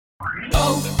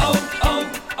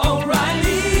O'Reilly!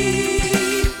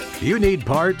 You need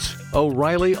parts?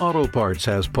 O'Reilly Auto Parts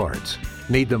has parts.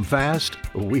 Need them fast?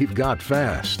 We've got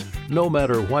fast. No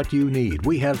matter what you need,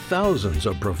 we have thousands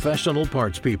of professional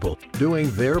parts people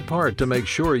doing their part to make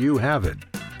sure you have it.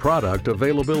 Product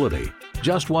availability.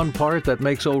 Just one part that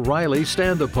makes O'Reilly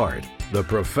stand apart. The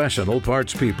professional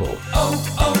parts people.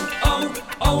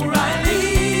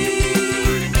 O'Reilly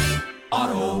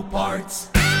Auto Parts.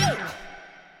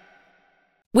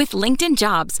 With LinkedIn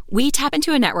Jobs, we tap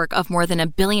into a network of more than 1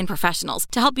 billion professionals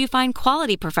to help you find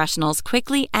quality professionals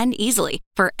quickly and easily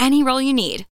for any role you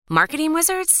need. Marketing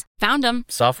wizards? Found them.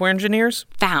 Software engineers?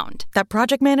 Found. That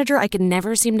project manager I could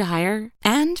never seem to hire?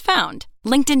 And found.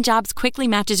 LinkedIn Jobs quickly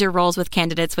matches your roles with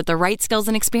candidates with the right skills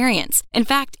and experience. In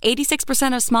fact,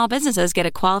 86% of small businesses get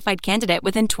a qualified candidate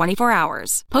within 24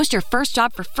 hours. Post your first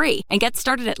job for free and get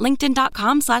started at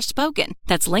linkedin.com/spoken.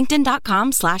 That's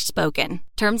linkedin.com/spoken.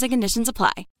 Terms and conditions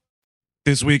apply.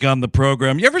 This week on the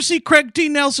program, you ever see Craig T.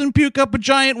 Nelson puke up a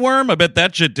giant worm? I bet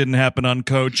that shit didn't happen on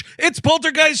Coach. It's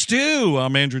Poltergeist 2.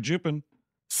 I'm Andrew Jupin.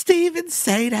 Steven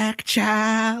Sadak,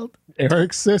 child.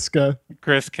 Eric Siska.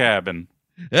 Chris Cabin.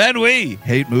 And we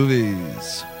hate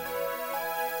movies.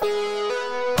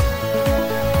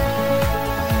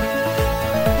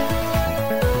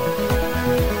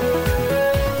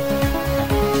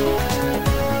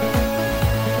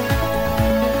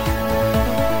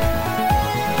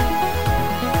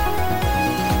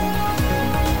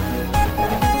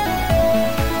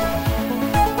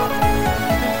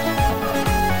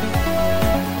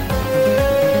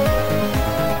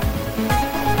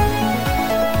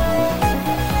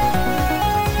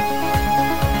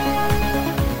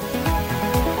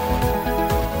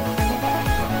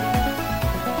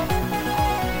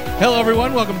 Hello,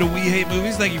 everyone. Welcome to We Hate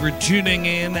Movies. Thank you for tuning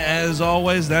in. As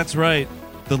always, that's right.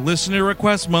 The listener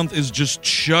request month is just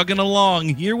chugging along.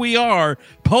 Here we are.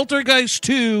 Poltergeist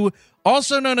 2,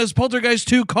 also known as Poltergeist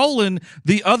 2,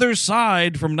 The Other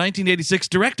Side from 1986,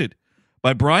 directed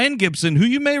by Brian Gibson, who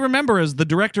you may remember as the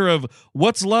director of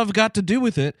What's Love Got to Do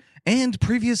With It, and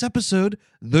previous episode,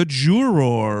 The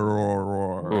Juror.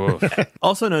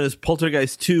 Also known as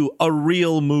Poltergeist 2, a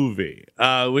real movie,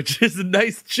 which is a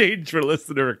nice change for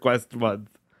listener request month.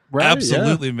 Right,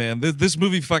 Absolutely, yeah. man. This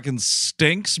movie fucking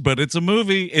stinks, but it's a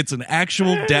movie. It's an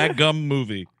actual dadgum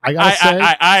movie.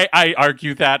 I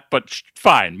argue that, but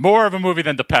fine. More of a movie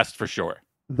than The Pest for sure.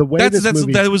 The way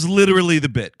That was literally the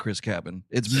bit, Chris Cabin.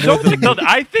 It's more than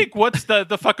I think what's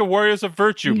the fucking Warriors of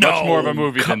Virtue much more of a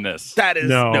movie than this. That is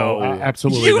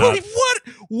absolutely not.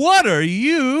 What are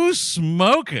you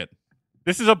smoking?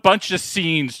 This is a bunch of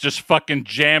scenes just fucking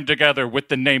jammed together with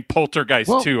the name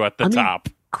Poltergeist 2 at the top.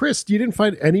 Chris, you didn't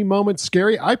find any moment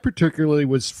scary? I particularly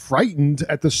was frightened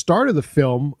at the start of the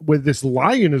film when this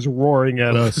lion is roaring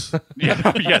at us.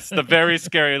 Yes, the very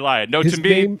scary lion. No, His to me,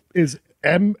 name is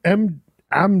Amgem.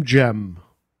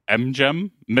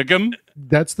 Mgem? Migum?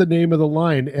 That's the name of the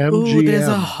line, MGM. Ooh,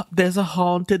 there's a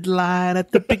haunted line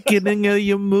at the beginning of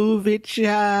your movie,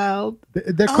 child.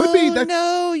 There could be. That...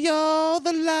 no, y'all,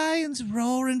 the lion's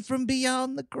roaring from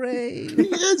beyond the grave. He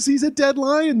is. He's a dead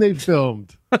lion they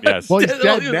filmed. Yes. Well, he's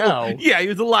dead now. Yeah, he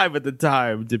was alive at the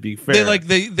time, to be fair.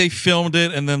 They filmed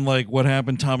it, and then what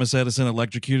happened? Thomas Edison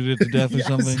electrocuted it to death or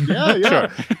something. Yeah,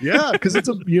 yeah. Because it's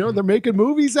they're making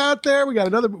movies out there. We got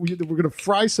another. We're gonna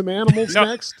fry some animals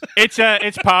next. It's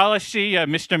policy.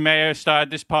 Mr. Mayor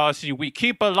started this policy. We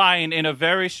keep a lion in a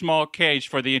very small cage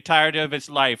for the entirety of its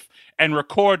life and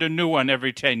record a new one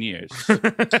every 10 years.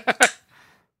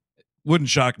 Wouldn't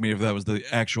shock me if that was the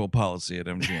actual policy at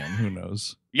MGM. Who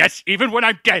knows? Yes, even when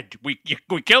I'm dead, we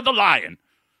killed the lion.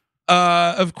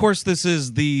 Of course, this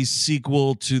is the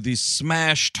sequel to the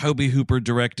smash Tobe Hooper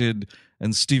directed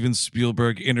and Steven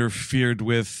Spielberg interfered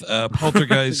with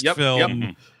Poltergeist film.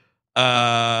 Yep.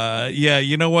 Yeah,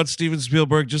 you know what, Steven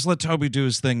Spielberg? Just let Toby do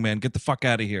his thing, man. Get the fuck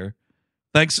out of here.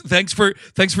 Thanks for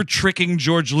tricking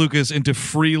George Lucas into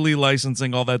freely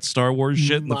licensing all that Star Wars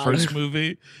shit in the first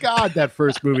movie. God, that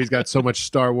first movie's got so much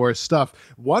Star Wars stuff.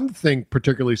 One thing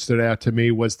particularly stood out to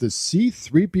me was the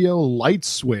C-3PO light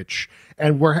switch.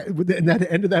 And we're in that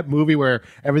end of that movie where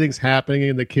everything's happening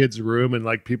in the kid's room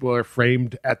and people are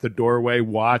framed at the doorway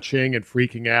watching and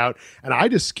freaking out. And I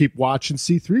just keep watching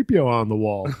C-3PO on the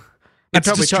wall. It's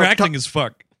distracting as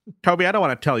fuck. Toby, I don't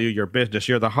want to tell you your business.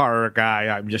 You're the horror guy.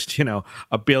 I'm just,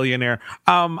 a billionaire.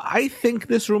 I think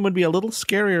this room would be a little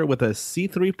scarier with a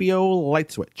C-3PO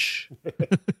light switch.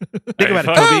 Think about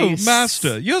it, Toby. Oh,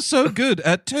 master, you're so good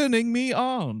at turning me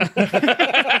on.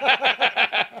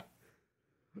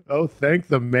 Oh, thank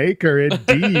the maker,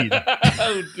 indeed.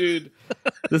 Oh, dude.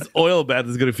 This oil bath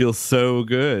is going to feel so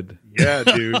good. Yeah,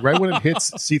 dude. Right when it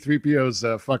hits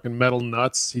C-3PO's fucking metal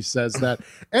nuts, he says that.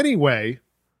 Anyway,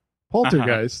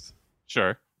 Poltergeist.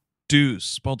 Sure.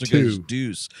 Deuce, Poltergeist,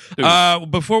 Deuce.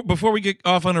 Before we get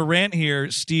off on a rant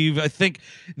here, Steve, I think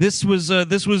this was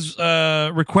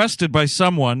requested by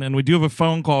someone, and we do have a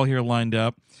phone call here lined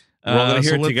up. We're all going to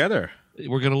hear it together.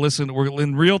 We're going to listen. We're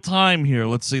in real time here.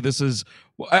 Let's see. This is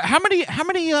how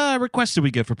many requests did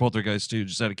we get for Poltergeist 2?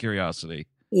 Just out of curiosity.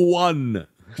 1.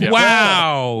 Yeah.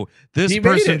 Wow, this He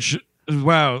made person.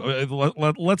 Wow,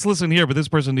 let's listen here. But this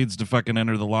person needs to fucking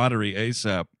enter the lottery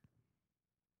ASAP.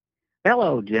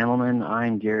 Hello, gentlemen.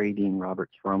 I'm Jerry Dean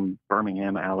Roberts from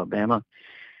Birmingham, Alabama,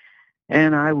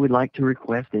 and I would like to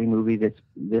request a movie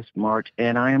this March,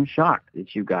 and I am shocked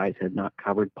that you guys have not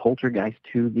covered Poltergeist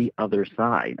to the Other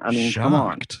Side. I mean, come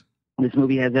on. This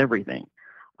movie has everything.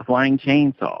 A flying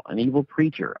chainsaw, an evil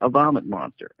preacher, a vomit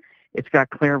monster. It's got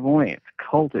clairvoyance,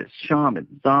 cultists, shamans,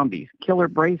 zombies, killer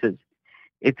braces.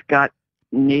 It's got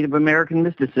Native American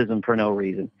mysticism for no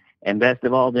reason. And best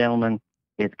of all, gentlemen,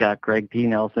 it's got Craig P.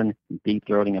 Nelson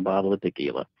deep-throating a bottle of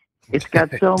tequila. It's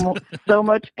got so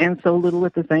much and so little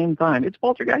at the same time. It's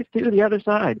Poltergeist 2, The Other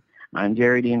Side. I'm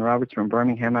Jerry Dean Roberts from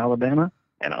Birmingham, Alabama,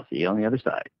 and I'll see you on the other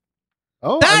side.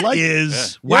 Oh, Wow.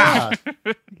 Yeah.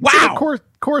 Wow.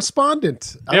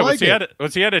 Correspondent. I Yeah, like it.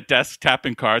 was he at a desk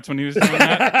tapping cards when he was doing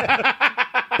that?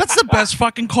 That's the best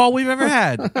fucking call we've ever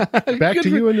had. Back to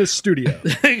you in the studio.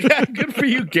 Yeah, good for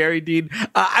you, Gary Dean.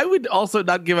 I would also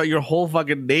not give out your whole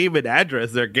fucking name and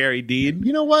address there, Gary Dean.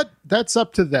 You know what? That's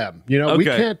up to them. You know,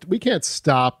 Okay. we can't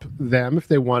stop them if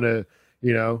they want to,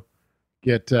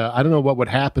 get I don't know what would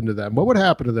happen to them. What would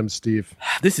happen to them, Steve?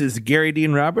 This is Gary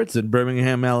Dean Roberts in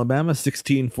Birmingham, Alabama,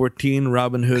 1614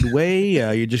 Robin Hood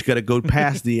Way. You just got to go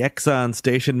past the Exxon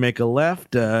station, make a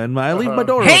left, and I leave my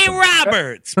door Hey, open.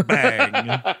 Roberts! Bang.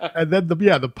 And then the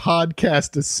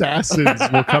podcast assassins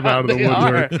will come out of the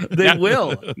woodwork. They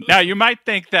will. Now, you might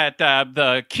think that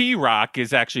the key rock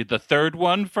is actually the third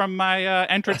one from my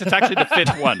entrance. It's actually the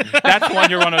fifth one. That's the one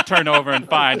you're going to turn over and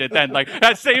find it. Then,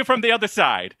 say it from the other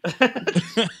side.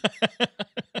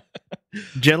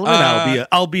 Gentlemen,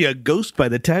 I'll be a ghost by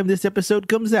the time this episode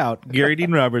comes out. Gary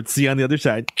Dean Roberts, see you on the other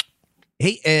side.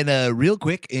 Hey, and real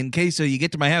quick, in case you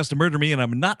get to my house to murder me and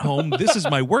I'm not home, this is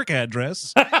my work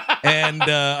address. And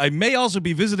I may also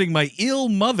be visiting my ill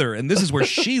mother, and this is where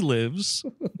she lives.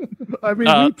 I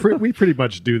mean, we pretty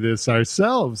much do this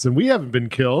ourselves, and we haven't been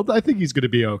killed. I think he's going to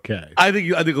be okay. I think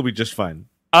he'll be just fine.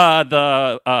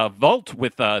 The vault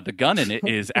with the gun in it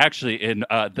is actually in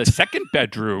the second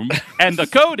bedroom, and the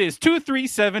code is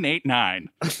 23789.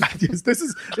 This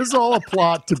is all a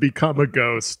plot to become a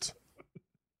ghost.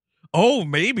 Oh,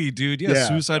 maybe, dude. Yeah, Yeah.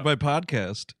 Suicide by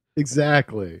Podcast.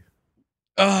 Exactly.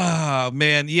 Oh,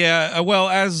 man. Yeah. Well,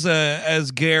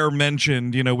 as Gare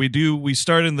mentioned, we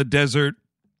start in the desert.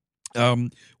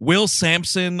 Will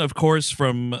Sampson, of course,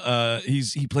 from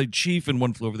he played Chief in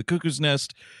One Flew Over the Cuckoo's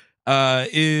Nest.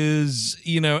 Is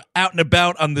out and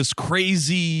about on this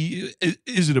crazy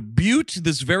is it a butte,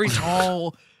 this very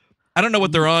tall I don't know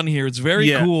what they're on here. It's very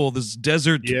cool, this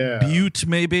desert butte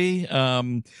maybe.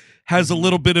 Has a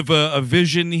little bit of a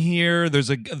vision here. There's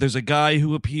a guy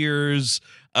who appears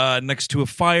next to a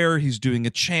fire. He's doing a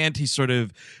chant. He sort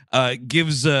of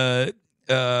gives Will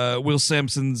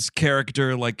Sampson's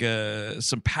character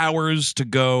some powers to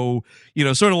go,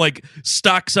 sort of like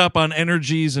stocks up on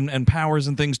energies and powers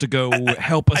and things to go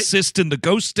help assist in the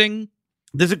ghosting.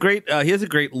 There's he has a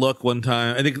great look one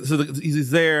time. I think so.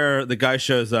 He's there. The guy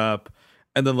shows up,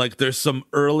 and then there's some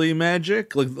early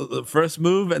magic, like the first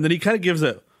move, and then he kind of gives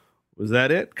was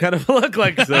that it? Kind of look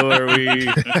like, so are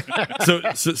we?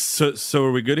 So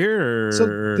are we good here?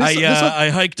 Or? I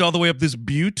hiked all the way up this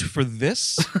butte for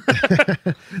this.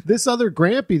 This other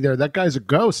Grampy there, that guy's a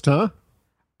ghost, huh?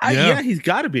 Yeah, he's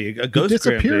got to be a ghost. He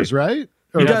disappears, Grampy. right?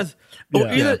 He does.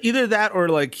 Yeah. Either that or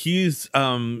he's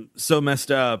so messed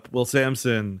up, Will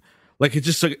Sampson. It's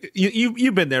just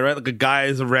you've been there, right? Like a guy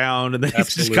is around and then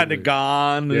he's just kind of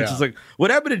gone. And it's just like, what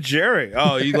happened to Jerry?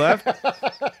 Oh, you left?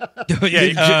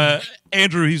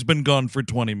 Andrew, he's been gone for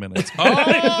 20 minutes.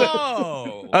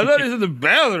 Oh, I thought he was in the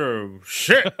bathroom.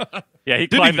 Shit. Yeah, he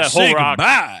didn't climbed even that whole say rock.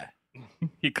 goodbye.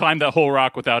 He climbed that whole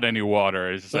rock without any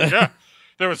water. It's just like, yeah,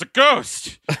 there was a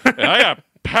ghost, and I got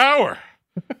power.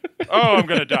 Oh, I'm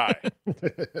gonna die.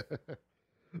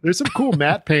 There's some cool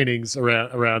matte paintings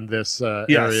around this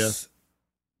area.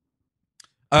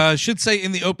 Should say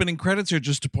in the opening credits here,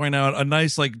 just to point out, a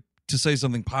nice to say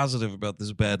something positive about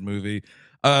this bad movie.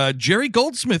 Jerry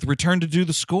Goldsmith returned to do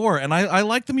the score, and I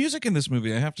like the music in this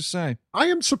movie, I have to say. I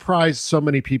am surprised so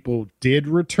many people did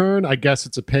return. I guess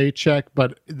it's a paycheck,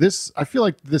 but I feel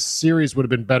like this series would have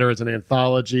been better as an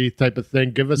anthology type of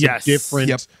thing. Give us a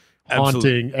different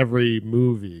haunting every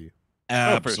movie.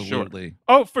 Absolutely.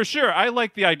 For sure. I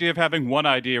like the idea of having one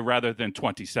idea rather than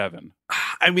 27.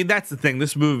 I mean, that's the thing.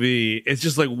 This movie is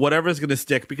just like whatever's going to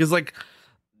stick, because like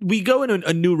we go in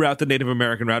a new route, the Native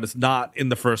American route. It's not in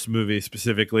the first movie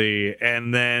specifically.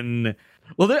 And then,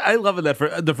 I love it that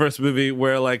for the first movie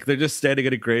where like they're just standing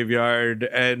at a graveyard,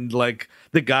 and like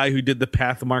the guy who did the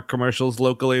Pathmark commercials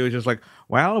locally was just like,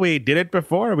 well, we did it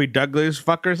before. We dug these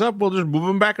fuckers up. We'll just move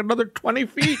them back another 20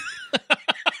 feet.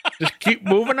 Just keep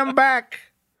moving them back.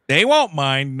 They won't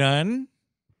mind none.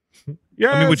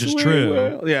 Yeah, which is true.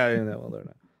 Well, they're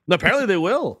not. Apparently they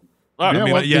will.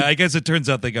 I guess it turns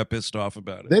out they got pissed off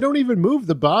about it. They don't even move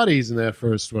the bodies in that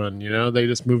first one, they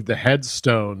just moved the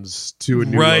headstones to a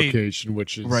new location,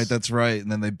 which is... Right, that's right.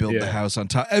 And then they build the house on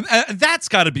top. And that's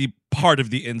got to be part of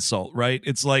the insult, right?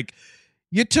 It's like,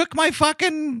 you took my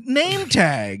fucking name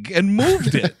tag and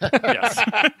moved it. Yes.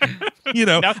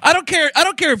 I don't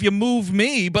care if you move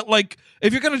me, but like,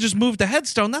 if you're going to just move the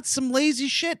headstone, that's some lazy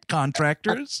shit,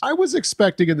 contractors. I was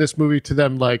expecting in this movie to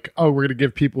them like, oh, we're going to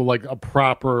give people like a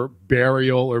proper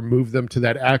burial or move them to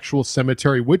that actual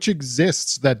cemetery, which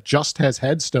exists, that just has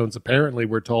headstones, apparently,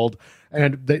 we're told.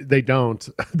 And they don't.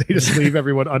 They just leave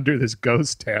everyone under this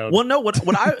ghost town. Well, no.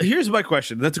 Here's my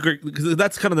question. That's a great, because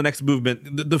that's kind of the next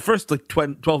movement. The first like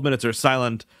 12 minutes are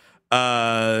silent.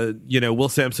 Will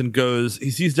Sampson goes. He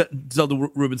sees Zelda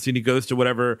Rubinstein. He goes to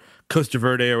whatever Costa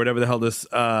Verde or whatever the hell this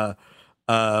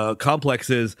complex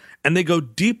is, and they go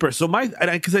deeper. So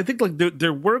because I think like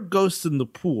there were ghosts in the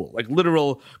pool, like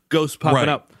literal ghosts popping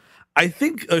up. I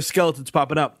think skeletons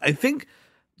popping up. I think.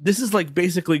 This is like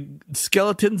basically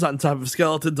skeletons on top of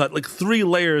skeletons, on like 3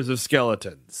 layers of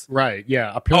skeletons. Right,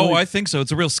 yeah. Apparently, I think so.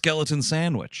 It's a real skeleton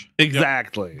sandwich.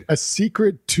 Exactly. A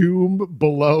secret tomb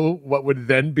below what would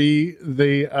then be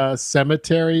the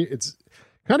cemetery. It's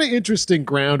kind of interesting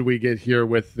ground we get here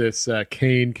with this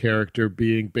Kane character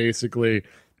being basically,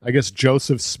 I guess,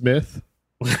 Joseph Smith.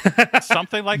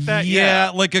 Something like that? Yeah,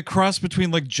 like a cross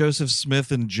between like Joseph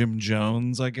Smith and Jim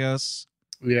Jones, I guess.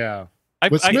 Yeah.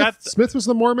 Smith was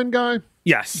the Mormon guy?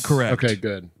 Yes. Correct. Okay,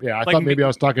 good. Yeah, I thought maybe I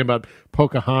was talking about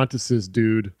Pocahontas's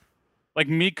dude. Like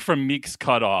Meek from Meek's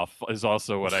Cutoff is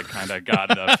also what I kind of got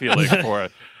a feeling for.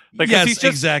 Like, yes,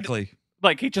 exactly.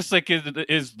 Like he just like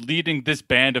is leading this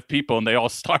band of people, and they all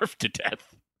starve to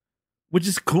death, which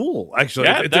is cool. Actually,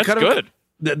 yeah, that's good.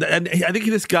 And I think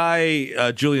this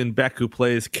guy Julian Beck, who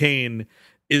plays Kane,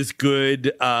 is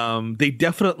good.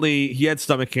 He had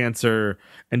stomach cancer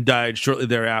and died shortly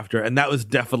thereafter, and that was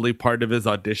definitely part of his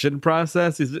audition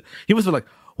process. He was like,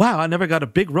 wow, I never got a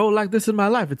big role like this in my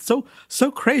life. It's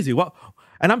so crazy. Well,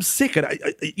 and I'm sick. And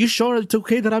you sure it's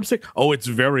okay that I'm sick? Oh, it's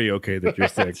very okay that you're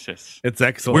sick. It's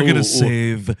excellent. We're going to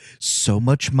save so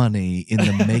much money in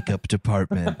the makeup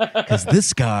department because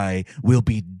this guy will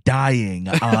be dying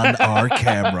on our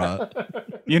camera.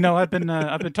 I've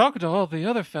been talking to all the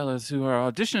other fellas who are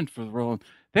auditioning for the role.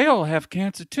 They all have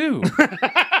cancer too.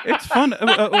 It's fun.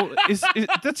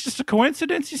 That's just a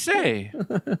coincidence, you say?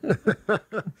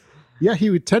 Yeah, he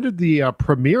attended the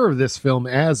premiere of this film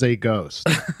as a ghost.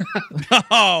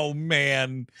 Oh,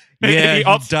 man. Yeah,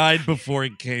 he died before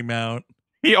it came out.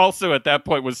 He also, at that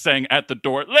point, was saying at the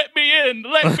door, let me in,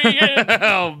 let me in.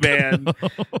 Oh, man.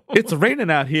 It's raining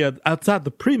out here outside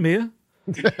the premiere.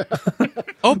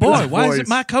 Oh, boy, why is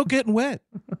my coat getting wet?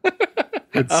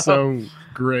 It's so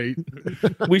great.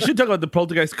 We should talk about the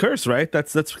Poltergeist curse, right?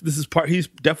 He's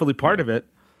definitely part of it.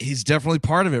 He's definitely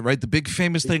part of it, right? The big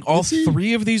famous thing. All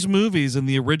 3 of these movies in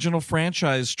the original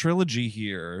franchise trilogy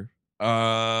here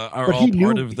are all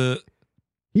part of the.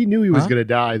 He knew he was going to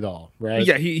die, though, right?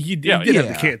 Yeah, he did have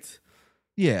the kids.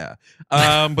 Yeah,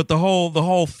 but the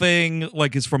whole thing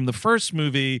like is from the first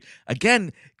movie.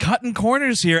 Again, cutting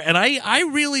corners here, and I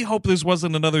really hope this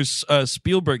wasn't another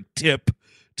Spielberg tip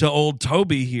to old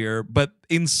Toby here, but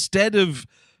instead of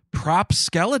prop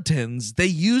skeletons, they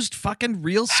used fucking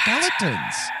real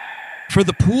skeletons for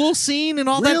the pool scene and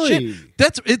all that shit.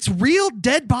 It's real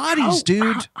dead bodies,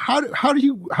 dude. How do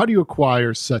you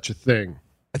acquire such a thing?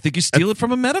 I think you steal it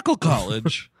from a medical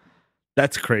college.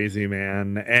 That's crazy,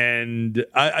 man. And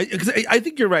I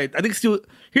think you're right. I think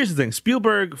here's the thing.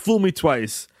 Spielberg, fool me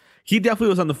twice. He definitely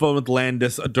was on the phone with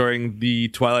Landis during the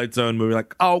Twilight Zone movie.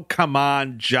 Like, oh, come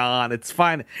on, John. It's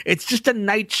fine. It's just a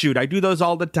night shoot. I do those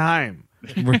all the time.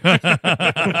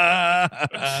 I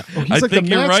like think the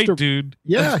you're right, master- dude.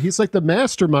 Yeah, he's like the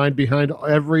mastermind behind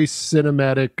every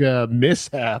cinematic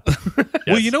mishap.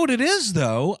 Well, you know what it is,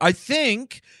 though? I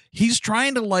think he's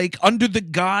trying to, like, under the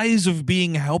guise of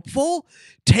being helpful,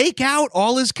 take out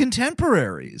all his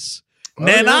contemporaries. Oh,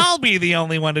 Then yeah. I'll be the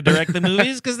only one to direct the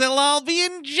movies because they'll all be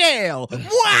in jail.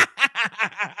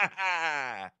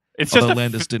 It's just Although a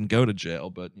Landis didn't go to jail,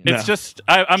 but you know. It's just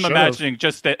I'm Should've. imagining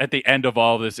just that at the end of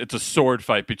all this, it's a sword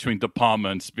fight between De Palma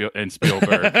and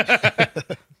Spielberg.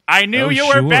 I knew Oh, you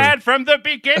sure. were bad from the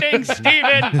beginning,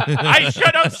 Steven. I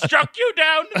should have struck you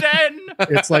down then.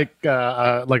 It's like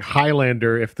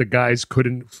Highlander if the guys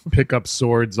couldn't pick up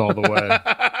swords all the way.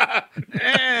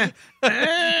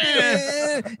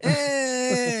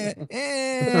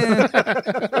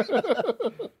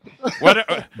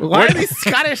 Why are these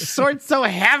Scottish swords so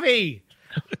heavy?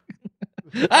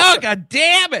 Oh, God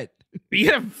damn it!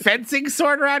 You have a fencing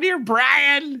sword around here,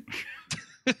 Brian?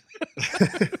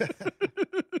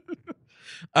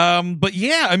 But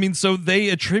yeah, I mean, so they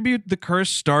attribute the curse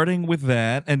starting with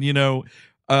that, and you know,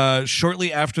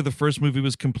 shortly after the first movie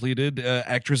was completed,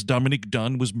 actress Dominique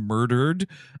Dunn was murdered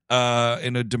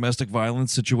in a domestic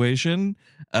violence situation,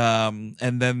 and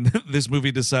then this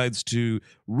movie decides to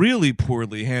really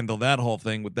poorly handle that whole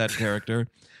thing with that character.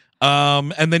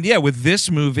 And then, yeah, with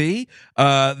this movie,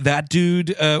 that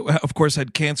dude, of course,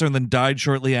 had cancer and then died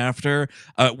shortly after.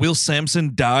 Will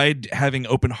Sampson died having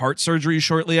open heart surgery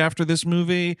shortly after this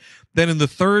movie. Then in the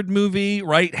third movie,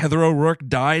 right, Heather O'Rourke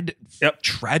died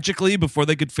tragically before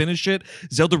they could finish it.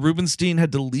 Zelda Rubinstein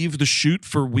had to leave the shoot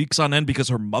for weeks on end because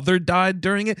her mother died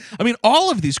during it. I mean,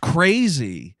 all of these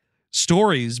crazy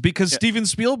stories because Steven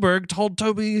Spielberg told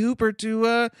Tobe Hooper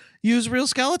to use real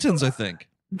skeletons, I think.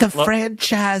 The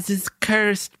franchise is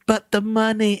cursed, but the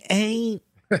money ain't.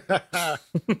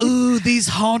 Ooh, these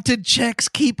haunted checks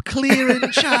keep clearing,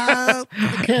 child.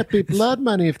 It can't be blood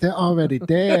money if they're already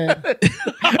dead.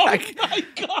 Oh my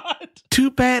God. Too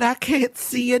bad I can't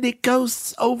see any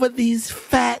ghosts over these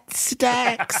fat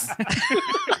stacks.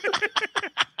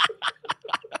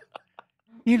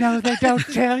 You know, they don't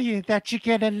tell you that you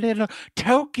get a little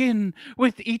token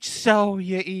with each soul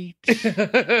you eat.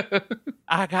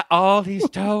 I got all these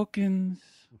tokens.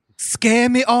 Scare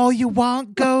me all you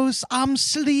want, ghost. I'm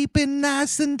sleeping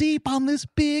nice and deep on this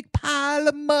big pile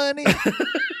of money.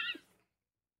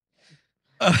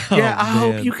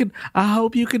 I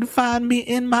hope you can find me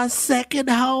in my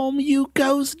second home, you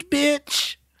ghost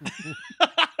bitch.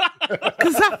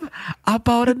 'Cause I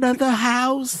bought another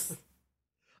house.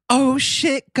 Oh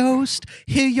shit, ghost.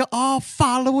 Here you are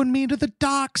following me to the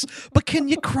docks, but can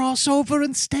you cross over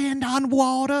and stand on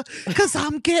water? 'Cause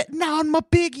I'm getting on my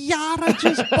big yacht I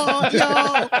just bought,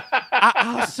 y'all.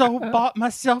 I also bought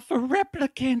myself a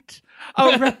replicant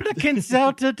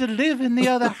Zelda to live in the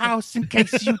other house in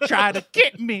case you try to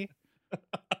get me.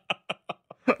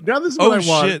 Now this is what I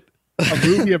want. Shit. A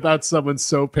movie about someone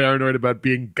so paranoid about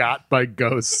being got by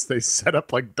ghosts, they set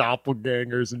up like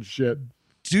doppelgangers and shit.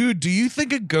 Dude, do you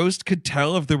think a ghost could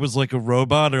tell if there was like a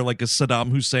robot or like a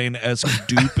Saddam Hussein-esque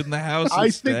dupe in the house? I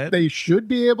instead? think they should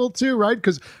be able to, right?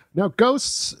 Because now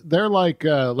ghosts, they're like,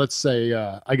 let's say,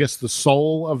 I guess the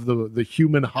soul of the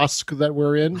human husk that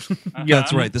we're in. Yeah,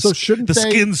 that's right. So shouldn't the they-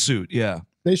 skin suit? Yeah.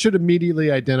 They should immediately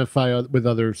identify with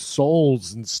other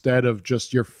souls instead of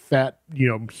just your fat,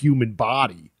 human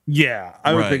body. Yeah,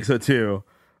 I would Right. think so too.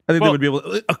 I think they would be able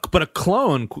to, but a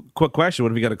clone, quick question,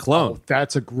 what if you got a clone? Oh,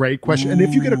 that's a great question. And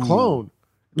if you get a clone,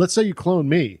 let's say you clone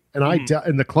me and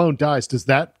and the clone dies, does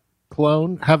that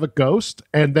clone have a ghost?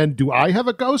 And then do I have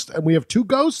a ghost? And we have two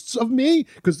ghosts of me?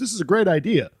 Because this is a great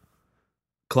idea.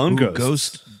 Clone Ooh,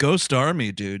 ghost. ghost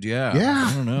army, dude. Yeah. Yeah.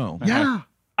 I don't know. Yeah.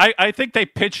 I think they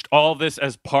pitched all this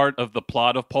as part of the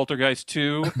plot of Poltergeist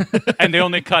 2, and they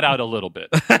only cut out a little bit.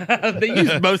 They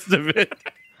used most of it.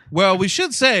 Well, we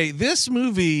should say this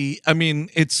movie, I mean,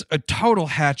 it's a total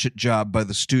hatchet job by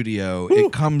the studio. Ooh.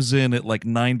 It comes in at like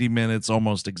 90 minutes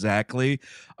almost exactly.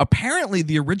 Apparently,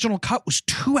 the original cut was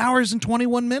 2 hours and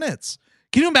 21 minutes.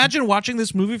 Can you imagine watching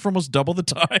this movie for almost double the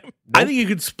time? I think you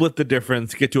could split the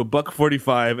difference, get to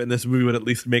 $1.45, and this movie would at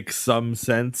least make some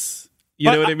sense. You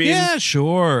know what I mean? Yeah,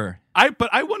 sure. But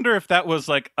I wonder if that was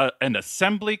like an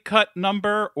assembly cut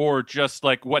number or just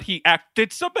like what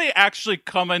did somebody actually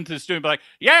come into the studio and be like,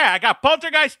 yeah, I got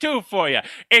Poltergeist 2 for you.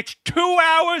 It's 2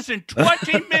 hours and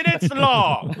 20 minutes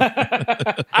long.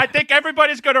 I think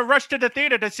everybody's going to rush to the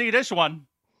theater to see this one.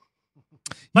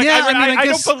 Like, yeah, I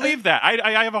guess, don't believe that.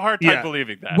 I have a hard time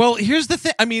believing that. Well, here's the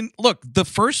thing. I mean, look, the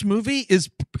first movie is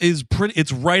pretty.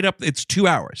 It's right up. It's 2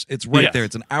 hours. It's right there.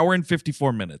 It's an hour and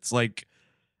 54 minutes. Like,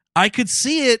 I could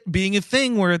see it being a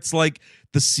thing where it's like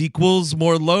the sequel's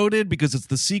more loaded because it's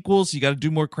the sequel, so you got to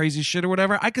do more crazy shit or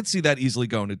whatever. I could see that easily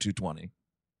going to 220.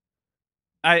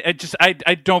 I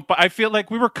feel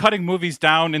like we were cutting movies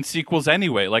down in sequels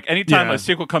anyway. Like anytime a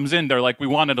sequel comes in, they're like, we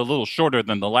want it a little shorter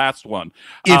than the last one.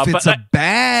 If it's a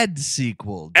bad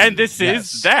sequel, dude, and this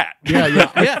is that.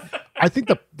 Yeah. I think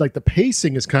the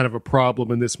pacing is kind of a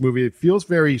problem in this movie. It feels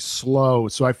very slow.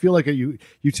 So I feel like you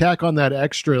tack on that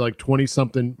extra like 20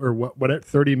 something or what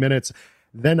 30 minutes.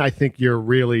 Then I think you're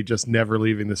really just never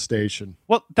leaving the station.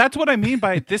 Well, that's what I mean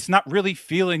by this not really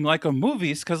feeling like a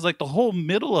movie, because like the whole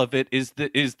middle of it is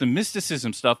the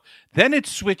mysticism stuff. Then it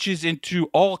switches into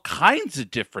all kinds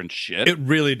of different shit. It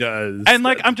really does. And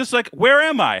like I'm just like, where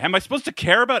am I? Am I supposed to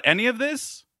care about any of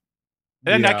this?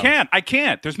 And I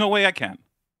can't. There's no way I can.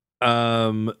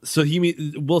 So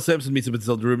Will Sampson meets up with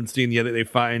Zelda Rubinstein. Yeah, they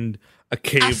find a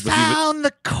cave. I found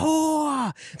the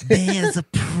core. There's a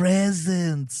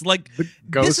presence. Like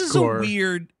this is core. A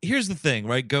weird. Here's the thing,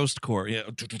 right? Ghost core. Yeah.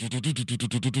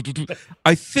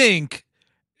 I think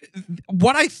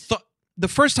what I thought the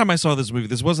first time I saw this movie.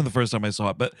 This wasn't the first time I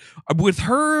saw it, but with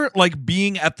her like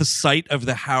being at the site of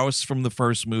the house from the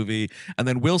first movie, and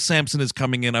then Will Sampson is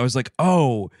coming in. I was like,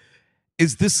 oh.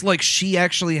 Is this like she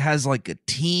actually has like a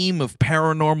team of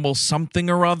paranormal something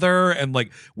or other, and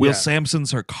like Will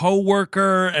Sampson's her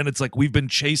co-worker, and it's like we've been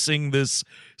chasing this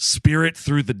spirit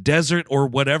through the desert or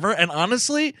whatever, and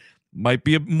honestly might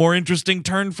be a more interesting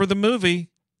turn for the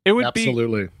movie. It would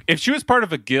absolutely be if she was part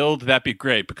of a guild, that'd be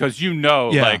great, because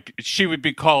like she would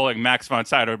be calling Max von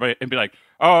Sydow and be like,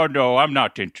 oh no, I'm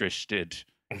not interested.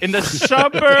 In the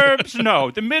suburbs, no.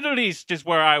 The Middle East is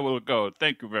where I will go.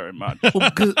 Thank you very much.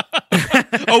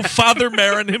 Oh, Father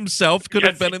Marin himself could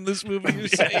have been in this movie, you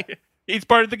say? He's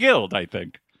part of the guild, I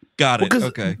think. Got it.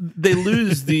 Okay. They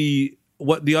lose the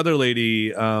other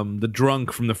lady, the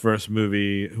drunk from the first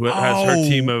movie, who has her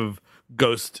team of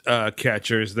ghost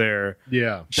catchers there.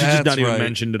 Yeah. She's just not even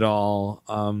mentioned at all.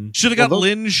 Should have got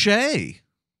Lynn Shay.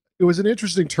 It was an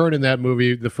interesting turn in that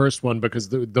movie, the first one, because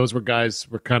those were guys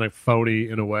were kind of phony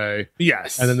in a way.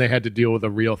 Yes. And then they had to deal with a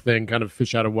real thing, kind of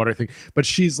fish out of water thing. But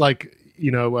she's like,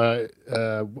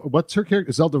 what's her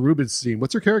character? Zelda Rubinstein.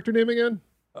 What's her character name again?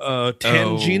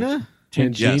 Tangina?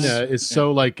 Tangina is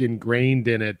so like ingrained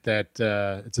in it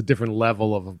that it's a different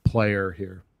level of a player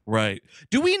here. Right.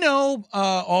 Do we know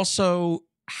also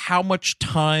how much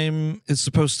time is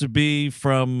supposed to be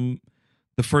from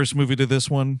the first movie to this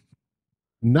one?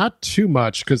 Not too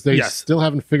much, because they still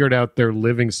haven't figured out their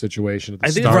living situation at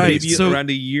the start. I think it's around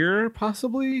a year,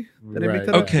 possibly. Did I make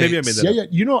that up? Okay. Maybe I made that up.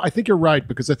 Yeah. I think you're right,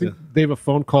 because I think they have a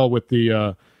phone call with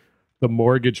the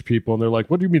mortgage people, and they're like,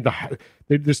 "What do you mean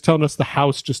they're just telling us the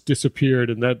house just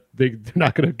disappeared, and that they're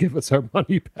not going to give us our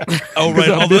money back?" Oh, right.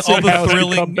 all the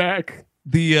thrilling come back.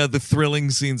 The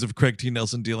thrilling scenes of Craig T.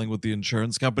 Nelson dealing with the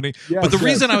insurance company. Yes, but the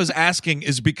reason I was asking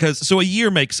is because, so a year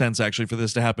makes sense actually for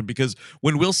this to happen, because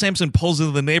when Will Sampson pulls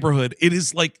into the neighborhood, it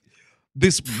is like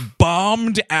this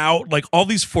bombed out, like all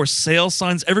these for sale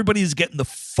signs. Everybody is getting the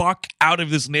fuck out of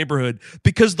this neighborhood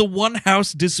because the one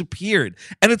house disappeared.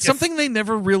 And it's something they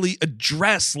never really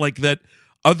address, like that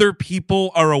other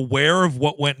people are aware of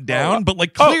what went down, but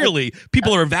like clearly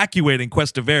people are evacuating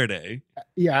Cuesta Verde.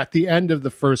 Yeah, at the end of the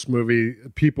first movie,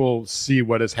 people see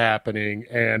what is happening,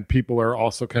 and people are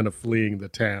also kind of fleeing the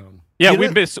town. Yeah, we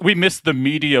miss the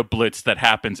media blitz that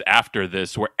happens after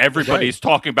this, where everybody's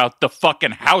talking about the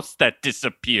fucking house that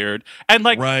disappeared, and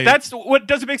like that's what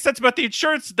doesn't make sense about the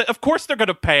insurance. Of course, they're going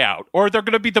to pay out, or they're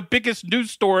going to be the biggest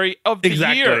news story of the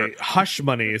year. Hush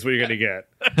money is what you're going to get.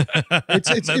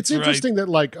 It's interesting that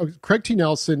like Craig T.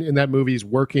 Nelson in that movie is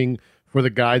working for the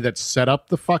guy that set up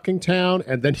the fucking town,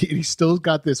 and then he still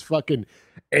got this fucking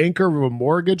anchor of a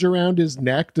mortgage around his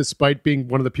neck, despite being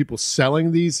one of the people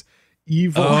selling these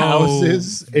evil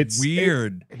houses. It's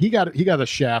weird. He got a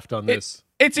shaft on this.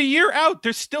 It's a year out.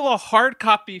 There's still a hard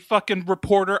copy fucking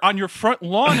reporter on your front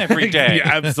lawn every day.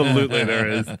 Yeah, absolutely there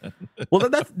is. Well,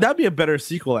 that'd be a better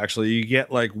sequel, actually. You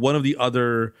get like one of the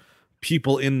other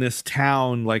people in this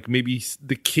town, like maybe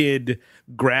the kid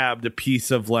grabbed a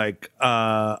piece of like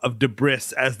of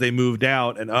debris as they moved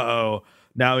out, and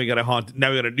now we got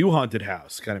a new haunted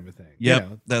house kind of a thing.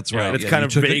 Yep, that's right. It's kind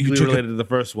of vaguely related to the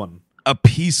first one. A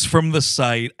piece from the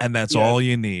site, and that's all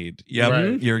you need.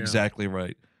 Yep, you're exactly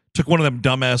right. Took one of them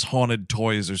dumbass haunted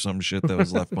toys or some shit that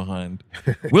was left behind.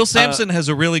 Will Sampson has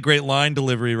a really great line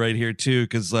delivery right here too,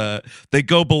 because they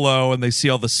go below and they see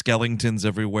all the skeletons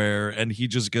everywhere, and he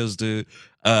just goes to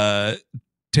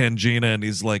Tangina and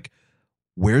he's like,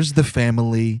 "Where's the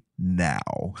family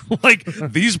now?" Like,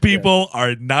 these people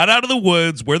are not out of the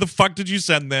woods. Where the fuck did you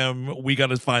send them? We got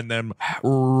to find them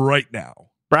right now.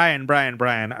 Brian.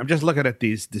 I'm just looking at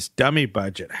this dummy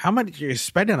budget. How much are you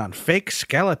spending on fake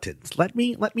skeletons? Let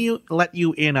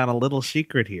you in on a little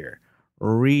secret here.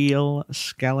 Real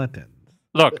skeletons.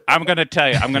 Look, I'm going to tell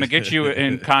you. I'm going to get you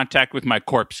in contact with my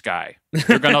corpse guy.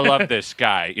 You're going to love this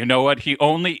guy. You know what? He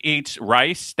only eats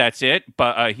rice. That's it.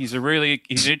 But he's an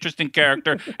interesting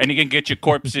character, and he can get you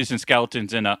corpses and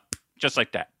skeletons in just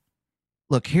like that.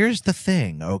 Look, here's the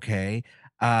thing, okay?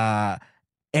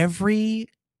 Every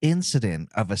incident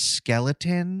of a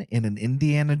skeleton in an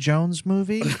Indiana Jones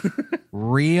movie,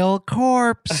 real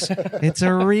corpse. It's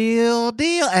a real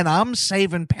deal. And I'm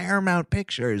saving Paramount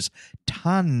Pictures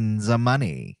tons of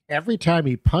money. Every time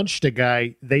he punched a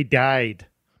guy, they died.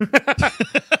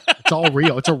 It's all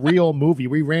real. It's a real movie.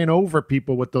 We ran over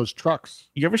people with those trucks.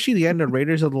 You ever see the end of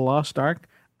Raiders of the Lost Ark?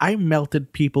 I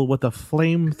melted people with a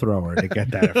flamethrower to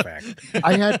get that effect.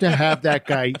 I had to have that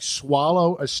guy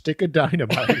swallow a stick of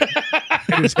dynamite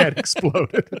and his head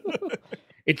exploded.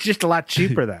 It's just a lot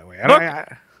cheaper that way.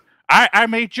 I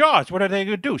made Jaws. What are they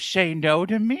going to do? Say no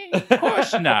to me? Of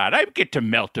course not. I get to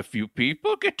melt a few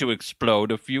people, get to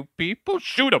explode a few people,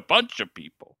 shoot a bunch of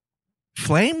people.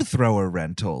 Flamethrower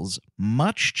rentals,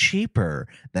 much cheaper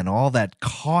than all that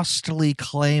costly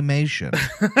claymation.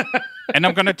 And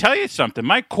I'm going to tell you something.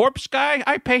 My corpse guy,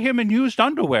 I pay him in used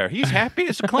underwear. He's happy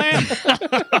as a clam.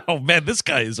 Oh, man, this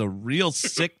guy is a real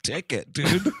sick ticket,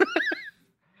 dude.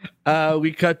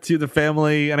 We cut to the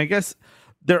family, and I guess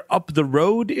they're up the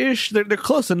road-ish. They're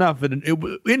close enough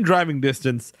in driving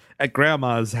distance at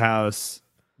Grandma's house.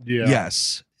 Yeah.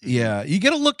 Yes. Yeah. You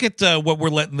get a look at what we're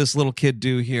letting this little kid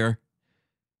do here.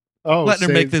 Oh, letting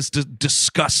her make this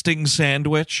disgusting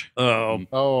sandwich.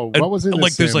 What was in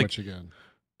this sandwich again?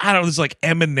 I don't know. There's like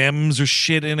M&Ms or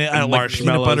shit in it. I don't like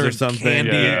peanut butter or something.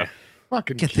 Candy. Yeah.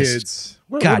 Fucking kids.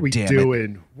 What are we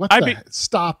doing?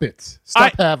 Stop it.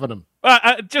 Stop having them.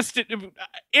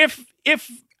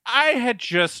 If I had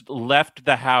just left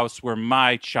the house where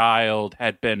my child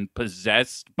had been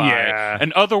possessed by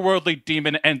an otherworldly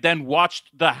demon and then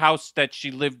watched the house that she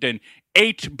lived in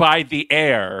ate by the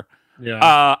air,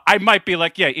 I might be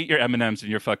like, eat your M&Ms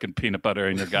and your fucking peanut butter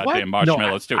and your goddamn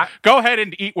marshmallows too. Go ahead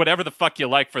and eat whatever the fuck you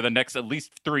like for the next at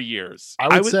least 3 years.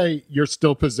 I would say you're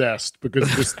still possessed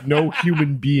because no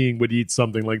human being would eat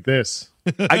something like this.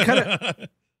 I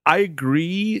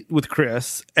agree with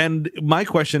Chris, and my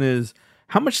question is,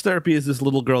 how much therapy is this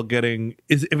little girl getting?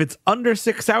 If it's under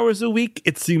 6 hours a week,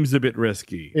 it seems a bit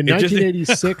risky. In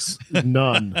 1986,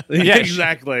 none. Yeah,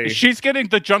 exactly. She's getting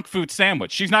the junk food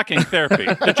sandwich. She's not getting therapy.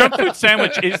 The junk food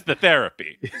sandwich is the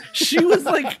therapy. She was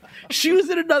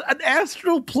in an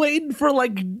astral plane for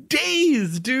like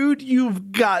days, dude.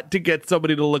 You've got to get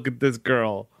somebody to look at this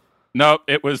girl. Nope,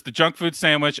 it was the junk food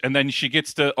sandwich, and then she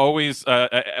gets to always,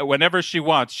 whenever she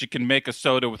wants, she can make a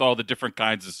soda with all the different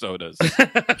kinds of sodas.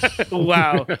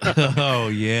 Wow. Oh,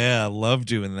 yeah, love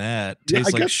doing that.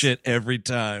 Tastes like shit every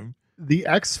time. The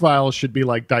X-Files should be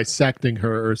like dissecting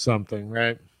her or something,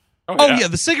 right? Oh, yeah,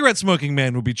 the cigarette smoking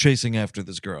man will be chasing after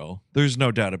this girl. There's no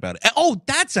doubt about it. Oh,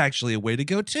 that's actually a way to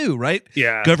go too, right?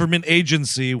 Yeah. Government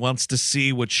agency wants to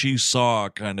see what she saw,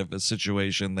 kind of a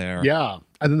situation there. Yeah.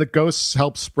 And then the ghosts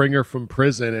help spring her from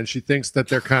prison, and she thinks that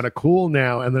they're kind of cool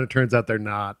now, and then it turns out they're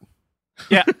not.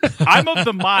 Yeah, I'm of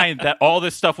the mind that all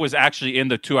this stuff was actually in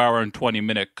the 2 hour and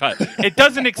 20-minute cut. It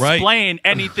doesn't explain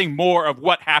anything more of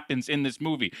what happens in this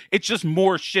movie. It's just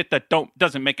more shit that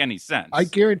doesn't make any sense. I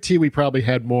guarantee we probably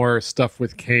had more stuff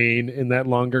with Kane in that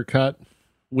longer cut.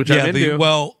 Which I'm into.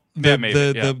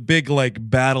 The big like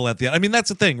battle at the end. I mean, that's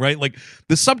the thing, right? Like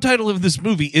the subtitle of this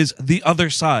movie is The Other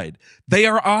Side. They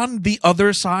are on the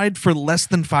other side for less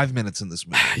than 5 minutes in this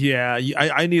movie. Yeah,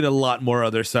 I need a lot more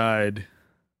other side.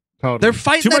 Totally. They're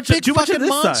fighting that big too much fucking of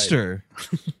this monster.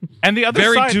 And the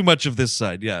other side, too much of this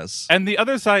side, yes. And the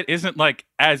other side isn't like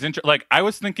as like I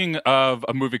was thinking of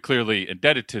a movie clearly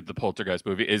indebted to the Poltergeist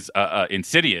movie is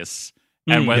Insidious.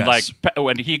 And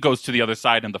when he goes to the other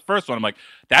side in the first one, I'm like,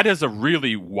 that is a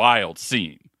really wild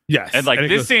scene. Yes. And like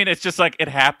this scene, it's just like it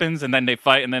happens and then they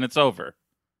fight and then it's over.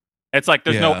 It's like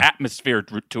there's no atmosphere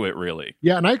to it, really.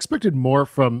 Yeah, and I expected more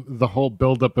from the whole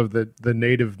buildup of the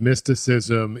native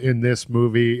mysticism in this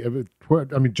movie.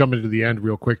 I mean, jumping to the end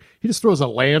real quick, he just throws a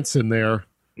lance in there.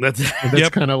 That's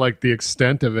kind of like the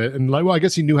extent of it. And like, well, I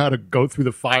guess he knew how to go through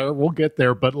the fire. We'll get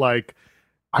there, but like,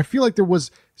 I feel like there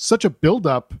was such a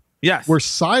buildup. Yes, we're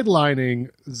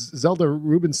sidelining Zelda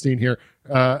Rubinstein here,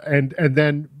 and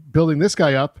then building this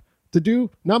guy up to do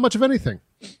not much of anything.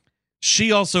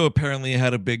 She also apparently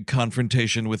had a big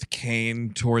confrontation with Kane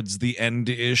towards the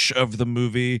end-ish of the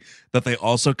movie that they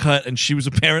also cut, and she was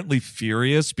apparently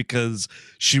furious because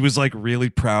she was like really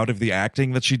proud of the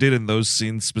acting that she did in those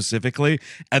scenes specifically.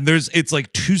 And it's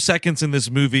like 2 seconds in this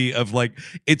movie of like,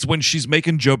 it's when she's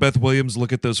making Jo Beth Williams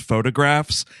look at those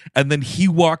photographs, and then he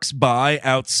walks by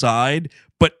outside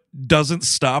but doesn't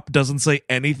stop, doesn't say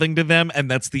anything to them, and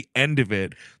that's the end of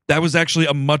it. That was actually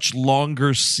a much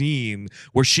longer scene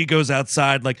where she goes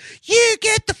outside like, you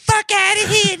get the fuck out of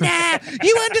here now.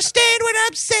 You understand what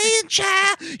I'm saying,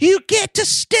 child? You get to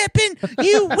step in,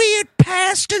 you weird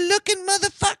pastor-looking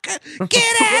motherfucker.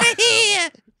 Get out of here.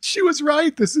 She was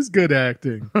right. This is good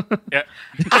acting. Yeah.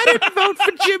 I didn't vote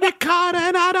for Jimmy Carter,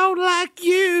 and I don't like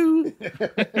you.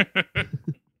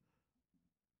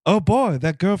 Oh boy,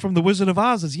 that girl from The Wizard of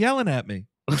Oz is yelling at me.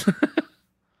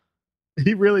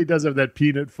 He really does have that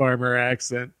peanut farmer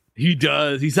accent. He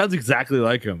does. He sounds exactly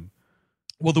like him.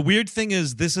 Well, the weird thing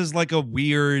is, this is like a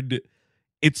weird,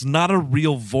 it's not a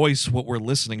real voice what we're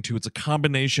listening to. It's a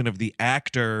combination of the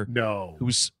actor No. who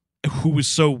was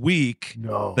so weak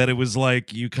No. that it was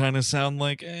like, you kind of sound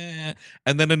like, eh.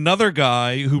 And then another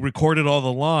guy who recorded all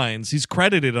the lines, he's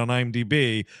credited on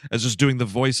IMDb as just doing the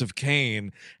voice of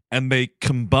Kane, and they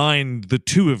combined the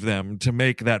two of them to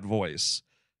make that voice.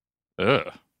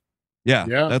 Ugh. Yeah,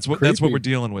 Yeah, that's what creepy. we're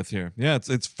dealing with here. Yeah,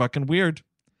 it's fucking weird,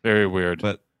 Very weird.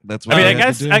 but that's what I mean, they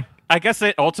had to do. I guess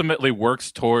it ultimately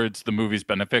works towards the movie's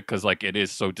benefit because like it is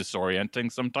so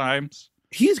disorienting sometimes.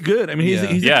 He's good. I mean,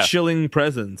 he's Yeah. a chilling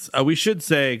presence. We should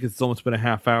say, because it's almost been a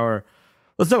half hour,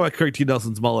 let's talk about Craig T.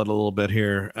 Nelson's mullet a little bit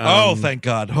here. Oh, thank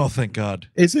God. Oh, thank God.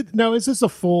 Is it? No, is this a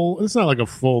full? It's not like a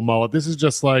full mullet. This is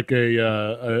just like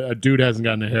a dude hasn't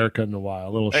gotten a haircut in a while.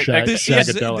 A little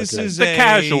shagadelic. This is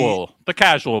The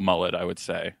casual mullet, I would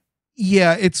say.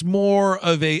 Yeah, it's more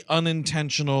of a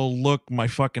unintentional look. My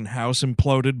fucking house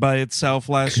imploded by itself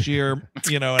last year,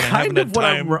 and I haven't had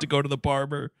time to go to the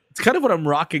barber. It's kind of what I'm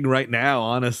rocking right now,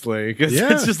 honestly, because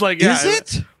Yeah. it's just like, Is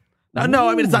it? No,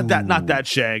 I mean it's not that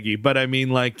shaggy, but I mean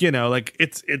like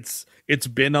it's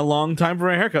been a long time for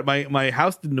a haircut. My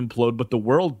house didn't implode, but the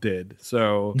world did.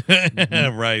 So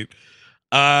Right.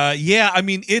 Yeah, I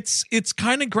mean it's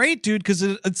kind of great, dude, because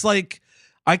it's like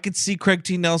I could see Craig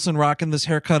T. Nelson rocking this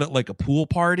haircut at like a pool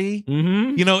party.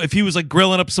 Mhm. If he was like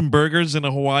grilling up some burgers in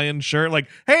a Hawaiian shirt, like,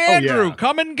 hey Andrew, yeah.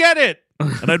 come and get it.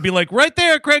 And I'd be like, right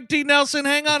there, Craig T. Nelson,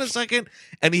 hang on a second.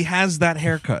 And he has that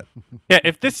haircut. Yeah,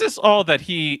 if this is all that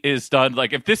he is done,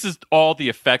 like if this is all the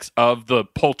effects of the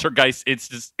Poltergeist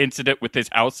incident with his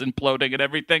house imploding and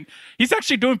everything, he's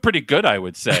actually doing pretty good, I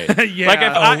would say. Yeah.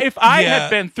 Like if I yeah. had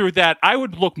been through that, I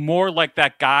would look more like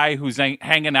that guy who's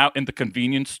hanging out in the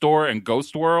convenience store in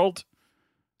Ghost World.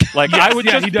 Like I would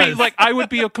just be like, I would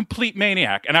be a complete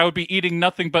maniac, and I would be eating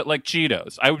nothing but like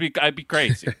Cheetos. I'd be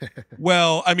crazy.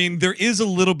 Well, I mean, there is a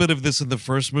little bit of this in the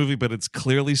first movie, but it's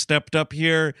clearly stepped up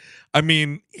here. I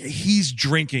mean, he's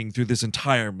drinking through this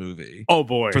entire movie. oh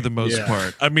boy, For the most Yeah.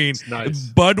 part. I mean, It's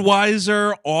nice.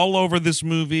 Budweiser all over this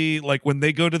movie. Like when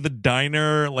they go to the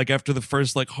diner, like after the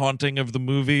first like haunting of the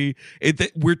movie,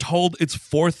 we're told it's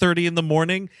 4:30 in the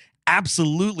morning.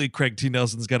 Absolutely, Craig T.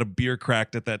 Nelson's got a beer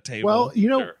cracked at that table. Well,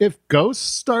 Sure. if ghosts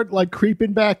start like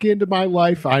creeping back into my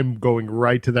life, I'm going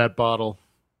right to that bottle.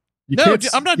 You no, can't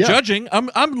I'm not yeah. judging. I'm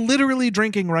literally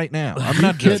drinking right now. I'm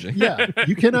not Can't- judging. Yeah,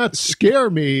 you cannot scare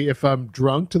me if I'm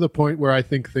drunk to the point where I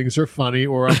think things are funny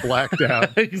or I'm blacked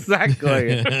out.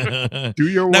 exactly. Do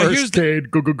your Now, worst, here's the-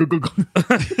 Cade. Go, go, go, go, go.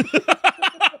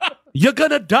 You're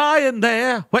gonna die in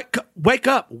there. Wake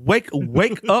up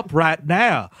right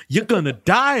now. You're gonna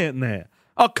die in there.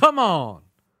 Oh, come on.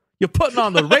 You're putting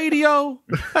on the radio?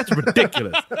 That's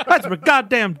ridiculous. That's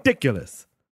goddamn ridiculous.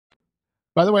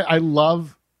 By the way, I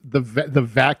love the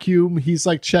vacuum he's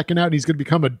like checking out. He's going to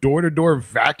become a door-to-door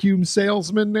vacuum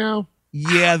salesman now.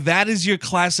 Yeah, that is your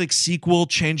classic sequel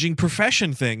changing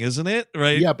profession thing, isn't it?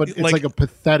 Right? Yeah, but it's like a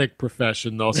pathetic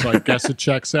profession, though, so I guess it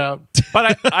checks out.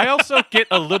 But I also get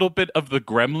a little bit of the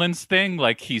Gremlins thing,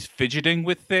 like he's fidgeting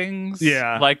with things.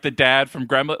 Yeah. Like the dad from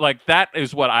Gremlins. Like that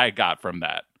is what I got from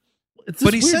that.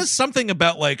 But he says something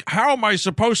about like, how am I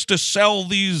supposed to sell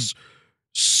these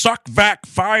Suckvac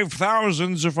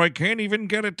 5000s if I can't even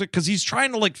get it to, because he's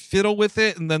trying to like fiddle with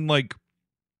it, and then like,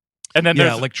 And then yeah,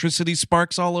 there's electricity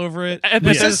sparks all over it. And He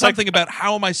then says there's, like- something about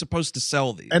how am I supposed to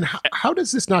sell these? And how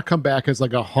does this not come back as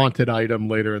like a haunted item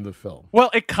later in the film? Well,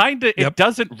 it kind of Yep. it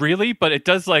doesn't really, but it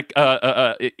does. Like,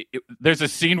 there's a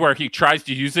scene where he tries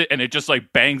to use it, and it just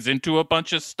like bangs into a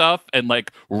bunch of stuff and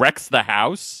like wrecks the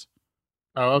house.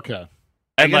 Oh, okay.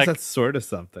 I And guess like that's sort of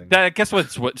something. that, I guess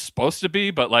what's supposed to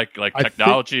be, but like I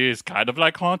technology is kind of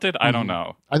like haunted. I don't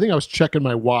know. I think I was checking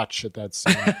my watch at that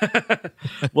scene.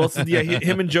 Well, so yeah,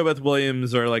 him and JoBeth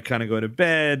Williams are like kind of going to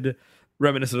bed,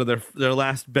 reminiscent of their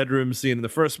last bedroom scene in the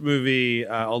first movie.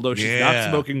 Although she's not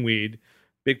smoking weed,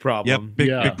 big problem.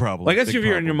 Yep, big problem. Well, I guess Big if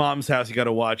you're in your problem. mom's house, you got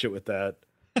to watch it with that.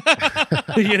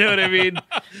 You know what I mean?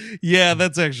 Yeah,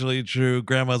 that's actually true.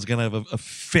 Grandma's gonna have a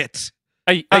fit.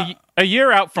 A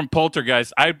year out from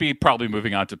Poltergeist, I'd be probably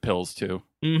moving on to pills too.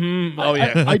 Mm-hmm. Oh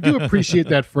yeah. I do appreciate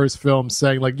that first film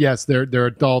saying like, yes, they're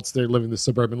adults, they're living the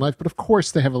suburban life, but of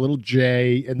course they have a little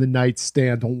J in the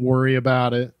nightstand. Don't worry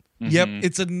about it. Yep,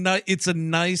 it's a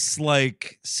nice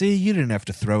like. See, you didn't have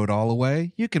to throw it all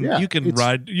away. You can Yeah,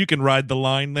 ride the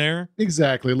line there.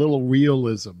 Exactly, a little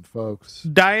realism, folks.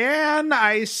 Diane,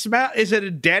 I smell. Is it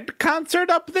a dead concert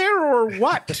up there or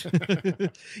what?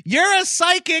 You're a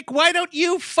psychic. Why don't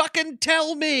you fucking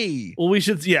tell me? Well, we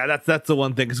should. Yeah, that's the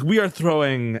one thing because we are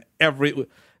throwing every.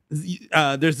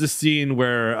 There's this scene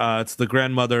where it's the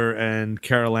grandmother and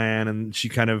Carol Ann, and she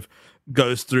kind of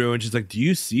goes through and she's like, "Do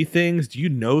you see things? Do you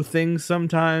know things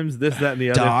sometimes? This, that, and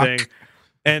the other Doc. thing."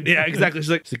 And yeah, exactly. She's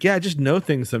like, "Yeah, I just know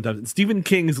things sometimes." And Stephen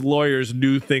King's lawyers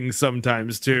knew things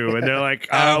sometimes too, and they're like,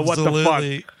 "What the fuck?"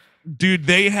 Dude,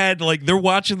 they had like they're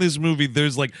watching this movie.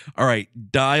 There's like, all right,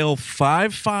 dial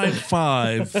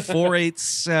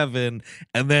 555-487,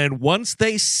 and then once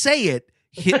they say it,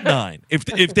 hit 9. If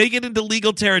they get into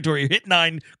legal territory, hit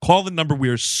 9. Call the number. We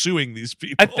are suing these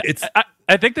people.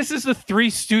 I think this is the Three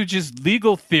Stooges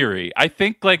legal theory. I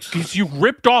think like because you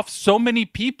ripped off so many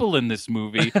people in this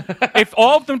movie, if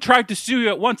all of them tried to sue you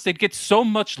at once, they'd get so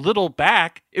much little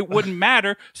back it wouldn't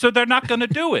matter. So they're not going to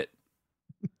do it.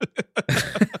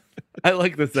 I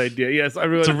like this idea. Yes,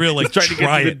 everyone. It's a real like trying to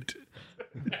try get it.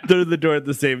 through the door at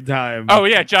the same time. Oh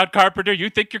yeah, John Carpenter, you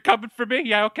think you're coming for me?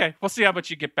 Yeah, okay. We'll see how much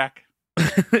you get back.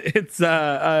 It's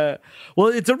well,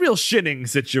 it's a real shinning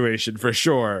situation for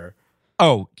sure.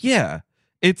 Oh yeah,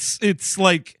 it's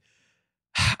like,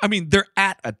 I mean, they're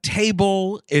at a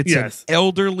table. It's an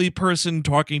elderly person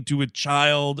talking to a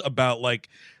child about like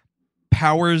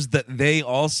powers that they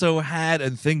also had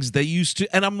and things they used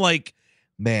to. And I'm like,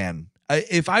 man,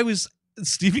 if I was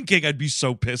Stephen King, I'd be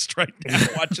so pissed right now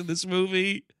watching this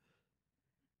movie.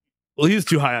 Well, he was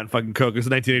too high on fucking coke. It was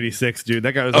 1986, dude.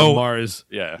 That guy was on Mars.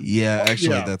 Yeah. Yeah,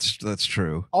 actually, Yeah. that's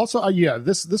true. Also,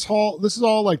 this is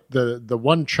all like the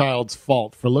one child's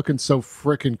fault for looking so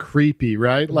freaking creepy,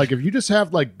 right? Like if you just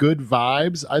have like good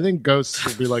vibes, I think ghosts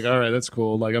would be like, all right, that's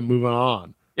cool. Like I'm moving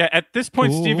on. Yeah, at this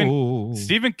point, Ooh.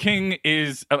 Stephen King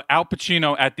is Al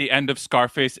Pacino at the end of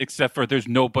Scarface, except for there's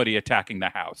nobody attacking the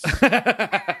house.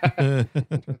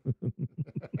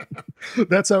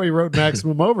 That's how he wrote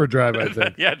Maximum Overdrive, I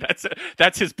think. Yeah,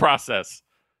 that's his process.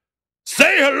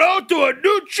 Say hello to a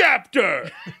new chapter.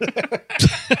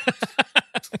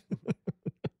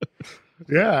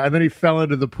 Yeah, and then he fell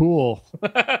into the pool.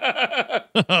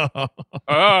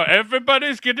 Oh,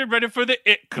 everybody's getting ready for the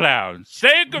It Clown.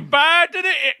 Say goodbye to the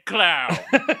It Clown.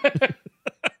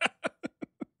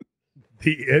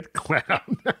 The It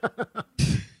Clown.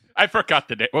 I forgot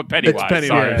the name. Well, Pennywise. It's Pennywise.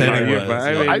 Sorry.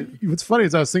 Pennywise. I mean, What's funny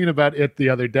is I was thinking about it the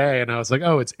other day, and I was like,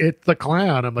 "Oh, it's It the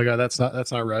Clown." I'm like, "Oh, that's not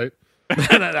right."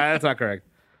 that's not correct.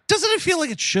 Doesn't it feel like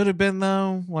it should have been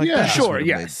though? Like Yeah. that just Sure, would've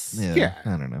yes. made- Yeah.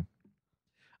 I don't know.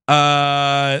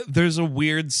 There's a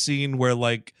weird scene where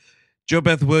like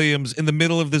JoBeth Williams in the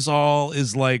middle of this all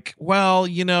is like, well,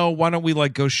 you know, why don't we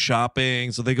like go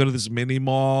shopping? So they go to this mini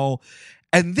mall.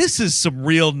 And this is some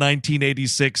real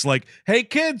 1986, like, hey,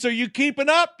 kids, are you keeping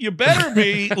up? You better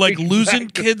be. Like, losing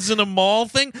kids in a mall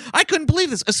thing. I couldn't believe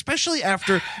this, especially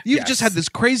after you've just had this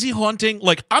crazy haunting.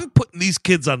 Like, I'm putting these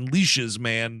kids on leashes,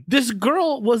 man. This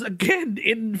girl was again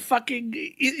in fucking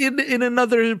in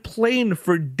another plane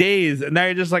for days, and now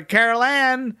you're just like, Carol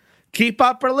Ann, keep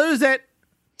up or lose it.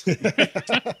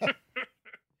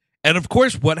 And of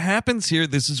course, what happens here,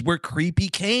 this is where Creepy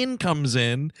Kane comes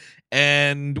in.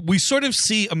 And we sort of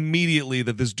see immediately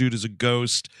that this dude is a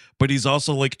ghost, but he's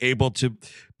also like able to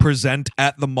present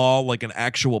at the mall like an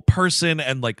actual person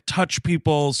and like touch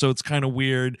people. So it's kind of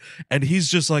weird. And he's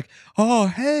just like, oh,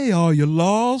 hey, are you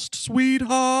lost,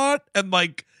 sweetheart? And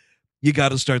like, you got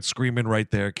to start screaming right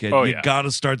there, kid. Oh, you yeah. got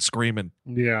to start screaming.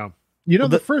 Yeah. You know,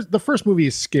 the first movie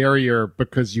is scarier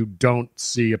because you don't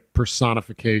see a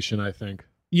personification, I think.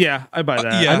 Yeah, I buy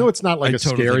that. yeah. I know it's not like I a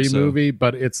totally scary think so. movie,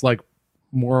 but it's like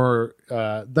more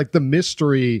like the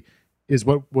mystery is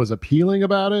what was appealing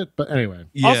about it. But anyway.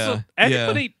 Yeah. Also,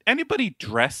 anybody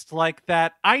dressed like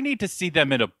that, I need to see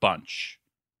them in a bunch.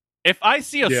 If I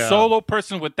see a solo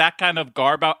person with that kind of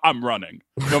garb out, I'm running,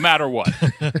 no matter what.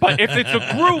 But if it's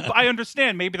a group, I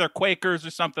understand. Maybe they're Quakers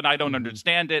or something. I don't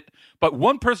understand it. But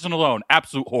one person alone,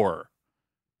 absolute horror.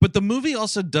 But the movie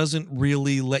also doesn't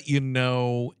really let you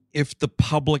know if the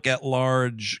public at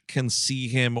large can see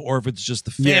him or if it's just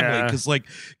the family. Because like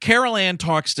Carol Ann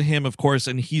talks to him, of course,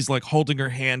 and he's like holding her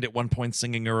hand at one point,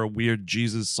 singing her a weird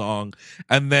Jesus song.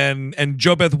 And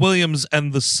Jo Beth Williams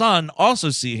and the son also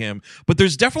see him. But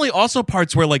there's definitely also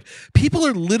parts where like people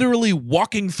are literally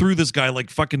walking through this guy like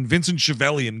fucking Vincent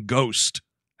Schiavelli in Ghost.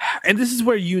 And this is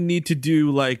where you need to do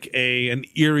like an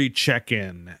eerie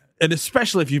check-in. And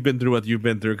especially if you've been through what you've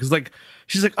been through. Because, like,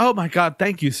 she's like, oh, my God,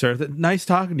 thank you, sir. Nice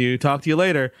talking to you. Talk to you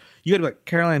later. You got to be like,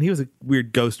 Caroline, he was a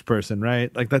weird ghost person, right?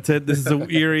 Like, that's it. This is a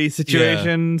eerie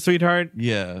situation, sweetheart.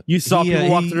 Yeah. You saw people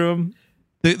walk through him.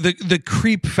 The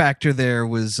creep factor there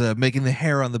was making the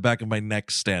hair on the back of my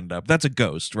neck stand up. That's a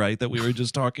ghost, right? That we were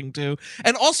just talking to.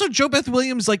 And also Jo Beth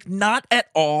Williams, like, not at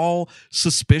all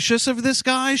suspicious of this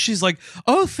guy. She's like,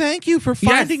 oh, thank you for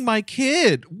finding my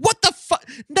kid. What the fuck?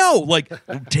 No, like,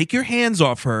 take your hands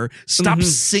off her. Stop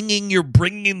singing your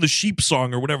Bringing in the Sheep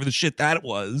song or whatever the shit that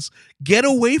was. Get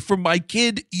away from my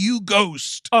kid, you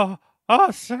ghost.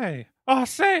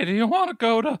 Say, do you want to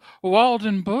go to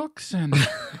Walden Books and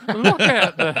look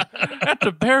at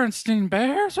the Berenstein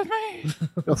Bears with me?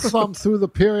 Thumb through the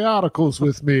periodicals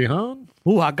with me, huh?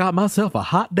 Oh, I got myself a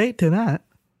hot date tonight.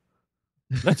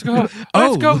 Let's go.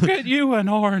 Let's go get you an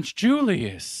Orange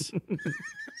Julius.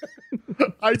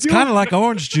 It's kind of like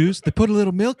orange juice. They put a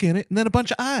little milk in it and then a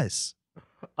bunch of ice.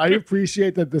 I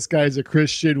appreciate that this guy's a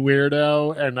Christian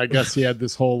weirdo, and I guess he had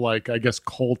this whole, like, I guess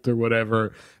cult or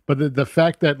whatever. But the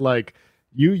fact that, like,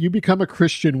 you become a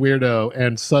Christian weirdo,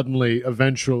 and suddenly,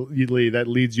 eventually, that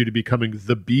leads you to becoming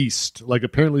the beast. Like,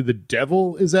 apparently the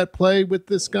devil is at play with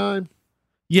this guy.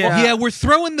 Yeah. Well, yeah, we're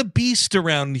throwing the beast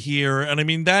around here, and I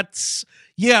mean, that's...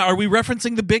 Yeah, are we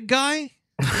referencing the big guy?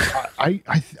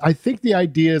 I think the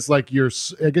idea is like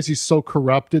I guess he's so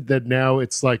corrupted that now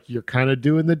it's like you're kind of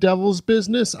doing the devil's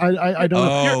business. I don't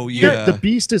know. Yeah. The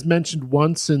beast is mentioned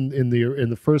once in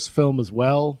the first film as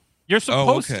well. You're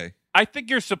supposed I think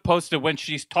you're supposed to, when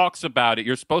she talks about it,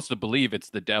 you're supposed to believe it's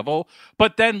the devil.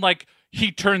 But then, like,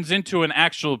 he turns into an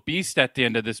actual beast at the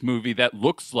end of this movie that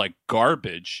looks like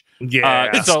garbage. Yeah,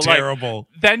 it's so, terrible.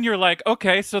 Like, then you're like,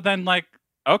 okay, so then, like,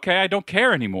 okay, I don't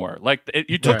care anymore. Like,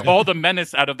 you took all the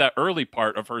menace out of that early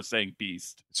part of her saying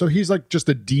beast. So he's like just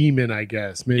a demon, I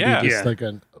guess. Maybe just like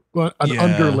an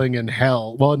underling in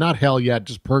hell. Well, not hell yet,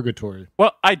 just purgatory.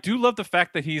 Well, I do love the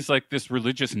fact that he's like this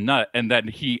religious nut and that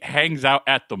he hangs out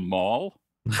at the mall.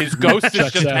 His ghost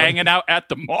is just hanging out at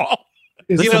the mall.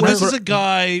 This is a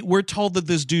guy, we're told that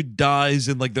this dude dies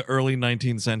in like the early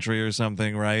 19th century or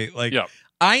something, right? Like,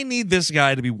 I need this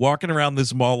guy to be walking around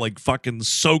this mall like fucking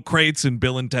Socrates in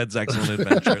Bill and Ted's Excellent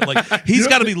Adventure. Like, he's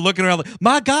got to be looking around like,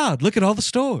 my God, look at all the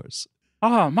stores.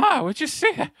 Oh, Ma, would you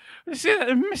see that? Would you see that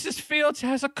Mrs. Fields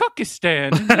has a cookie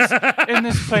stand in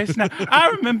this place now? I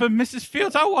remember Mrs.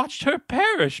 Fields. I watched her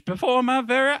perish before my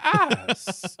very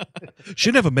eyes.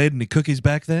 She never made any cookies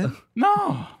back then?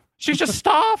 No. She just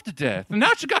starved to death, and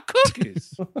now she got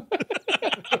cookies.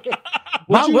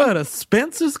 My word of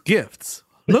Spencer's Gifts.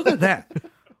 Look at that.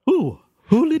 Ooh,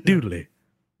 hooly doodly.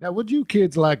 Now, would you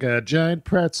kids like a giant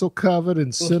pretzel covered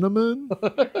in cinnamon?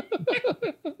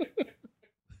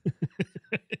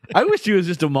 I wish he was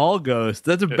just a mall ghost.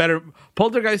 That's a better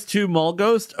Poltergeist 2 mall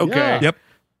ghost. Okay. Yeah. Yep.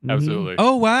 Absolutely.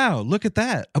 Oh, wow. Look at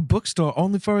that. A bookstore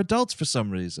only for adults for some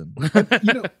reason.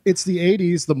 It's the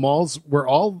 80s. The malls were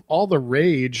all the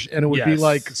rage, and it would be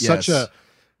like such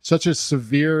a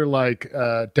severe like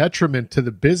detriment to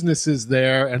the businesses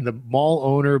there, and the mall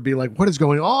owner would be like, what is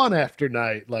going on after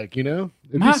night? Like, it'd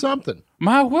be something.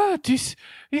 My word, you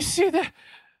see that?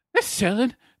 They're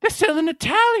selling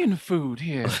Italian food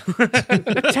here.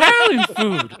 Italian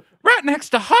food right next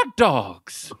to hot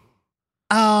dogs.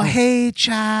 Oh, hey,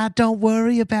 child, don't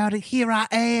worry about it. Here I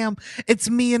am. It's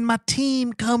me and my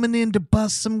team coming in to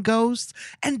bust some ghosts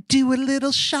and do a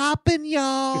little shopping,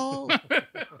 y'all.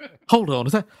 Hold on.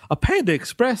 Is that a Panda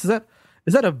Express? Is that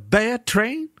a bad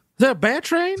train? Is that a bad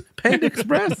train? Panda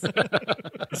Express?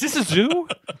 Is this a zoo?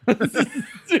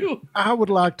 I would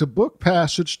like to book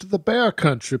passage to the bear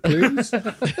country, please.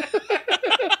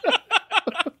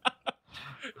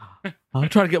 I'm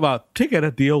trying to get my ticket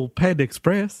at the old Panda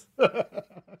Express.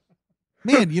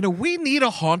 Man, we need a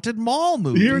haunted mall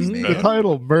movie. Here's the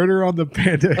title, Murder on the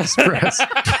Panda Express.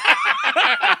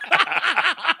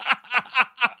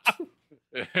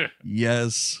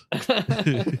 Yes.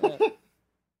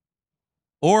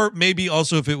 Or maybe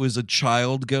also if it was a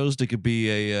child ghost, it could be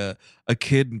a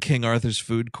kid in King Arthur's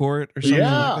food court or something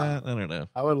like that. I don't know.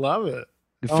 I would love it.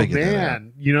 Could Oh figure that out.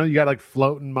 man, you got like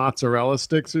floating mozzarella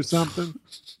sticks or something.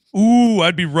 Ooh,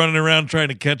 I'd be running around trying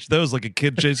to catch those like a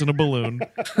kid chasing a balloon.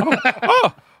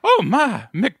 Oh my,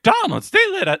 McDonald's! They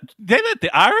let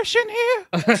the Irish in here.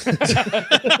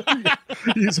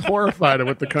 He's horrified at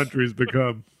what the country's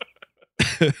become.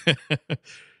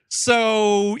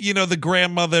 So, the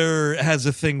grandmother has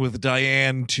a thing with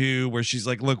Diane, too, where she's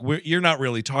like, look, you're not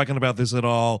really talking about this at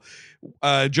all.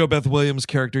 Jo Beth Williams'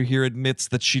 character here admits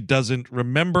that she doesn't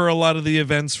remember a lot of the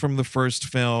events from the first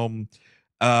film.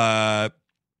 And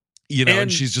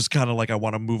she's just kind of like, I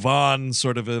want to move on,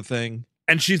 sort of a thing.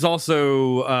 And she's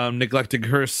also neglecting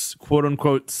her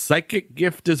quote-unquote psychic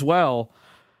gift as well.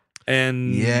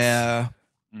 And yeah.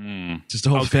 Just a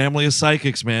whole family of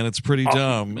psychics, man. It's pretty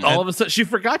dumb. All of a sudden, she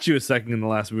forgot she was psychic in the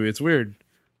last movie. It's weird.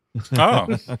 Oh,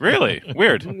 really?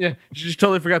 Weird. Yeah, she just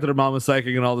totally forgot that her mom was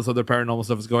psychic and all this other paranormal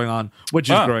stuff is going on, which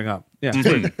is growing up. Yeah.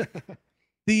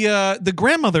 The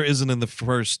grandmother isn't in the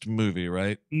first movie,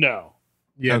 right? No.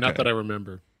 Yeah, Okay. not that I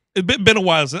remember. It's been a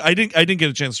while. I didn't get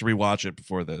a chance to rewatch it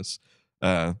before this.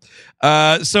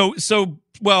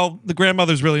 Well, the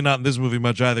grandmother's really not in this movie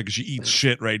much either because she eats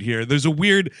shit right here. There's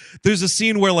a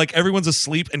scene where like everyone's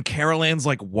asleep and Carol Ann's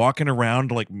like walking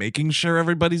around like making sure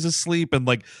everybody's asleep, and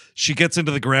like she gets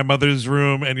into the grandmother's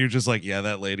room and you're just like, yeah,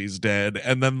 that lady's dead.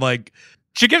 And then like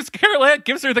Carol Ann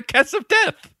gives her the kiss of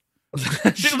death.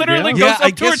 She literally goes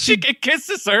up to her cheek and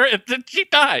kisses her, and then she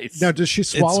dies. Now, does she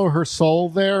swallow her soul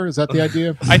there? Is that the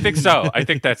idea? I think so. I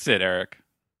think that's it, Eric.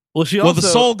 Well, the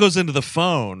soul goes into the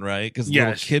phone, right? Because the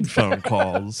little kid phone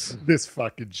calls. This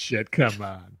fucking shit. Come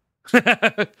on.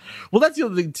 Well, that's the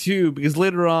other thing too, because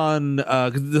later on,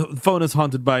 because the phone is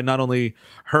haunted by not only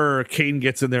her, Kane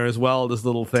gets in there as well. This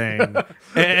little thing,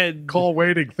 and call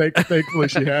waiting. Thankfully,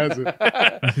 she has it.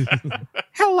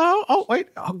 Hello. Oh wait,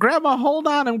 Grandma, hold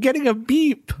on. I'm getting a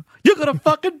beep. You're gonna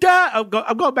fucking die.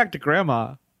 I'm going back to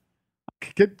Grandma.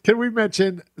 Can we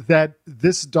mention that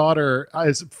this daughter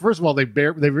is, first of all, they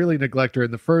really neglect her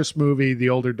in the first movie. The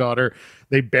older daughter,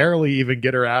 they barely even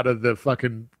get her out of the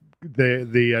fucking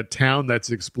the town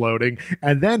that's exploding,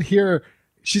 and then here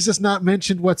she's just not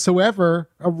mentioned whatsoever,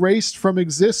 erased from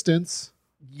existence.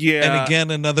 Yeah. And again,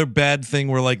 another bad thing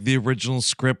where like the original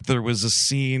script, there was a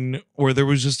scene where there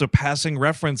was just a passing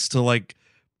reference to like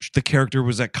the character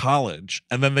was at college,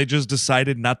 and then they just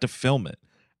decided not to film it,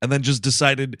 and then just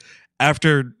decided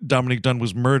after Dominique Dunne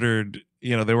was murdered,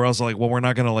 they were also like, well, we're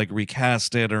not going to like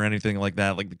recast it or anything like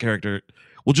that. Like the character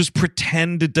will just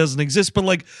pretend it doesn't exist. But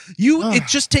like it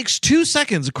just takes 2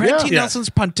 seconds. Craig T. Nelson's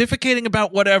pontificating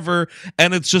about whatever.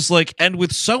 And it's just like, and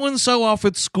with so-and-so off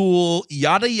at school,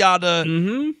 yada, yada.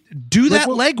 Mm-hmm. Do that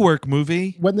legwork,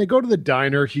 movie. When they go to the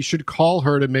diner, he should call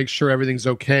her to make sure everything's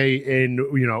okay in,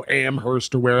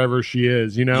 Amherst or wherever she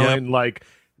is, and like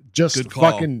just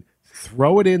fucking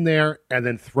throw it in there and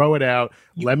then throw it out.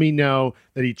 Let me know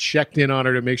that he checked in on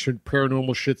her to make sure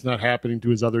paranormal shit's not happening to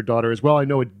his other daughter as well. I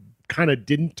know it kind of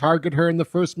didn't target her in the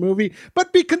first movie,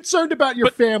 but be concerned about your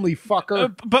family,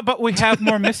 fucker. But we have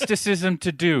more mysticism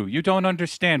to do. You don't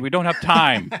understand. We don't have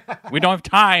time. We don't have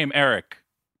time, Eric.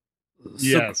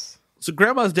 Yes. So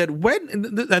Grandma's dead.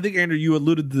 When, I think, Andrew, you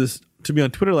alluded to this to me on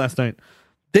Twitter last night.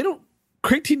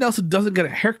 Craig T. Nelson doesn't get a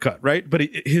haircut, right? But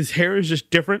his hair is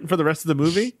just different for the rest of the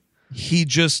movie.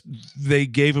 They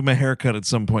gave him a haircut at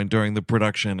some point during the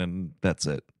production, and that's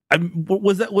it.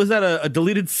 Was that a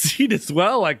deleted scene as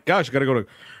well? Like, gosh, I gotta go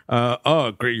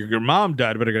to great, your mom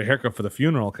died, better get a haircut for the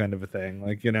funeral, kind of a thing.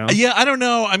 Like, Yeah, I don't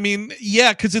know. I mean,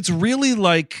 yeah, because it's really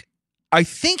like, I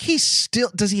think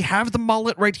does he have the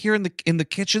mullet right here in the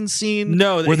kitchen scene?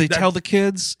 No, where they tell the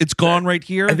kids it's gone right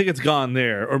here. I think it's gone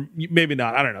there, or maybe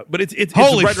not. I don't know, but it's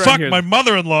holy right fuck! Here. My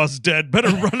mother-in-law's dead. Better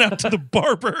run out to the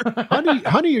barber.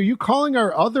 honey, are you calling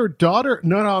our other daughter?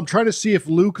 No, I'm trying to see if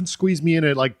Lou can squeeze me in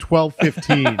at like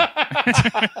 12:15.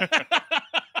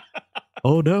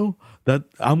 Oh no,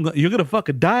 you're gonna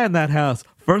fucking die in that house.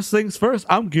 First things first,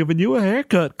 I'm giving you a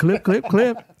haircut. Clip, clip,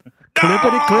 clip.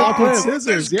 Clippity clip, clip.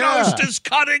 Scissors, this ghost is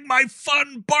cutting my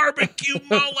fun barbecue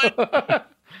mullet.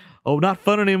 Oh, not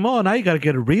fun anymore. Now you got to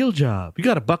get a real job. You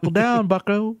got to buckle down,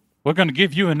 bucko. We're going to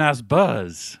give you a nice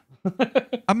buzz.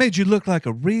 I made you look like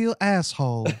a real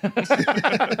asshole.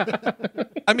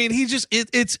 I mean,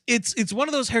 it's one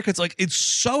of those haircuts, like, it's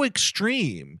so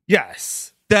extreme.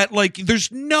 Yes. That, like,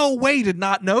 there's no way to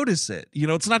not notice it.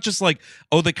 It's not just like,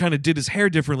 oh, they kind of did his hair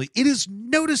differently. It is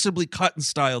noticeably cut and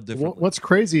styled differently. What's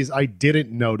crazy is I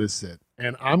didn't notice it.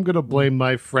 and I'm going to blame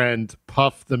my friend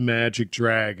Puff the Magic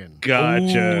Dragon.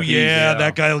 Gotcha. Ooh, yeah,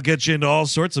 that guy will get you into all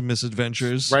sorts of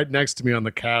misadventures. Right next to me on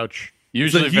the couch.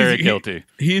 Usually very guilty.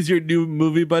 He's your new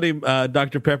movie buddy.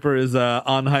 Dr. Pepper is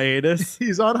on hiatus.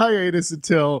 He's on hiatus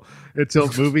until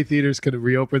movie theaters can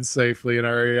reopen safely in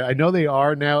our area. I know they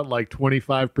are now at like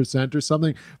 25% or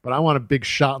something, but I want a big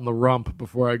shot in the rump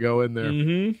before I go in there.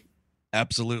 Mm-hmm.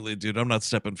 Absolutely, dude. I'm not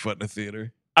stepping foot in a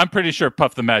theater. I'm pretty sure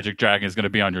Puff the Magic Dragon is going to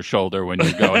be on your shoulder when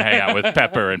you go and hang out with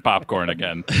Pepper and Popcorn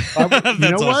again. You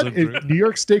know what? New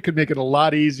York State could make it a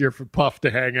lot easier for Puff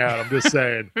to hang out. I'm just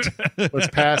saying. Let's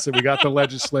pass it. We got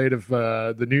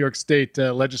the New York State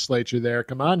legislature there.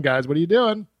 Come on, guys. What are you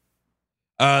doing?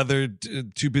 They're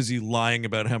too busy lying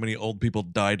about how many old people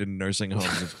died in nursing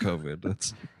homes of COVID.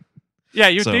 That's... Yeah,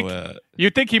 you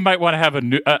think he might want to have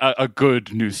a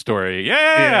good news story.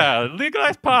 Yeah,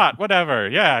 legalize pot, whatever.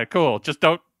 Yeah, cool. Just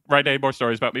don't write any more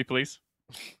stories about me, please.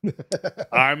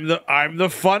 I'm the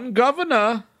fun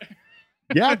governor.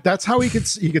 Yeah, that's how he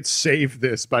could save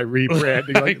this by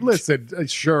rebranding. Like, listen,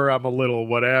 sure, I'm a little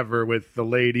whatever with the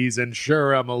ladies, and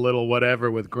sure, I'm a little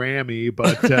whatever with Grammy,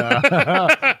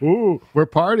 but ooh, we're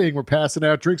partying, we're passing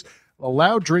out drinks.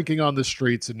 Allow drinking on the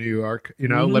streets in New York.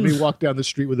 Let me walk down the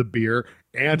street with a beer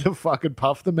and a fucking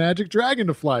Puff the Magic Dragon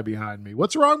to fly behind me.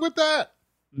 What's wrong with that?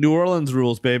 New Orleans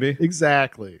rules, baby.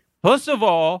 Exactly. First of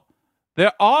all,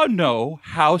 there are no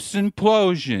house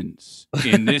implosions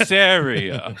in this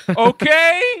area.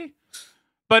 Okay?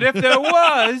 But if there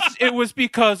was, it was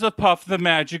because of Puff the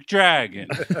Magic Dragon.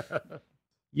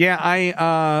 Yeah,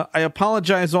 I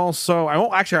apologize also.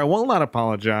 I will not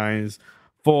apologize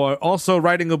for also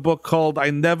writing a book called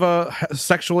I Never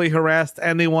Sexually Harassed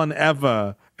Anyone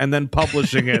Ever, and then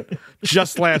publishing it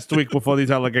just last week before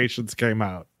these allegations came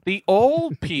out. The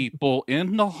old people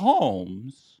in the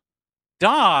homes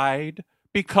died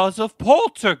because of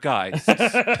poltergeists.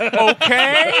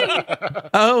 Okay?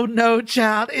 Oh, no,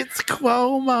 child. It's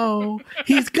Cuomo.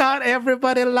 He's got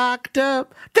everybody locked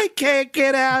up. They can't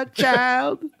get out,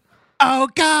 child. Oh,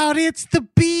 God, it's the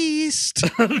Beast.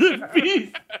 The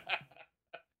Beast.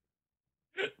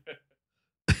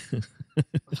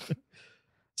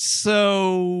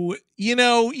 So,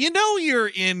 you're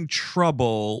in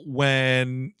trouble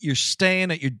when you're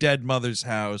staying at your dead mother's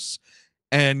house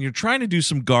and you're trying to do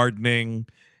some gardening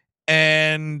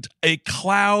and a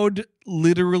cloud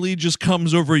literally just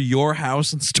comes over your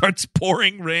house and starts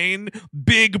pouring rain.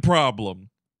 Big problem.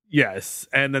 Yes.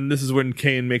 And then this is when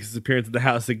Kane makes his appearance at the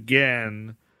house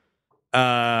again.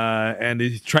 And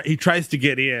he tries to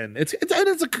get in.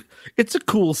 It's a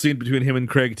cool scene between him and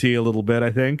Craig T a little bit,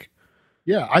 I think.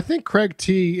 Yeah, I think Craig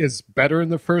T is better in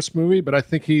the first movie, but I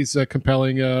think he's a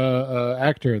compelling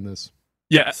actor in this.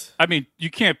 Yes, I mean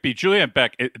you can't beat Julian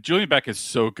Beck. Julian Beck is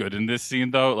so good in this scene,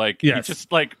 though. Like, yes. He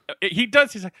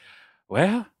just he's like,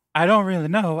 well, I don't really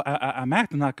know. I'm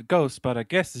acting like a ghost, but I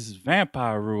guess this is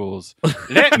vampire rules.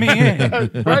 Let me in.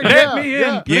 Let me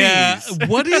in, please. Yeah,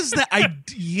 what is that?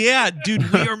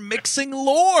 Dude, we are mixing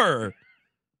lore.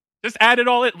 Just add it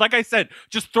all in. Like I said,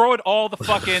 just throw it all the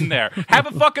fuck in there. Have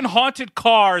a fucking haunted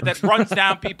car that runs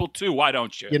down people too. Why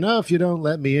don't you? If you don't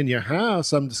let me in your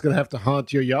house, I'm just going to have to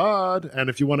haunt your yard. And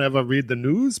if you want to ever read the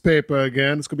newspaper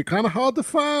again, it's going to be kind of hard to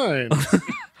find.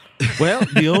 Well,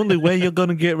 the only way you're going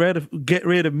to get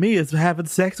rid of me is having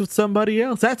sex with somebody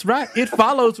else. That's right. It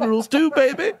follows rules too,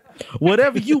 baby.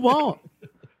 Whatever you want.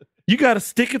 You got to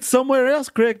stick it somewhere else,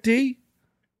 Craig T.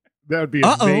 That would be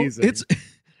amazing.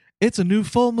 It's a new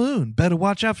full moon. Better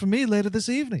watch out for me later this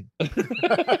evening.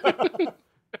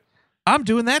 I'm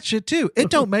doing that shit too. It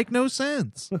don't make no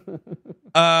sense. Him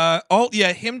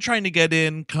trying to get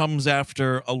in comes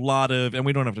after a lot of, and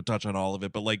we don't have to touch on all of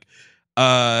it, but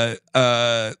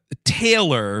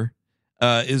Taylor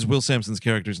is Will Sampson's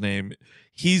character's name.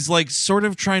 He's like sort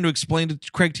of trying to explain to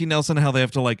Craig T. Nelson how they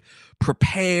have to like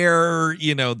prepare,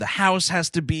 the house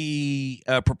has to be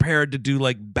prepared to do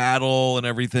like battle and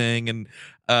everything. And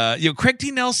Craig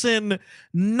T. Nelson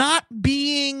not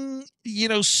being,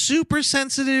 super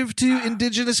sensitive to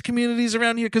indigenous communities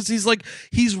around here, because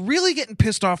he's really getting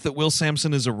pissed off that Will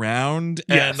Sampson is around.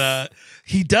 Yes. And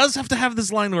he does have to have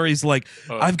this line where he's like,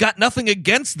 I've got nothing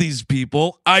against these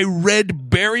people. I read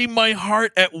Bury My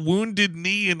Heart at Wounded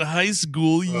Knee in high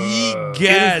school. Ye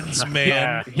gads,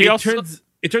 man. Yeah.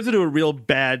 it turns into a real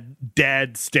bad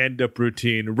dad stand-up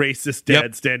routine, racist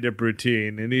dad stand-up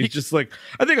routine, and he's just like,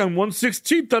 I think I'm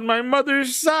 1/16th on my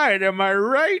mother's side. Am I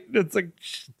right? It's like,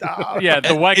 stop. Yeah,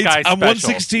 the white guy. I'm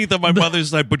special. 1/16th on my mother's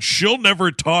side, but she'll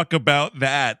never talk about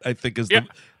that. I think is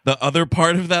the other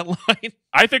part of that line.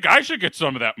 I think I should get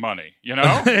some of that money, you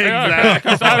know? Exactly.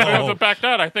 Because I was back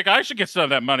then. I think I should get some of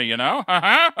that money, you know?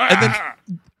 And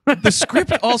then the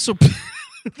script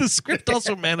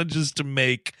also manages to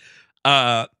make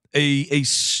a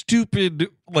stupid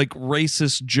like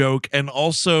racist joke and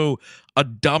also a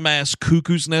dumbass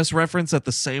Cuckoo's Nest reference at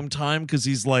the same time, because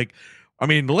he's like, I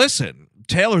mean, listen,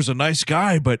 Taylor's a nice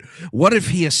guy, but what if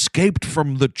he escaped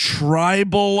from the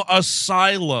tribal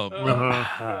asylum?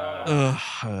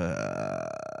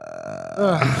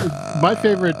 My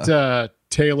favorite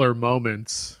Taylor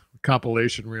moments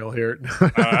compilation reel here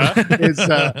is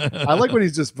I like when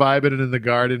he's just vibing in the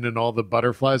garden and all the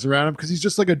butterflies around him, because he's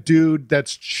just like a dude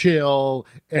that's chill,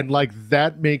 and like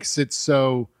that makes it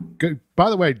so good. By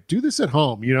the way, do this at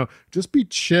home, just be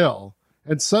chill,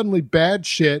 and suddenly bad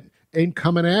shit ain't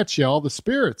coming at you, all the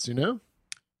spirits, I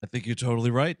think you're totally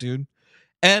right, dude.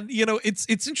 And it's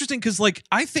interesting because, like,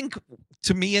 I think,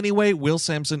 to me anyway, Will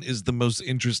Sampson is the most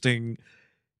interesting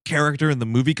character in the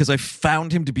movie because I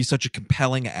found him to be such a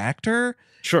compelling actor.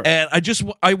 Sure. And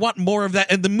I want more of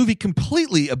that. And the movie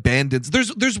completely abandons.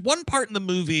 There's one part in the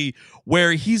movie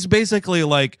where he's basically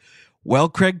like, well,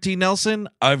 Craig T. Nelson,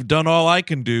 I've done all I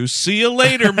can do. See you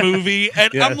later, movie.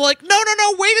 And Yes. I'm like, no,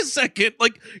 wait a second.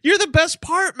 Like, you're the best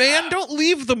part, man. Don't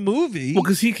leave the movie. Well,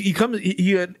 because he comes,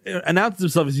 he announces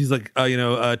himself as he's like,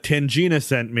 Tangina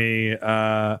sent me,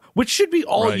 which should be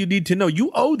all Right. you need to know.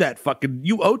 You owe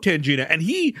Tangina, and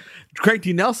Craig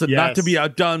T. Nelson, not to be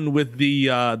outdone with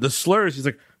the slurs. He's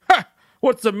like, ha,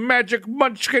 what's the magic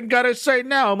munchkin gotta say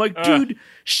now? I'm like, dude,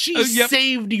 she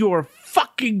saved your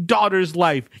fucking daughter's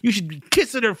life. You should be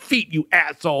kissing her feet, you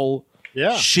asshole.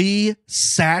 Yeah. She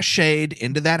sashayed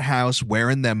into that house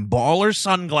wearing them baller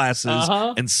sunglasses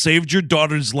and saved your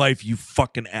daughter's life, you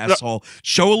fucking asshole.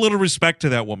 Show a little respect to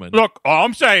that woman. Look, all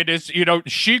I'm saying is,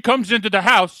 she comes into the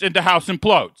house and the house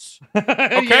implodes.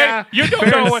 Okay? Yeah. You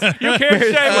don't know what, you can't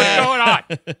say what's going on.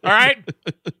 All right?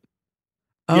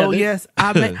 Oh yes,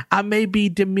 I may be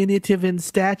diminutive in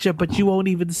stature, but you won't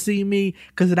even see me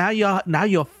because now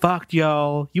you're fucked,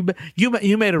 y'all. You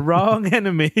made a wrong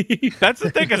enemy. That's the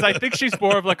thing, is I think she's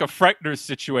more of like a Frightener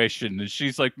situation, and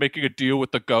she's like making a deal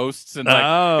with the ghosts, and like,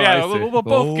 I see. we'll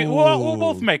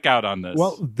both make out on this.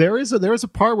 Well, there is a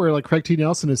part where like Craig T.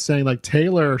 Nelson is saying like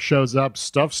Taylor shows up,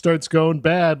 stuff starts going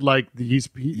bad, like he's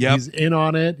in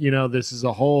on it. This is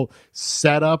a whole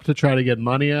setup to try to get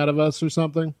money out of us or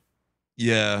something.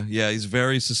 Yeah, he's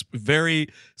very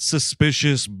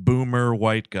suspicious boomer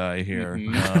white guy here.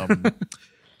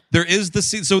 There is the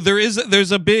scene, so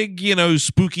there's a big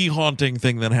spooky haunting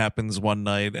thing that happens one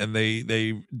night, and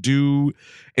they do.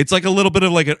 It's like a little bit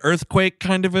of like an earthquake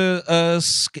kind of a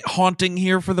haunting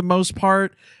here for the most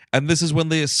part, and this is when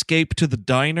they escape to the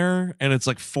diner, and it's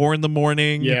like 4 a.m.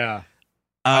 Yeah,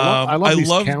 I love these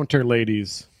counter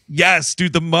ladies. Yes,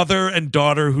 dude, the mother and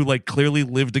daughter who like clearly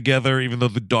live together, even though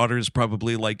the daughter is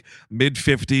probably like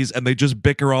mid-50s, and they just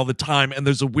bicker all the time. And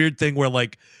there's a weird thing where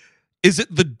like, is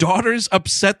it the daughter's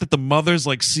upset that the mother's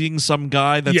like seeing some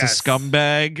guy that's a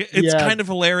scumbag? It's kind of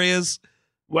hilarious.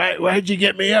 Why'd you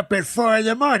get me up at 4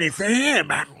 a.m. for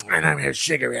him? And I'm a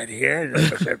cigarette here.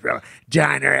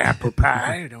 Diner apple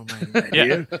pie. Don't mind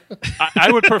you.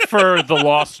 I would prefer the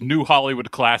lost New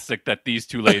Hollywood classic that these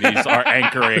two ladies are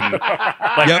anchoring.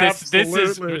 Like this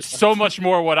is so much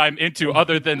more what I'm into,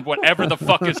 other than whatever the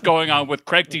fuck is going on with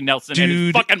Craig T. Nelson and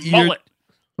his fucking mullet.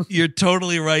 You're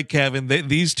totally right, Kevin.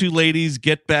 These two ladies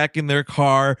get back in their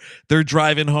car. They're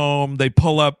driving home. They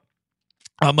pull up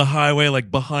on the highway, like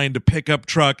behind a pickup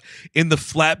truck. In the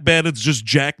flatbed, it's just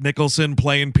Jack Nicholson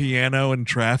playing piano in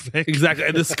traffic. Exactly.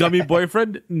 And the scummy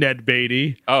boyfriend, Ned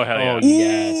Beatty. Oh, hell yeah.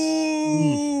 Yes.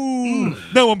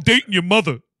 No, I'm dating your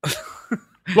mother.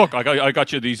 Look, I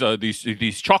got you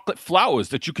these chocolate flowers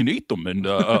that you can eat them, and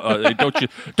don't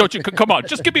you come on,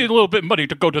 just give me a little bit of money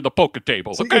to go to the poker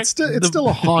table, okay? It's still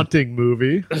a haunting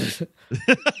movie.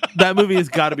 That movie has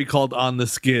got to be called On the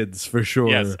Skids for sure.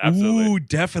 Yes, absolutely. Ooh,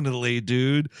 definitely,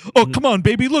 dude. Oh, come on,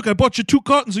 baby. Look, I bought you 2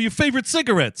 cartons of your favorite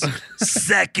cigarettes.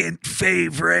 Second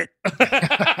favorite.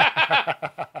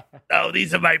 Oh,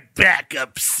 these are my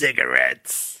backup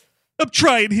cigarettes. I'm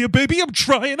trying here, baby. I'm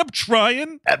trying. I'm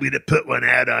going to put one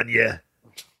out on you.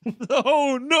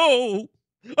 Oh, no.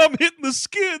 I'm hitting the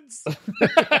skids.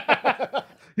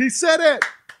 He said it.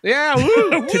 Yeah,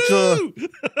 woo. Woo!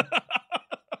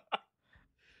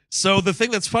 So the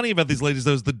thing that's funny about these ladies,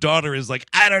 though, is the daughter is like,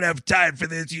 I don't have time for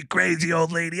this, you crazy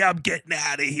old lady. I'm getting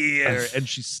out of here. And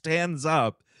she stands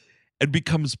up and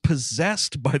becomes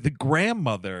possessed by the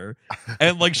grandmother.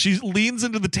 And like she leans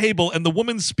into the table and the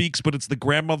woman speaks, but it's the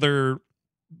grandmother,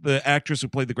 the actress who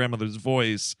played the grandmother's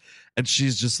voice. And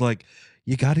she's just like,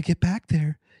 you got to get back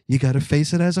there. You got to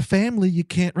face it as a family. You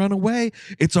can't run away.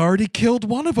 It's already killed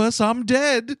one of us. I'm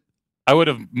dead. I would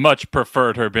have much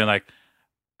preferred her being like,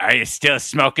 are you still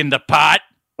smoking the pot?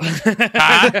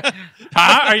 Huh?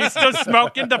 Are you still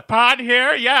smoking the pot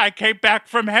here? Yeah, I came back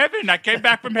from heaven. I came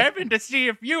back from heaven to see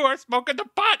if you are smoking the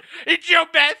pot. It's your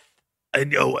Beth. I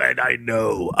know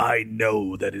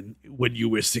that when you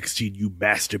were 16, you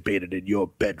masturbated in your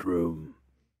bedroom.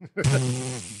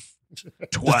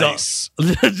 Twice.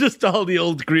 Just all the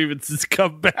old grievances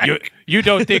come back. You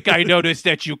don't think I noticed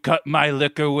that you cut my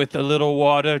liquor with a little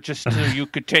water just so you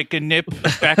could take a nip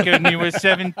back when you were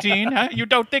 17? Huh? You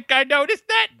don't think I noticed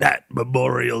that? That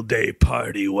Memorial Day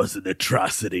party was an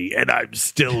atrocity, and I'm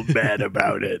still mad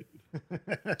about it.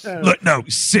 Look, no,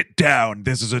 sit down.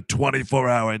 This is a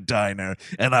 24-hour diner,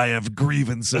 and I have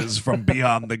grievances from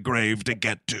beyond the grave to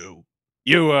get to.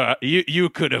 You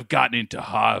could have gotten into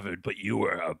Harvard, but you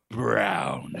were a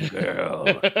brown girl.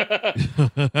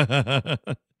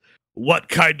 What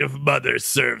kind of mother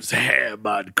serves ham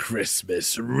on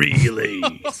Christmas, really?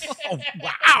 Oh,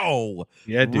 wow.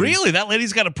 Yeah, dude. Really? That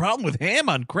lady's got a problem with ham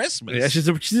on Christmas. Yeah,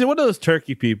 she's one of those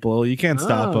turkey people. You can't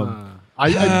stop them. By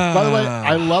the way,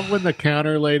 I love when the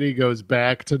counter lady goes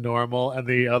back to normal and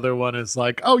the other one is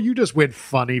like, "Oh, you just went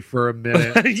funny for a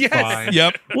minute." Yes. Fine.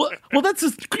 Yep. Well, that's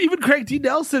just, even Craig T.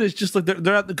 Nelson is just like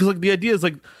they're out because like the idea is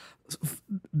like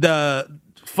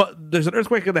there's an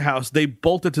earthquake in the house. They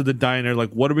bolted to the diner.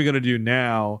 Like, what are we gonna do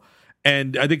now?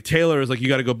 And I think Taylor is like, you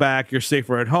got to go back. You're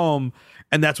safer at home.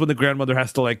 And that's when the grandmother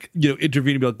has to like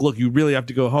intervene and be like, look, you really have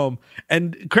to go home.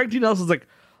 And Craig T. Nelson's like,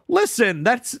 listen,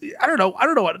 that's I don't know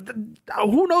what,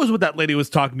 who knows what that lady was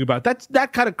talking about.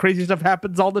 That kind of crazy stuff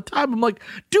happens all the time. I'm like,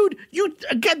 dude, you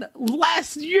again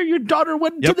last year your daughter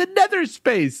went to the nether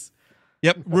space.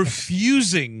 Yep,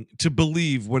 refusing to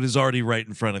believe what is already right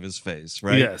in front of his face,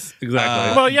 right? Yes,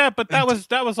 exactly. Well, yeah, but that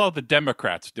was all the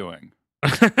Democrats doing.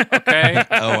 Okay.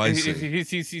 Oh, I see.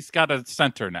 He's got a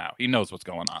center now. He knows what's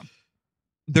going on.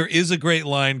 There is a great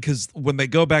line because when they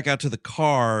go back out to the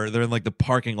car, they're in like the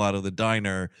parking lot of the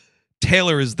diner.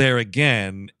 Taylor is there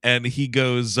again, and he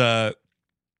goes,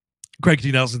 Craig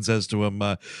T. Nelson says to him,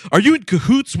 are you in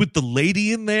cahoots with the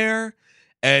lady in there?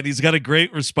 And he's got a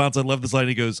great response. I love this line.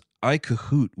 He goes, I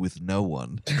cahoot with no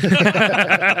one.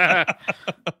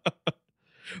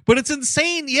 But it's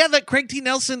insane. Yeah, that Craig T.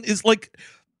 Nelson is like,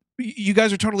 you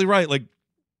guys are totally right. Like,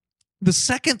 the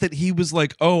second that he was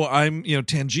like, oh,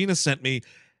 Tangina sent me,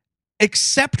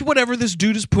 accept whatever this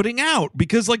dude is putting out.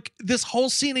 Because, like, this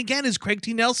whole scene, again, is Craig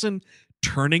T. Nelson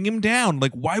turning him down.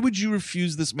 Like, why would you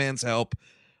refuse this man's help?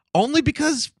 Only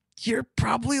because you're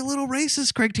probably a little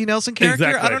racist, Craig T. Nelson character.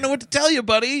 Exactly. I don't know what to tell you,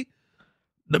 buddy.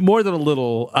 More than a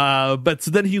little. But so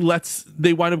then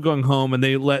they wind up going home and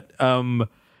they let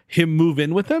him move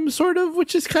in with them, sort of,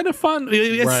 which is kind of fun.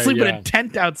 He has to sleep in a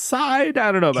tent outside.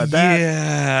 I don't know about that.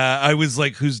 Yeah, I was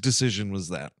like, whose decision was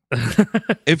that?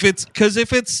 if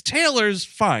it's Taylor's,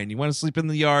 fine. You want to sleep in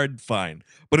the yard, fine.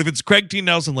 But if it's Craig T.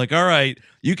 Nelson, like, all right,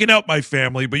 you can help my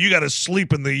family, but you got to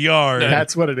sleep in the yard.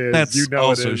 That's what it is. That's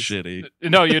also shitty.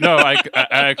 No,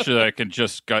 I can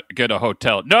just get a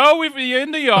hotel. No, we're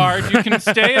in the yard. You can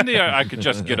stay in the yard. I could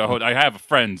just get a hotel. I have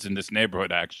friends in this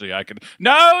neighborhood, actually. I could.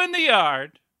 No, in the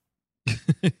yard.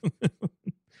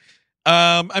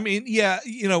 I mean, yeah,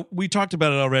 we talked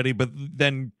about it already, but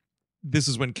then this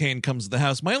is when Kane comes to the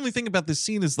house. My only thing about this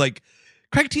scene is like,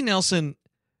 Craig T. Nelson,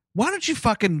 why don't you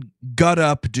fucking gut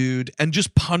up, dude, and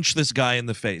just punch this guy in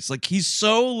the face? Like, he's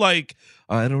so like,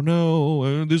 I don't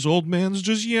know, this old man's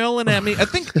just yelling at me. I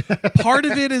think part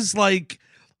of it is like,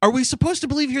 are we supposed to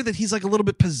believe here that he's like a little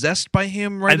bit possessed by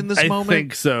him in this moment? I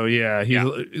think so, yeah. He's a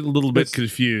little bit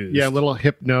confused. Yeah, a little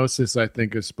hypnosis, I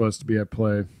think, is supposed to be at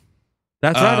play.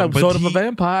 That's right. I'm sort of a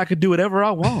vampire. I can do whatever I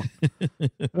want.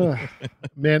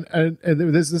 Man, and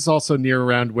this is also near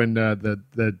around when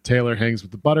the Taylor hangs with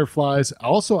the butterflies.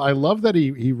 Also, I love that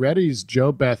he readies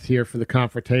Jo Beth here for the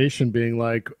confrontation, being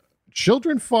like,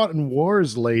 children fought in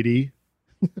wars, lady.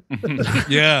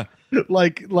 Yeah.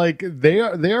 like they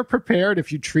are prepared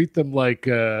if you treat them like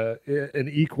an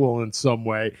equal in some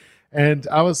way. And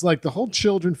I was like, the whole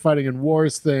children fighting in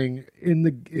wars thing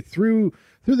through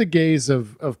the gaze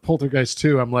of Poltergeist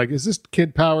 2, I'm like, is this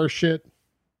kid power shit?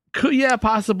 Yeah,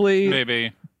 possibly.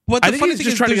 Maybe. But I think he's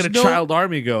just trying to get a child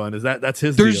army going. That's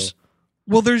his deal.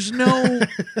 Well, there's no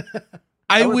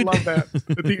I would love that.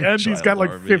 At the end, he's got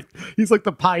like 50, he's like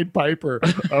the Pied Piper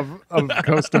of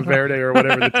Costa Verde or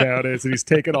whatever the town is, and he's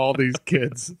taking all these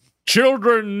kids.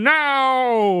 Children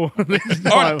now!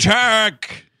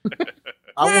 Attack!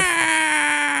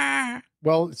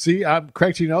 Well, see, I'm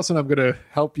Craig T. Nelson. I'm going to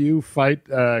help you fight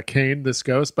Kane, this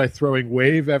ghost, by throwing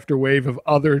wave after wave of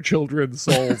other children's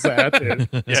souls at it,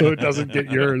 so it doesn't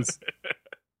get yours.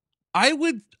 I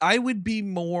would be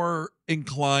more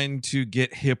inclined to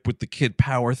get hip with the kid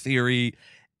power theory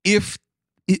if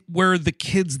it were the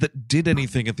kids that did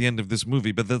anything at the end of this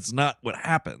movie, but that's not what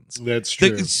happens. That's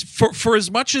true. For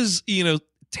as much as,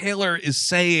 Taylor is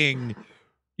saying,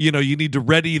 you need to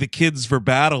ready the kids for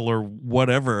battle or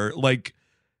whatever, like,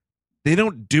 they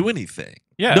don't do anything.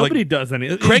 Yeah, nobody does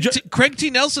anything. Craig T.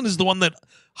 Nelson is the one that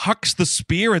hucks the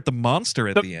spear at the monster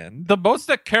at the end. The most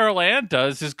that Carol Ann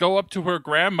does is go up to her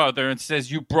grandmother and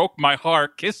says, "You broke my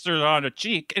heart," kiss her on a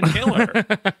cheek, and kill her.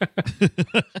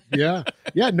 Yeah.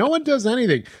 No one does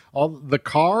anything. The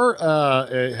car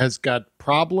has got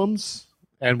problems,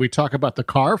 and we talk about the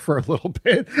car for a little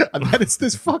bit, and then it's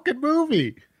this fucking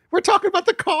movie. We're talking about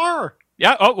the car.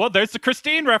 Yeah. Oh well, there's the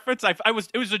Christine reference. It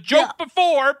was a joke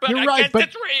before, but I guess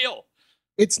it's real.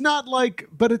 It's not like,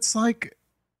 but it's like,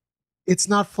 it's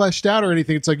not fleshed out or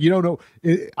anything. It's like, you don't know.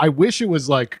 I wish it was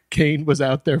like Kane was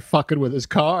out there fucking with his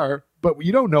car, but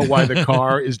you don't know why the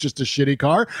car is just a shitty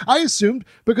car. I assumed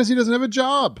because he doesn't have a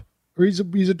job, or he's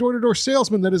a door-to-door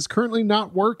salesman that is currently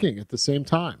not working at the same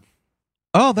time.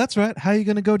 Oh, that's right. How are you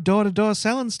going to go door-to-door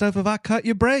selling stuff if I cut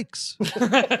your brakes?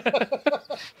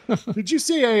 Did you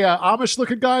see a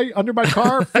Amish-looking guy under my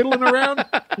car fiddling around?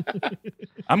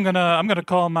 I'm gonna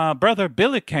call my brother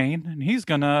Billy Kane, and he's just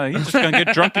gonna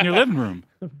get drunk in your living room.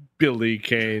 Billy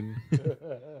Kane.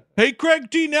 Hey, Craig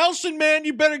T. Nelson, man,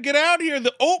 you better get out here.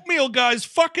 The oatmeal guy's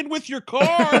fucking with your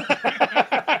car.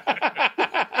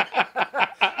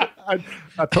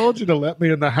 I told you to let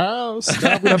me in the house.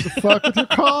 Now I'm going to have to fuck with your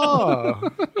car.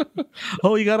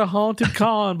 Oh, you got a haunted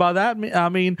car. And by that, I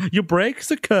mean, your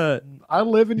brakes are cut. I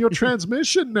live in your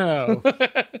transmission now.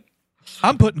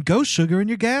 I'm putting ghost sugar in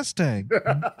your gas tank.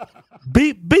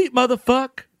 Beep,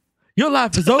 motherfucker. Your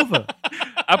life is over.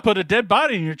 I put a dead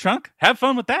body in your trunk. Have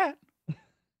fun with that.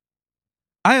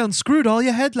 I unscrewed all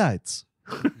your headlights.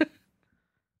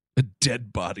 A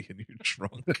dead body in your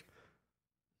trunk.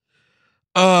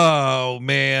 Oh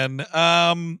man,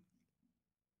 I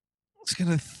was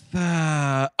gonna.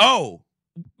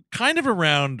 Kind of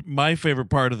around my favorite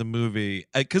part of the movie,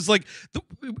 because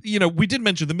we did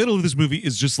mention the middle of this movie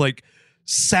is just like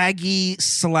saggy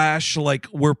 / like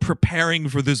we're preparing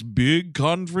for this big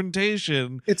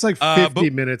confrontation. It's like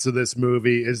 50 minutes of this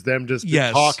movie is them just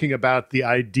talking about the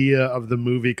idea of the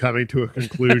movie coming to a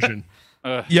conclusion.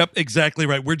 Yep, exactly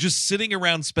right. We're just sitting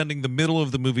around spending the middle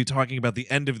of the movie talking about the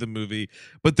end of the movie.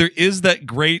 But there is that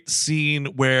great scene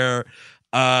where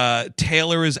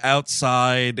Taylor is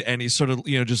outside and he's sort of,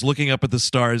 just looking up at the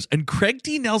stars. And Craig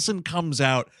T. Nelson comes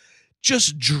out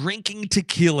just drinking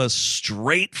tequila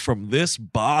straight from this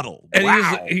bottle.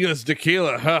 And he goes,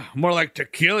 tequila, huh? More like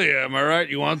tequila, am I right?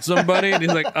 You want somebody? And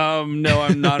he's like, no,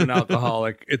 I'm not an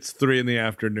alcoholic. It's 3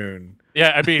 PM.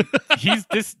 Yeah, I mean,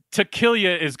 this tequila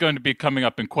is going to be coming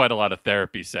up in quite a lot of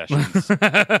therapy sessions.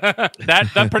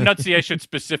 that pronunciation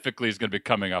specifically is going to be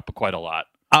coming up quite a lot.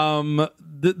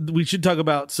 We should talk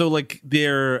about,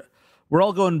 we're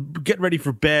all getting ready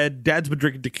for bed. Dad's been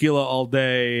drinking tequila all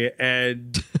day,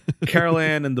 and Carol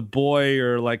Ann and the boy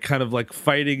are kind of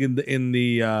fighting in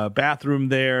the bathroom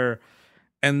there.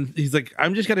 And he's like,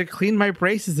 I'm just gonna clean my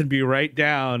braces and be right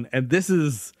down. And this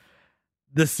is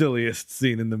the silliest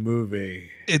scene in the movie.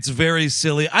 It's very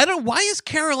silly. Why is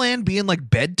Carol Ann being like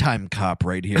bedtime cop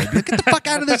right here? Get the fuck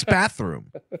out of this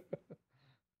bathroom.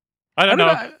 I don't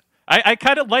know. I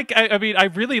kind of like, I mean, I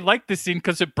really like this scene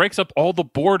because it breaks up all the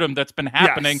boredom that's been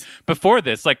happening before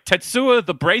this. Like, Tetsuya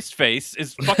the braced face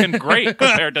is fucking great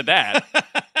compared to that.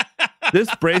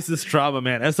 This braces trauma,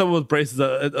 man. As someone with braces,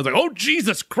 I was like, oh,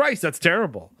 Jesus Christ, that's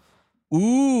terrible.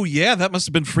 Ooh, yeah, that must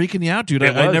have been freaking you out, dude.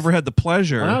 I never had the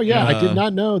pleasure. Oh, yeah, I did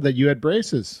not know that you had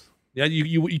braces. Yeah,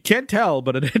 you can't tell,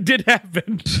 but it did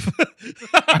happen.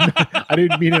 I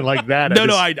didn't mean it like that. No,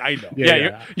 I know.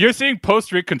 Yeah. You're seeing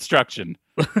post-reconstruction.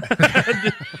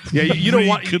 Yeah, you don't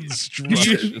want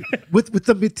construction. With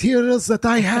the materials that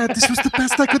I had, this was the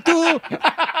best I could do.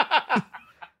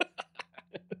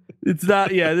 It's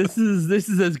not. Yeah, this is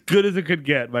as good as it could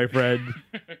get, my friend.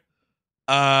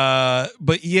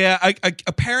 But yeah, I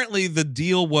apparently the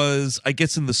deal was, I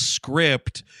guess in the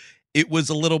script, it was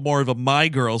a little more of a My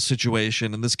Girl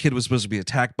situation, and this kid was supposed to be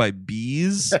attacked by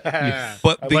bees. But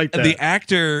I like that.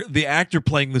 the actor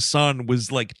playing the son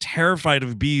was like terrified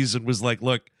of bees and was like,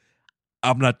 "Look,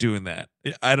 I'm not doing that.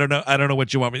 I don't know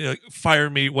what you want me. Like, fire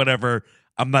me, whatever.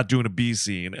 I'm not doing a bee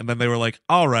scene." And then they were like,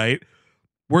 "All right,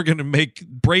 we're gonna make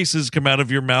braces come out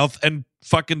of your mouth and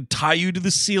fucking tie you to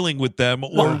the ceiling with them,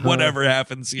 or whatever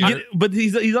happens here." But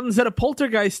he's on the set of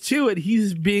Poltergeist too, and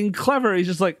he's being clever. He's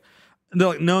just like, they're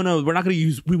like, no, we're not going to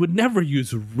use. We would never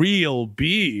use real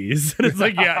bees. And it's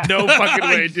like, yeah, no fucking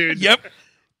way, dude. Yep,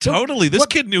 totally. This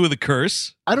kid knew the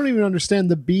curse. I don't even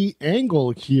understand the bee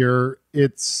angle here.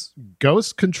 It's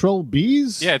ghost control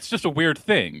bees. Yeah, it's just a weird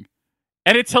thing.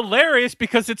 And it's hilarious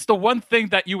because it's the one thing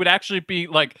that you would actually be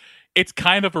like, it's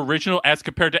kind of original as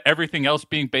compared to everything else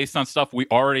being based on stuff we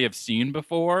already have seen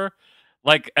before.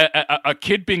 Like a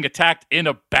kid being attacked in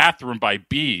a bathroom by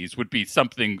bees would be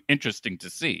something interesting to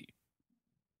see.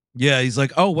 Yeah, he's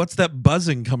like, "Oh, what's that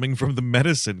buzzing coming from the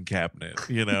medicine cabinet?"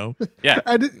 You know? Yeah.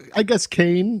 I guess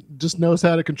Kane just knows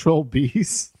how to control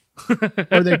bees.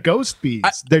 Or they're ghost bees.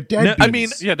 They're dead bees. I mean,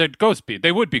 yeah, they're ghost bees.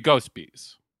 They would be ghost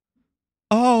bees.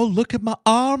 Oh, look at my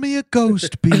army of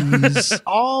ghost bees.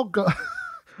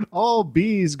 All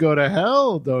bees go to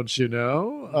hell, don't you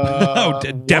know?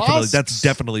 Definitely. That's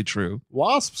definitely true.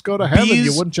 Wasps go to heaven,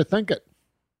 Bees- wouldn't you think it?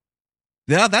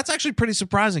 Yeah, that's actually pretty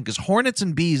surprising because hornets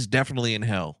and bees definitely in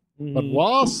hell. But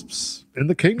wasps in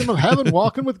the kingdom of heaven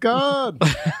walking with God.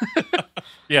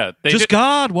 Yeah. Just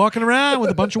God walking around with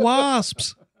a bunch of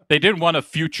wasps. They didn't want a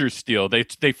future steal. They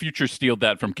future stealed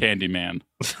that from Candyman.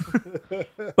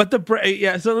 But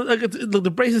so like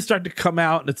the braces start to come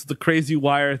out, and it's the crazy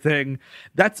wire thing.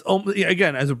 That's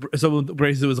again, as some of the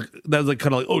braces was kind of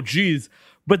like, oh geez.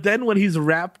 But then when he's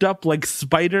wrapped up like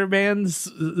Spider-Man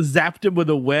zapped him with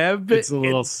a web, it's a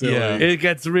little silly. Yeah. It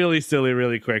gets really silly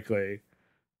really quickly.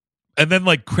 And then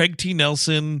like Craig T.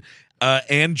 Nelson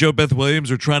and Joe Beth Williams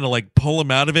are trying to like pull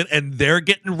him out of it, and they're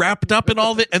getting wrapped up in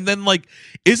all of it. And then like,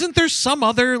 isn't there some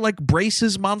other like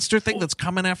braces monster thing that's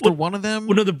coming after one of them?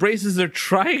 Well, no, the braces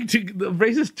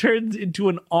turns into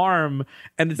an arm,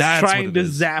 and it's trying to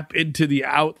zap into the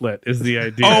outlet. Is the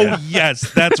idea? Oh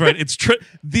yes, that's right. It's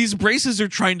these braces are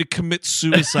trying to commit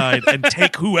suicide and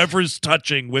take whoever's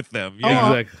touching with them.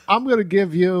 Yeah. Exactly. I'm going to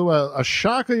give you a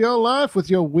shock of your life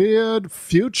with your weird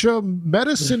future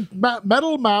medicine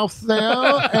metal mouth there,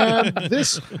 and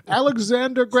this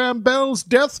Alexander Graham Bell's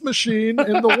death machine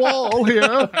in the wall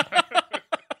here.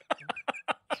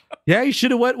 Yeah, you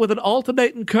should have went with an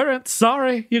alternating current.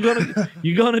 Sorry, you're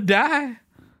gonna die.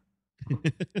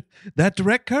 That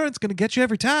direct current's gonna get you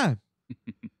every time.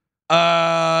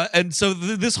 And so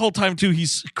this whole time too,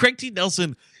 he's Craig T.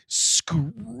 Nelson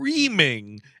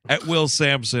screaming at Will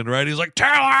Sampson, right? He's like,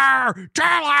 Taylor!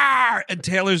 And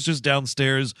Taylor's just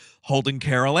downstairs holding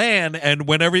Carol Ann. And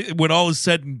when all is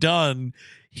said and done,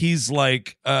 he's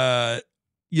like,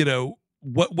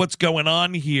 what's going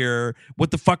on here?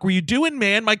 What the fuck were you doing,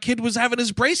 man? My kid was having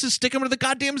his braces stick him to the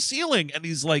goddamn ceiling. And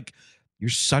he's like, you're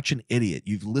such an idiot.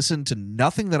 You've listened to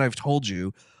nothing that I've told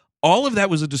you. All of that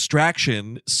was a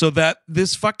distraction so that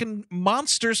this fucking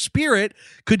monster spirit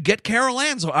could get Carol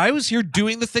Ann. So I was here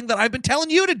doing the thing that I've been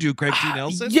telling you to do, Craig T.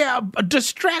 Nelson. Yeah, a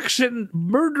distraction,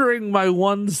 murdering my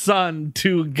one son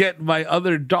to get my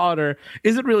other daughter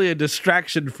isn't really a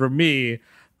distraction for me.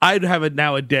 I'd have a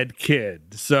dead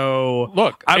kid. So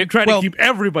look, I'm trying to keep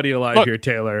everybody alive here,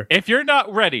 Taylor. If you're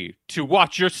not ready to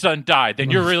watch your son die, then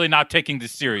you're really not taking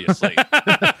this seriously.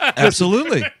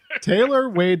 Absolutely. Taylor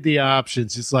weighed the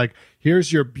options. It's like,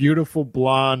 here's your beautiful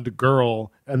blonde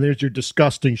girl, and there's your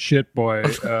disgusting shit boy,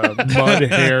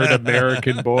 mud-haired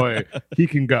American boy. He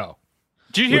can go.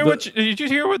 Did you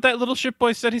hear what that little shit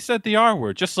boy said? He said the R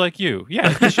word, just like you. Yeah,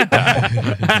 he should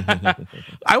die.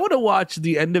 I want to watch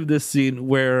the end of this scene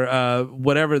where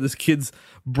whatever this kid's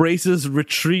braces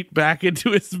retreat back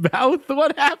into his mouth.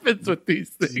 What happens with these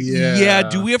things? Yeah.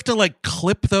 Do we have to like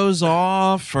clip those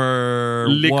off or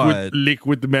what?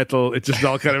 Liquid metal. It just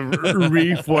all kind of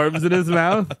reforms in his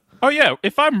mouth. Oh yeah.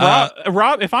 If I'm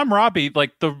if I'm Robbie,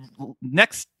 like the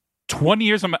next 20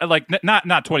 years of my, like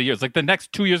not 20 years, like the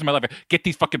next 2 years of my life, get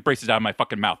these fucking braces out of my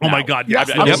fucking mouth. Oh my god, yes,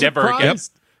 I never again.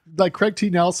 Like Craig T.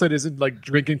 Nelson isn't like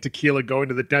drinking tequila, going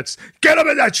to the dents. Get him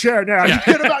in that chair now. Yeah.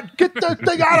 Get the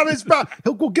thing out of his mouth.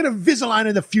 He'll go get a Invisalign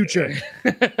in the future.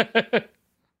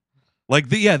 Like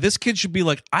this kid should be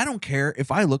like, I don't care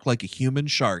if I look like a human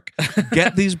shark.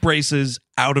 Get these braces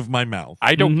out of my mouth.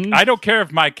 I don't care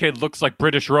if my kid looks like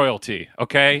British royalty,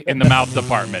 okay? In the mouth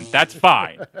department. That's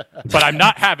fine. But I'm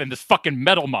not having this fucking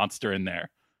metal monster in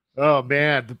there. Oh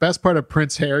man, the best part of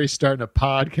Prince Harry starting a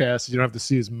podcast is you don't have to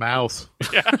see his mouth.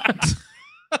 Yeah.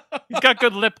 He's got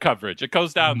good lip coverage. It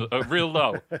goes down real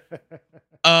low.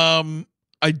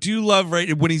 I do love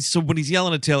when he's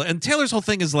yelling at Taylor, and Taylor's whole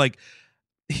thing is like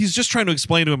he's just trying to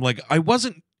explain to him like it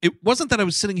wasn't that I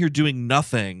was sitting here doing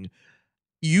nothing.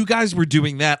 You guys were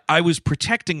doing that. I was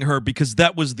protecting her because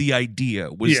that was the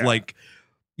idea. Was like,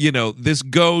 this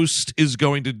ghost is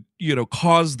going to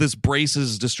cause this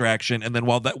braces distraction, and then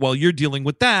while you're dealing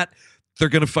with that, they're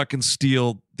gonna fucking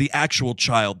steal the actual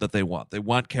child that they want. They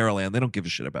want Carol Ann. They don't give a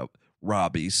shit about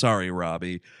Robbie. Sorry,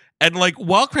 Robbie. And like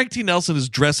while Craig T. Nelson is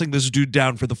dressing this dude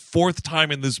down for the 4th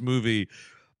time in this movie,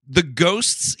 the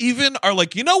ghosts even are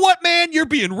like, you know what, man? You're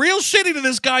being real shitty to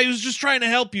this guy who's just trying to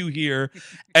help you here.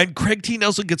 And Craig T.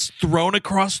 Nelson gets thrown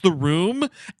across the room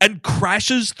and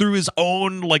crashes through his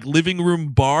own like living room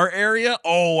bar area.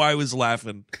 Oh, I was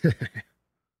laughing.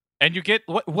 And you get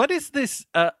what is this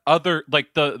other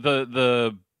like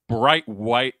the bright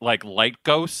white like light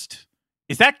ghost?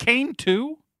 Is that Kane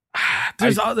too? I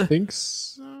think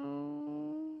so.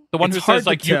 The one It's who hard says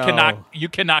like to tell. you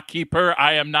cannot keep her.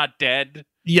 I am not dead.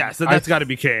 Yes, that's got to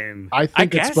be Kane. I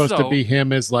think it's guess supposed to so. be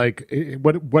him as like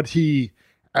what he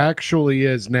actually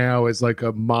is now is like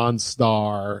a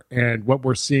Monstar, and what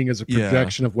we're seeing is a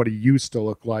projection of what he used to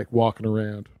look like walking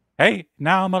around. Hey,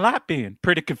 now I'm a light being.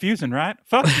 Pretty confusing, right?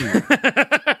 Fuck you.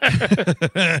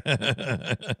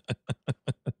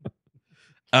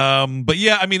 But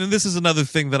yeah, I mean, and this is another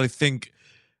thing that I think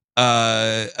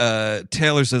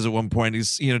Taylor says at one point.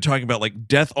 He's talking about like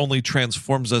death only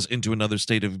transforms us into another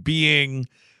state of being.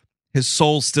 His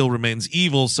soul still remains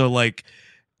evil, so like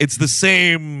it's the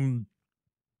same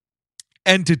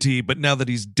entity, but now that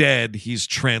he's dead, he's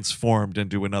transformed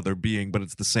into another being, but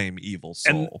it's the same evil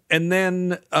soul. And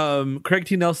then Craig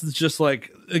T. Nelson's just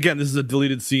like, again, this is a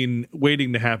deleted scene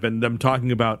waiting to happen, them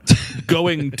talking about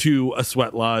going to a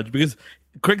sweat lodge, because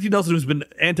Craig T. Nelson, who's been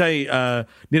anti-Native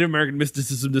American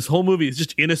mysticism this whole movie, is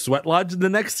just in a sweat lodge. In the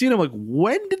next scene, I'm like,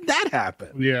 when did that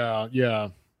happen? Yeah.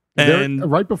 And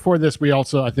right before this, we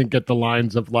also, I think, get the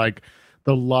lines of like,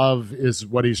 the love is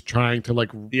what he's trying to like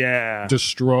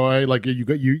destroy. Like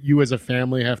you as a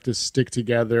family have to stick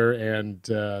together, and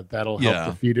that'll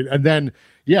help defeat it. And then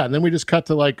we just cut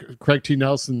to like Craig T.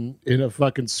 Nelson in a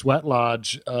fucking sweat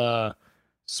lodge,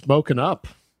 smoking up.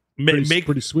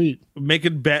 Pretty sweet.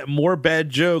 Making more bad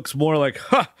jokes, more like,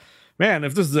 huh, man,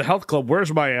 if this is a health club,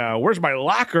 where's my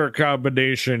locker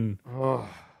combination? Oh.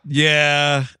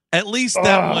 Yeah, at least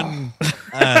that one.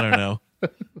 I don't know.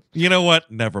 You know what?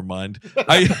 Never mind.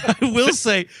 I will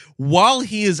say, while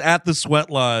he is at the sweat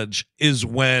lodge is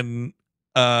when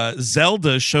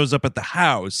Zelda shows up at the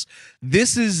house.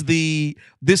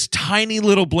 This tiny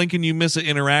little blink and you miss it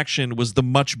interaction was the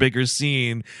much bigger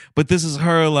scene, but this is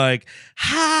her like,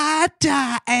 hi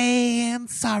Diane,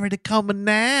 sorry to come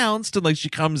announced, and like she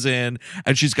comes in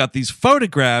and she's got these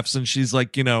photographs and she's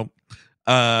like,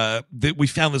 that we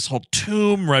found this whole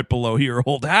tomb right below your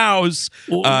old house.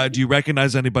 Do you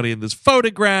recognize anybody in this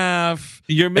photograph?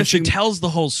 And she tells the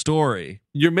whole story.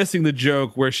 You're missing the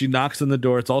joke where she knocks on the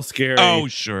door. It's all scary. Oh,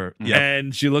 sure. Yeah.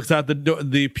 And she looks out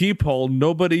the peephole.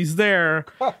 Nobody's there.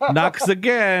 Knocks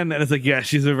again, and it's like, yeah,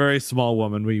 she's a very small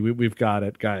woman. We've got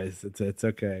it, guys. It's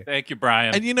okay. Thank you,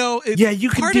 Brian. And you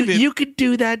could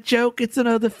do that joke. It's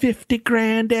another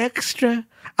 $50,000 extra.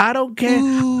 I don't care.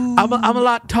 I'm a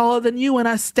lot taller than you, and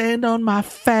I stand on my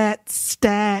fat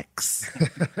stacks.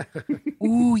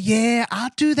 Ooh, yeah,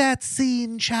 I'll do that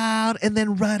scene, child. And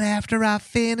then right after I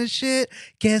finish it,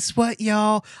 guess what,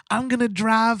 y'all? I'm going to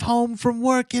drive home from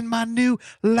work in my new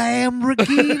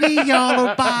Lamborghini y'all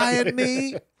are buying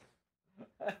me.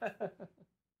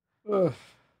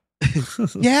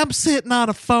 Yeah, I'm sitting on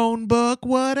a phone book,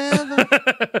 whatever.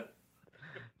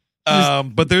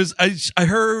 But there's, I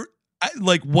heard,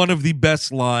 like one of the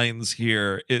best lines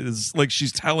here is like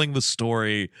she's telling the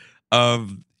story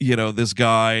of this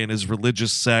guy and his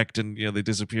religious sect, and they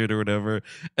disappeared or whatever,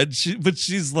 and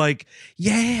she's like,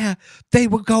 yeah, they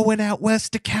were going out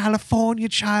west to California,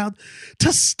 child,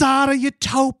 to start a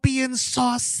utopian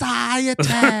society.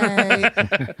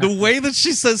 The way that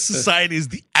she says society is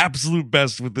the absolute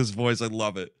best with this voice. I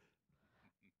love it.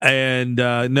 And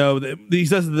no, he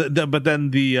says but then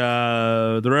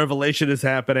the revelation is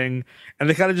happening, and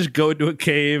they kind of just go into a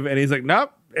cave, and he's like,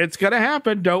 nope, it's gonna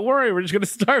happen, don't worry, we're just gonna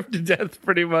starve to death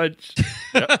pretty much.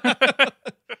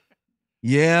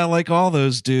 Yeah, like all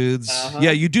those dudes. Yeah,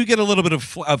 you do get a little bit of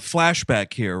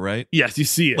flashback here, right? Yes, you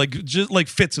see it, like just like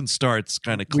fits and starts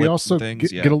kind of clips. We also and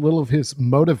things. get a little of his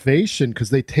motivation because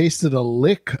they tasted a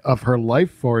lick of her life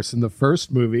force in the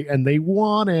first movie, and they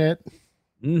want it.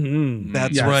 Mm-hmm.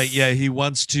 That's right. Yeah, he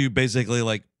wants to basically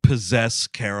like possess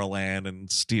Carol Ann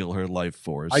and steal her life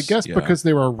force. I guess because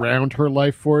they were around her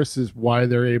life force is why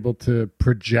they're able to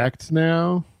project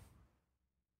now.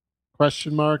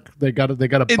 Question mark. They got a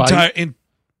bite.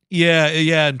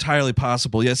 Yeah, entirely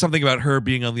possible. Yeah, something about her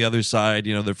being on the other side.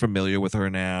 They're familiar with her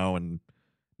now, and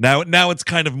now it's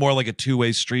kind of more like a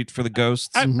two-way street for the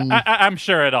ghosts. I'm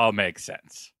sure it all makes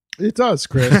sense. It does,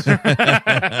 Chris.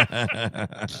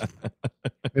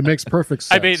 It makes perfect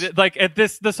sense. I mean, like at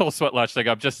this whole sweat lodge thing,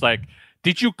 I'm just like,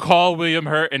 did you call William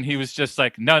Hurt? And he was just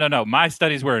like, no. My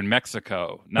studies were in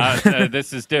Mexico. Not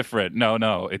this is different.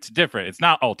 No, it's different. It's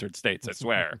not altered states. I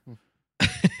swear.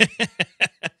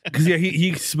 Because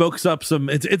he smokes up some.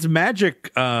 It's magic.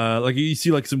 Like you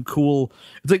see like some cool.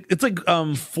 It's like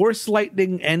force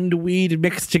lightning and weed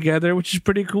mixed together, which is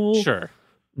pretty cool. Sure.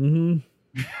 Mm-hmm.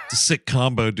 It's a sick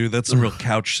combo, dude. That's some real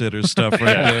couch sitter stuff right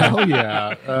there. Oh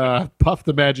yeah, Puff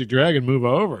the Magic Dragon, move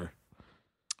over.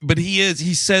 But he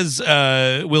says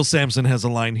Will Sampson has a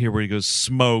line here where he goes,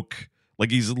 smoke.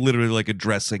 Like he's literally like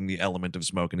addressing the element of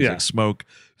smoke, and he's like, smoke,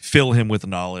 fill him with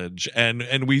knowledge.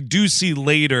 And we do see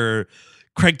later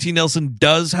Craig T. Nelson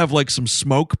does have like some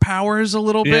smoke powers a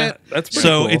little bit. That's pretty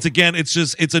cool.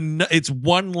 It's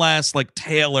one last like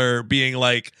Taylor being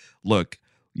like, look,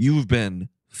 you've been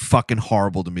fucking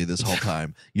horrible to me this whole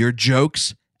time. Your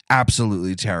jokes,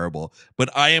 absolutely terrible.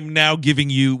 But I am now giving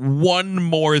you one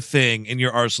more thing in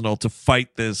your arsenal to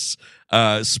fight this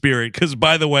spirit. Because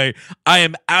by the way, I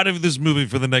am out of this movie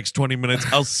for the next 20 minutes.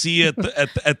 I'll see you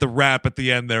at the wrap at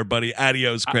the end there, buddy.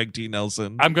 Adios, Craig T.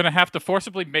 Nelson. I'm gonna have to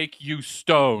forcibly make you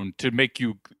stoned to make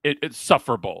you it's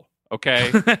sufferable.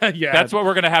 Okay, Yeah, that's what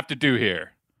we're gonna have to do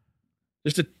here.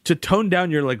 Just to tone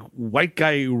down your like white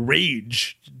guy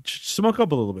rage. Just smoke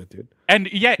up a little bit, dude. And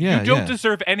yet you don't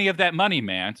deserve any of that money,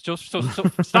 man. So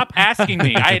stop asking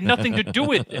me. I had nothing to do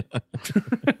with it.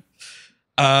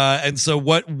 And so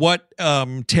what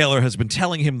Taylor has been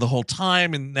telling him the whole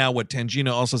time, and now what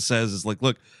Tangina also says is like,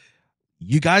 look,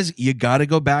 you guys, you got to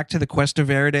go back to the Cuesta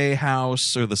Verde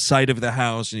house, or the site of the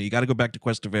house, and you got to go back to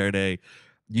Cuesta Verde.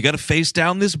 You got to face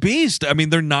down this beast. I mean,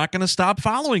 they're not going to stop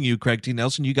following you, Craig T.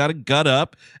 Nelson. You got to gut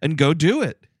up and go do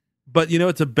it. But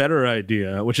it's a better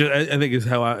idea, which I think is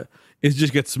how is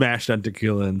just get smashed on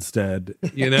tequila instead.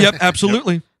 Yep,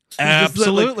 absolutely.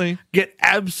 Absolutely. Get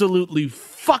absolutely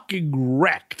fucking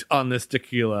wrecked on this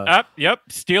tequila. Yep.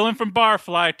 Stealing from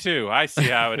Barfly, too. I see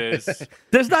how it is.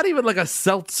 There's not even like a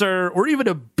seltzer or even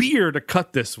a beer to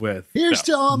cut this with. Here's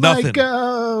to all my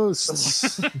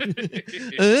ghosts.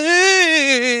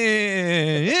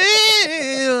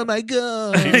 Oh my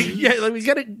god. Yeah, like we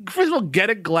gotta first of all get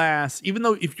a glass, even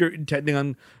though if you're intending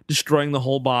on destroying the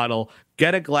whole bottle,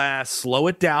 get a glass, slow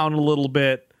it down a little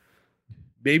bit.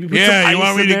 Maybe put some ice you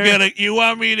want me to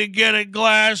there. get a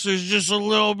glass? There's just a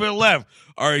little bit left.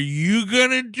 Are you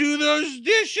gonna do those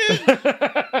dishes?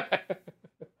 The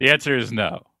answer is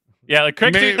no. Yeah, like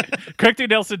Craig T.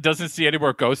 Nelson doesn't see any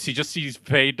more ghosts. He just sees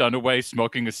Faye Dunaway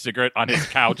smoking a cigarette on his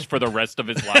couch for the rest of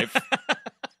his life.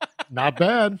 Not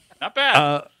bad. Not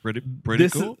bad. Pretty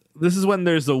cool. This is when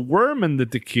there's a worm in the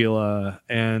tequila,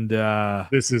 and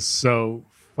this is so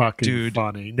fucking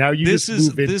funny. Now you just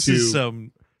move into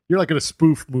you're like in a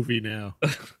spoof movie now.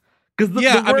 Because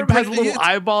the worm has a little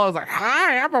eyeball. It's like,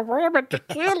 hi, I'm a worm in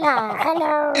tequila.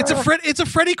 Hello. It's a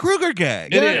Freddy Krueger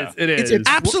gag. It is. It's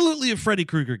absolutely a Freddy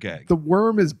Krueger gag. The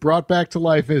worm is brought back to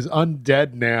life as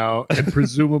undead now, and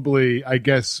presumably, I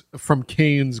guess, from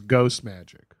Kane's ghost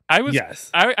magic. I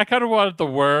kind of wanted the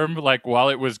worm, like while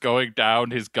it was going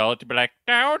down his gullet, to be like,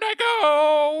 down I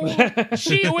go.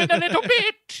 See you in a little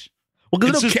bit. Well,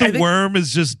 it's just the worm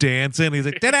is just dancing. He's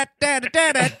like getting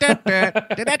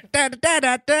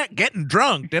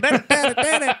drunk.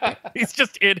 He's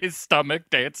just in his stomach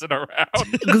dancing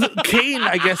around. Kane,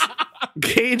 I guess,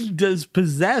 Kane does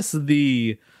possess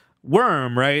the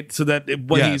worm, right? So that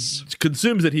when he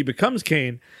consumes it, he becomes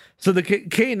Kane. So the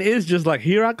Kane is just like,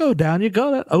 here I go, down you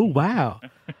go. Oh wow,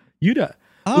 you do.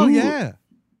 Oh yeah.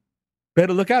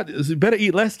 Better look out. Better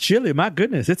eat less chili. My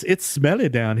goodness, it's smelly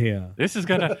down here. This is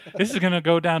gonna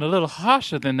go down a little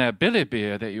harsher than that Billy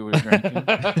beer that you were drinking.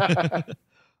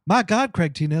 My God,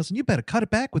 Craig T. Nelson, you better cut it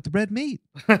back with the red meat.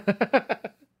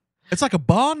 It's like a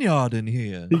barnyard in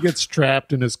here. He gets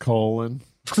trapped in his colon,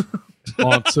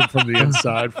 haunts him from the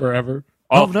inside forever.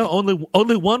 Oh no,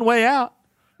 only one way out.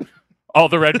 All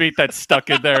the red meat that's stuck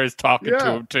in there is talking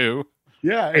to him too.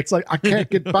 Yeah, it's like I can't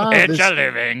get by. It's a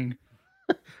living.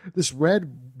 This red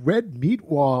meat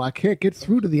wall, I can't get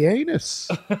through to the anus.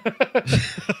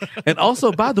 And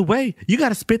also, by the way, you got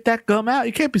to spit that gum out.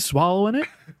 You can't be swallowing it.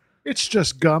 It's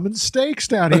just gum and steaks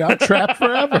down here. I'm trapped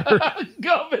forever.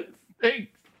 Gum and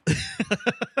steaks.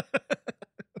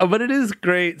 But it is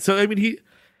great. So I mean,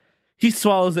 he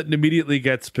swallows it and immediately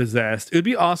gets possessed. It would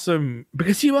be awesome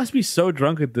because he must be so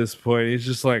drunk at this point. He's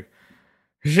just like,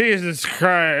 Jesus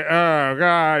Christ! Oh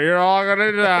God, you're all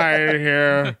gonna die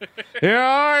here. You're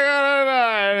all gonna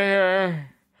die here.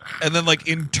 And then like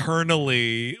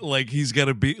internally, like he's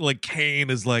gonna be like Kane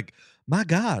is like, my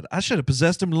God, I should have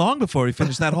possessed him long before he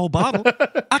finished that whole bottle.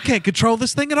 I can't control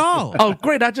this thing at all. Oh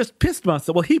great, I just pissed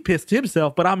myself. Well, he pissed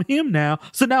himself, but I'm him now,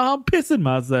 so now I'm pissing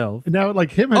myself. Now,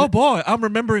 like him. And Oh boy, I'm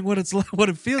remembering what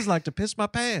it feels like to piss my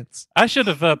pants. I should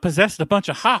have possessed a bunch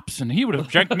of hops, and he would have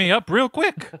jacked me up real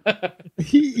quick.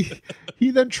 he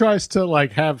then tries to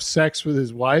like have sex with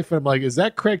his wife. I'm like, is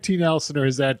that Craig T. Nelson or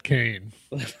is that Kane?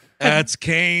 That's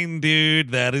Kane,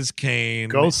 dude. That is Kane.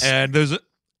 Ghost. And there's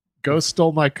Ghost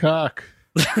stole my cock.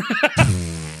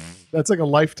 That's like a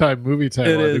Lifetime movie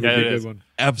title. It I is. think would be Yeah, a it good is. one.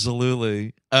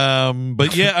 absolutely.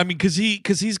 But yeah, I mean, because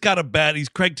he's got a bad. He's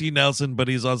Craig T. Nelson, but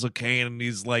he's also Kane, and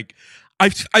he's like, I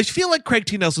feel like Craig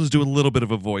T. Nelson's doing a little bit of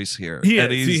a voice here, He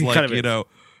and is. he's He like, kind of you is. know,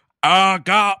 I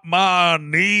got my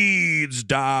needs,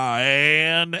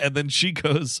 Diane, and then she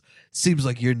goes, seems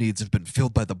like your needs have been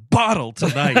filled by the bottle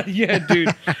tonight. Yeah, dude.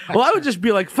 Well, I would just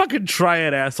be like, fucking try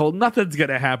it, asshole. Nothing's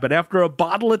gonna happen after a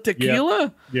bottle of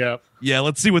tequila. Yeah. Yeah,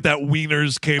 let's see what that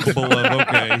wiener's capable of.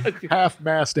 Okay.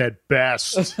 Half-mast at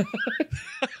best.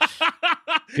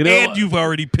 You know, And you've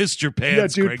already pissed your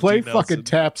pants. Yeah, dude, Craig play T. fucking Nelson.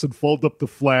 taps and fold up the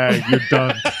flag. You're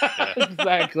done.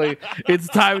 exactly. It's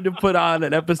time to put on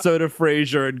an episode of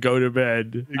Frasier and go to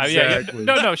bed. Exactly.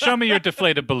 No, show me your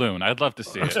deflated balloon. I'd love to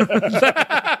see it.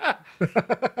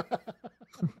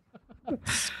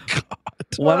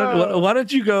 Why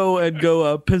don't you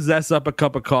go possess up a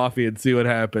cup of coffee and see what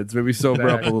happens? Maybe sober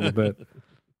up a little bit.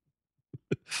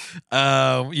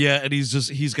 Yeah, and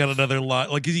he's got another line.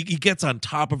 Like he gets on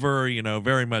top of her, you know,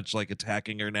 very much like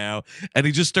attacking her now, and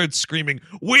he just starts screaming,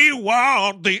 "We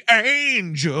want the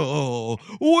angel!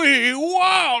 We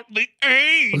want the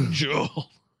angel!"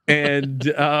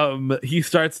 And he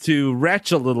starts to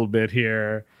retch a little bit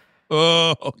here.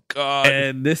 Oh God!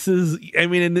 And this is, I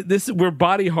mean, and this we're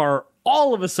body horror.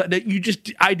 All of a sudden,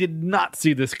 I did not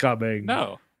see this coming.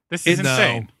 No, this is It's-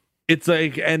 insane. It's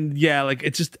like, and yeah, like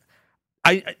it's just,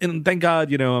 and thank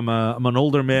God, you know, I'm an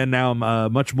older man now.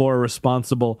 I'm much more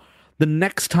responsible. The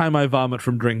next time I vomit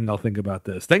from drinking, I'll think about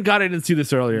this. Thank God I didn't see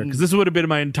this earlier, because this would have been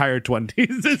my entire 20s.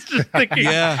 It's just thinking,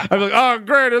 Yeah. I'm like, oh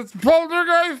great, it's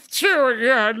Poltergeist 2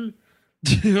 again.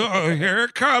 Oh, here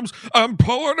it comes! I'm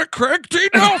pulling a Craig T.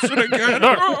 Nelson again.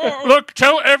 Look,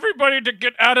 tell everybody to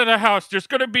get out of the house. There's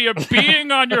going to be a being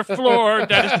on your floor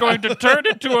that is going to turn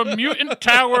into a mutant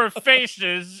tower of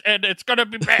faces, and it's going to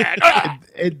be bad. Ah!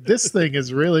 This thing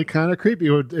is really kind of creepy.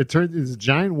 It turns into a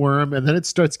giant worm, and then it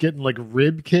starts getting like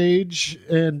rib cage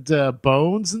and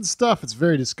bones and stuff. It's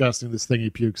very disgusting. This thing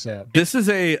he pukes out. This is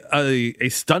a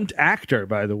stunt actor,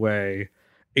 by the way.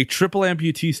 A triple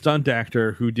amputee stunt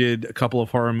actor who did a couple of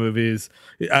horror movies.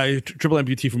 Triple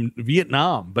amputee from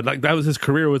Vietnam, but like that was his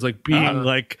career, was like being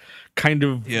like kind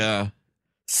of Yeah.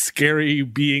 scary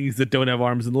beings that don't have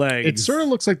arms and legs. It sort of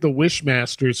looks like the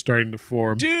Wishmaster is starting to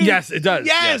form. Dude, Yes, it does.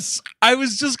 Yes, I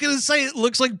was just gonna say it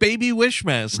looks like Baby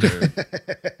Wishmaster.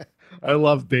 I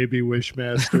love Baby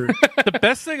Wishmaster. The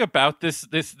best thing about this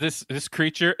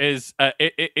creature is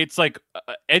it's like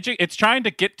edging. It's trying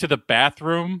to get to the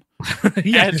bathroom.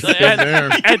 Yes.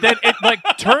 and then it like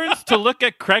turns to look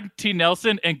at Craig T.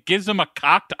 Nelson and gives him a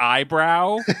cocked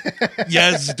eyebrow.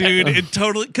 Yes, dude, it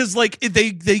totally, because like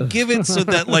they give it so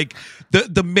that like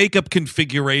the makeup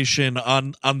configuration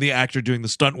on the actor doing the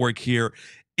stunt work here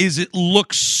is it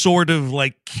looks sort of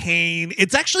like Kane.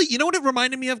 It's actually, you know what it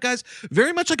reminded me of, guys?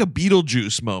 Very much like a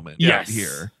Beetlejuice moment Yes. out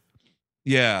here.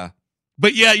 Yeah,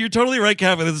 but yeah, you're totally right,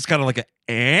 Kevin. This is kind of like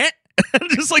a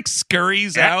just like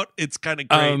scurries out. It's kind of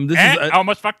great. This And is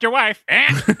almost fucked your wife.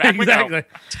 Back we go. exactly.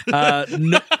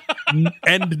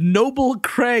 And Noble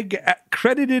Craig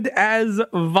credited as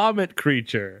Vomit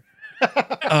Creature.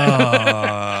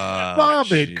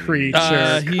 Vomit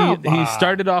creature. He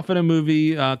started off in a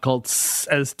movie called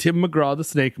as Tim McGraw, the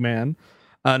Snake Man,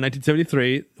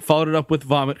 1973. Followed it up with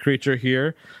Vomit Creature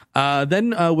here.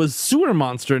 Then was Sewer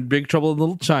Monster in Big Trouble in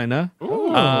Little China.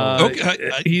 Okay,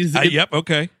 yep,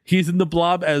 okay. He's in The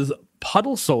Blob as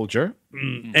Puddle Soldier,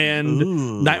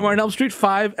 and Nightmare on Elm Street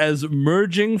 5 as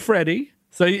Merging Freddy.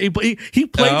 So he played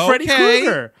Freddy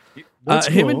Krueger. That's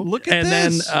Him cool. and, Look at and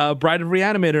this. then Bride of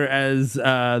Reanimator as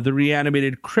the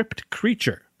reanimated Crypt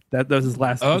Creature. That was his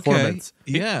last performance.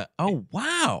 Yeah. Oh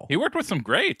wow. He worked with some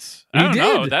greats. He I don't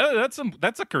know. did.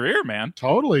 That's a career, man.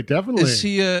 Totally, definitely. Is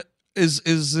he? Is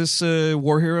this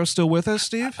war hero still with us,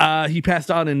 Steve? He passed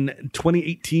on in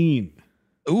 2018.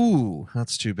 Ooh,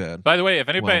 that's too bad. By the way, if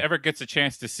anybody Well. ever gets a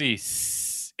chance to see,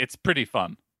 it's pretty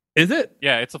fun. Is it?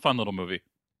 Yeah, it's a fun little movie.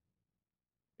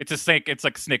 It's a snake. It's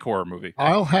like a snake horror movie.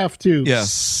 I'll have to Yeah.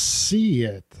 see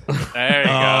it. There you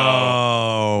go.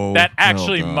 Oh, That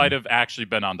actually well done. might have actually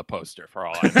been on the poster for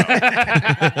all I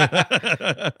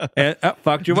know. And,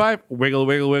 fucked your wife. Wiggle,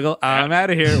 wiggle, wiggle. I'm out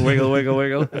of here. Wiggle, wiggle,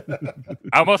 wiggle.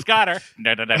 I almost got her.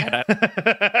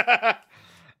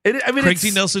 I mean, Craig T.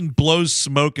 it's- Nelson blows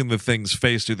smoke in the thing's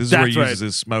face, dude. This is where he That's uses right.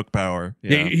 his smoke power.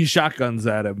 Yeah. he shotguns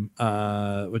at him,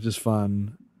 which is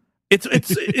fun. It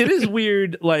is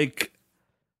weird, like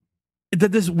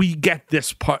that we get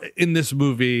this part in this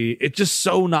movie. It's just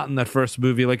so not in that first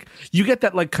movie. Like you get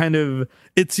that like kind of,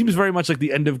 it seems very much like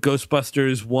the end of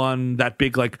Ghostbusters 1, that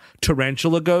big like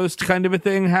tarantula ghost kind of a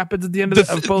thing happens at the end of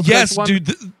both. Yes, one.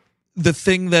 dude. The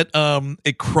thing that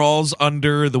it crawls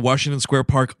under the Washington Square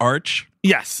Park arch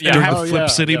Yes. Yeah. during Oh, the Flip yeah,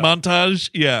 City yeah. montage.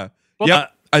 Yeah. Well,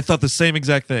 Yep. I thought the same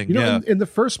exact thing. You know, yeah. in the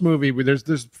first movie,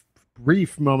 there's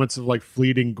brief moments of like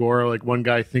fleeting gore. Like one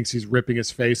guy thinks he's ripping his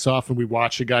face off, and we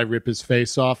watch a guy rip his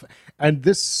face off. And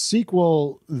this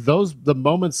sequel, the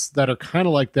moments that are kind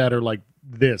of like that are like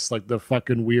this, like the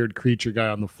fucking weird creature guy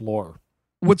on the floor.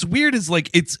 What's weird is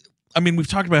like we've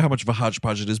talked about how much of a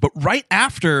hodgepodge it is, but right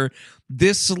after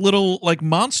this little like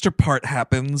monster part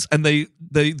happens and they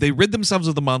rid themselves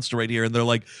of the monster right here and they're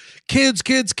like, kids,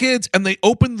 and they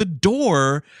open the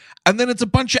door and then it's a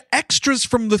bunch of extras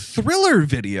from the Thriller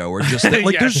video or just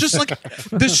like there's just like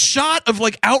this shot of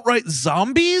like outright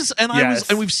zombies and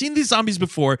we've seen these zombies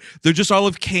before. They're just all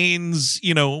of Kane's,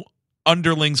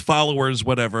 underlings, followers,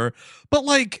 whatever. But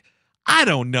like, I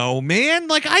don't know, man.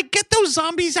 Like, I get those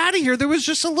zombies out of here. There was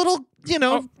just a little,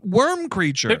 worm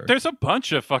creature. there's a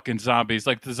bunch of fucking zombies.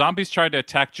 Like the zombies tried to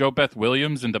attack Jo Beth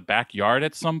Williams in the backyard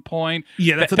at some point.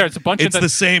 Yeah, there's a bunch It's of the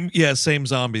same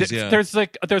zombies. Yeah.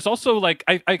 There's also like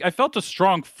I felt a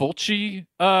strong Fulci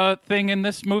thing in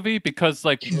this movie because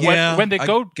like when they I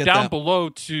go get down that. below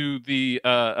to the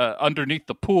underneath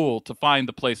the pool to find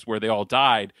the place where they all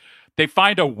died, they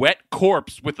find a wet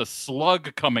corpse with a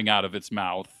slug coming out of its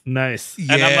mouth. Nice.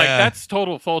 And I'm like, that's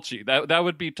total Fulci. That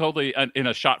would be totally in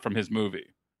a shot from his movie.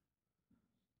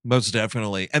 Most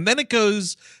definitely. And then it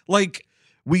goes like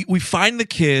we find the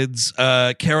kids.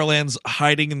 Carol Ann's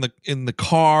hiding in the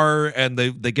car, and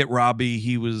they get Robbie.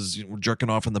 He was jerking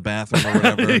off in the bathroom or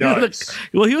whatever.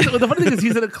 The funny thing is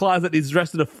he's in a closet. He's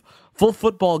dressed in a full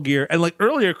football gear, and like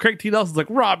earlier, Craig T. Nelson's like,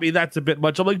 Robbie, that's a bit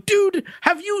much. I'm like, dude,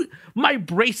 have you my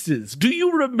braces? Do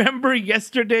you remember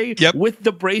yesterday with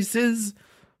the braces?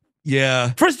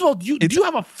 Yeah. First of all, do you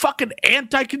have a fucking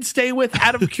aunt I can stay with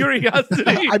out of curiosity?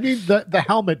 I mean, the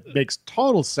helmet makes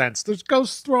total sense. There's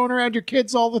ghosts thrown around your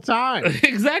kids all the time.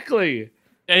 Exactly.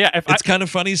 Yeah. It's kind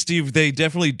of funny, Steve. They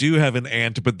definitely do have an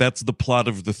aunt, but that's the plot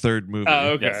of the third movie.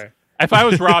 Okay. Yes. If I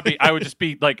was Robbie, I would just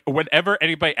be like, whenever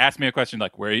anybody asks me a question,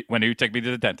 like, when are you taking me to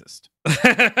the dentist?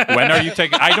 When are you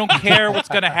taking? I don't care what's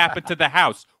going to happen to the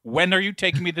house. When are you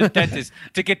taking me to the dentist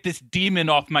to get this demon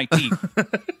off my teeth?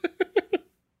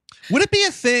 Would it be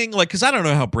a thing, like, because I don't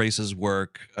know how braces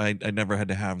work. I never had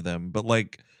to have them, but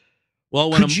like, well,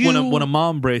 when a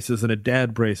mom braces and a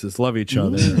dad braces love each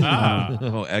other.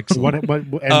 oh, excellent.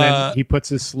 And then he puts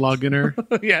his slug in her.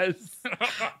 Yes.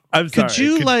 I'm sorry. Could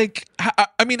you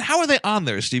how are they on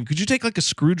there, Steve? Could you take like a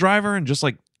screwdriver and just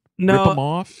like No. rip them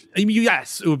off? I mean,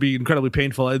 yes, it would be incredibly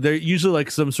painful. They're usually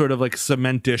like some sort of like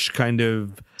cementish kind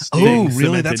of. Oh, thing, really?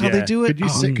 cemented, That's how they do it? Could you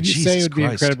say it Jesus would be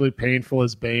Christ. incredibly painful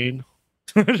as Bane?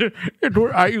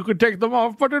 You could take them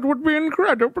off, but it would be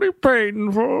incredibly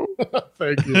painful.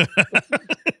 Thank you.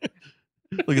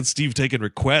 Look at Steve taking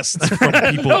requests from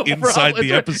people inside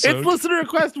the episode. It's listener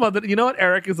request month. You know what?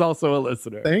 Eric is also a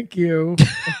listener. Thank you.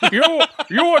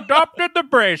 You adopted the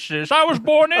braces. I was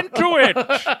born into it.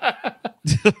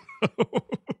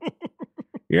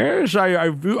 Yes, I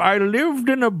lived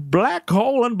in a black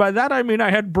hole, and by that I mean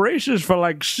I had braces for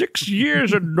like 6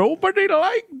 years, and nobody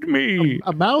liked me.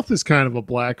 A mouth is kind of a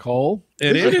black hole.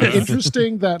 It Isn't it is.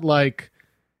 interesting that like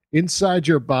inside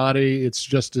your body it's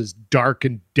just as dark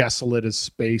and desolate as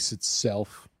space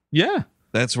itself? Yeah.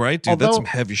 That's right, dude. That's Although, some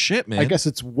heavy shit, man. I guess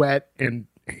it's wet and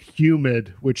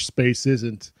humid, which space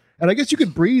isn't. And I guess you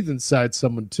could breathe inside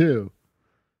someone too.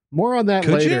 More on that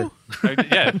Could later. you?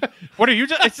 Yeah. What are you?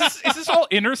 Is this all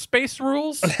inner space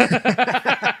rules?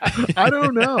 I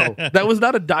don't know. That was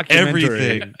not a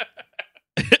documentary.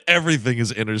 Everything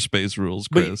is inner space rules,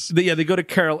 But Chris. they go to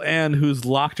Carol Ann, who's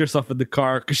locked herself in the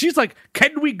car because she's like,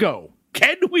 "Can we go?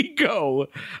 Can we go?"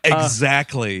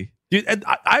 Exactly. Dude, and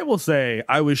I will say,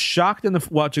 I was shocked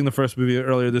watching the first movie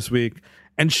earlier this week,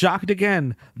 and shocked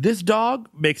again. This dog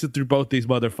makes it through both these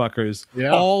motherfuckers.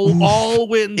 Yeah. All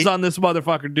wins on this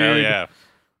motherfucker, dude. Oh yeah.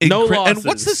 No losses.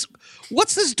 And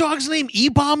what's this dog's name?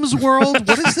 E-Bomb's World?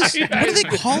 What is this? What do they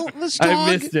call this dog?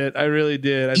 I missed it. I really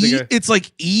did. It's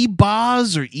like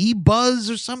E-Boz or E-Buzz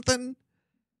or something.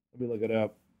 Let me look it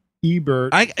up.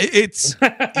 Ebert. It's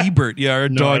Ebert. Yeah, our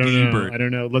dog Ebert. I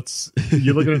don't know.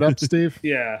 You looking it up, Steve?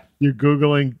 Yeah. You're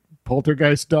Googling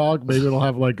poltergeist dog. Maybe it'll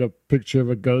have like a picture of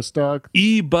a ghost dog.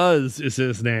 E-Buzz is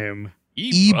his name.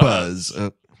 E-Buzz.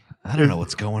 I don't know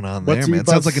what's going on there, What's man. It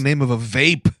E-Buzz? sounds like a name of a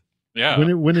vape. Yeah.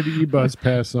 When did E-Buzz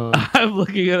pass on? I'm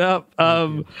looking it up.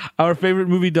 Our favorite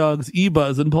movie dogs,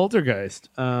 E-Buzz and Poltergeist.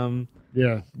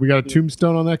 Yeah, we got a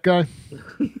tombstone on that guy.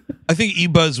 I think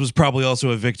E-Buzz was probably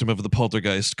also a victim of the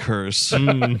poltergeist curse.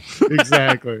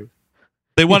 Exactly.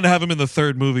 They wanted to have him in the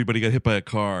third movie, but he got hit by a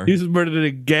car. He was murdered in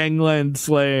a gangland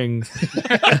slaying.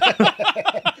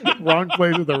 Wrong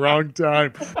place at the wrong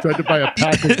time. Tried to buy a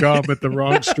pack of gum at the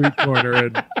wrong street corner,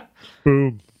 and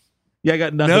boom. Yeah, I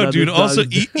got nothing. No, on dude. this Also,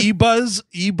 dog.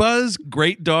 E-Buzz,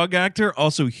 great dog actor.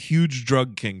 Also, huge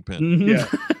drug kingpin. Yeah.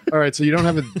 All right, so you don't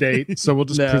have a date, so we'll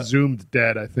just No. presumed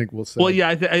dead, I think we'll say. Well,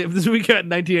 yeah, if this week at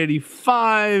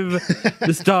 1985,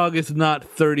 this dog is not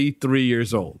 33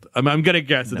 years old. I'm going to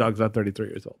guess the dog's not 33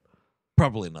 years old.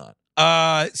 Probably not.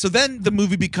 So then the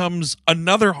movie becomes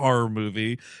another horror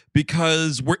movie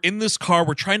because we're in this car,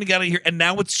 we're trying to get out of here, and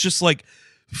now it's just like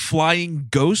flying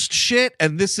ghost shit.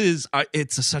 And this is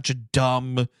such a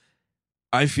dumb.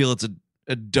 I feel it's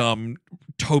a dumb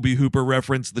Toby Hooper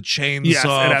reference. The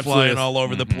chainsaw flying all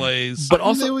over the place, But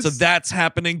also, so that's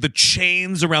happening. The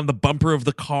chains around the bumper of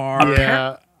the car.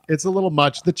 Yeah, it's a little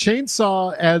much. The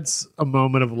chainsaw adds a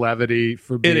moment of levity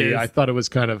for me. It is. I thought it was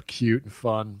kind of cute and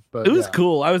fun. But it was yeah.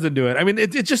 cool. I was into it. I mean,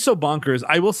 it's just so bonkers.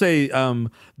 I will say,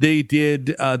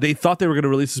 they thought they were going to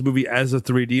release this movie as a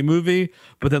 3D movie,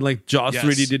 but then like Jaws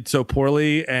 3D did so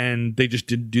poorly, and they just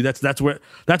didn't do that. So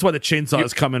that's why the chainsaw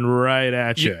is coming right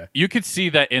at you. You could see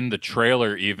that in the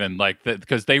trailer, even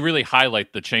because they really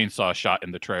highlight the chainsaw shot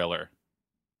in the trailer.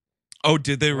 Oh,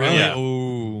 did they really? Yeah.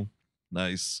 Oh,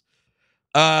 nice.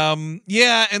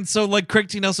 Yeah, and so like Craig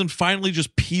T. Nelson finally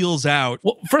just peels out.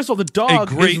 Well, first of all, the dog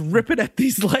is ripping at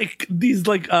these I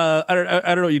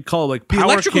don't know what you'd call it, like power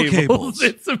electrical cables.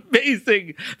 It's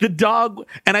amazing. The dog,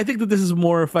 and I think that this is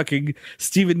more fucking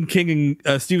Stephen King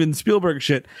and Steven Spielberg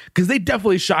shit, because they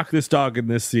definitely shock this dog in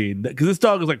this scene, because this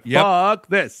dog is like, fuck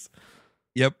this.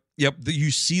 Yep. You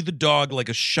see the dog like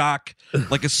a shock,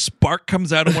 like a spark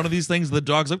comes out of one of these things. And the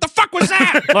dog's like, "The fuck was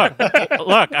that?"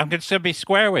 Look, I'm going to be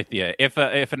square with you. If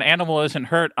an animal isn't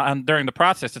hurt during the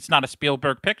process, it's not a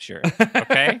Spielberg picture.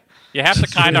 Okay, you have to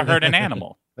kind of hurt an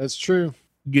animal. That's true.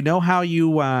 You know how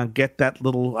you get that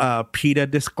little PETA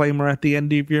disclaimer at the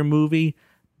end of your movie?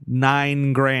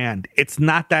 $9,000. It's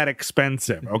not that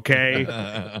expensive, okay?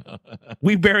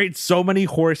 We buried so many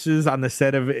horses on the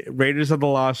set of Raiders of the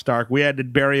Lost Ark. We had to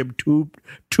bury them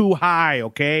too high,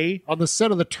 okay? On the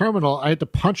set of The Terminal, I had to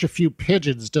punch a few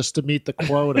pigeons just to meet the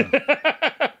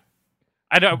quota.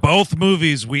 I know. Both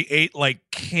movies we ate like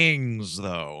kings,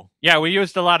 though. Yeah, we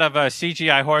used a lot of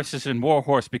CGI horses in War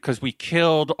Horse because we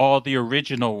killed all the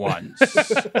original ones.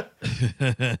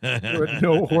 There were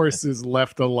no horses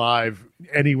left alive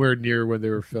anywhere near when they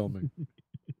were filming.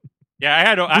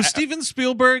 Yeah, Was Steven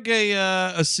Spielberg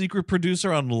a secret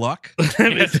producer on Luck?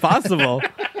 It's possible.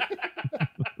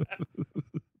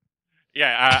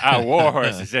 Yeah, War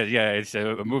Horses. Yeah, it's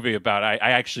a movie about. I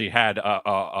actually had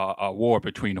a war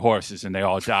between horses, and they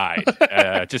all died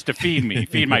just to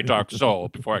feed my dark soul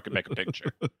before I could make a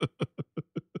picture.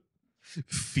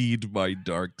 Feed my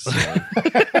dark soul.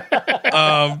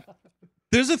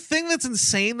 There's a thing that's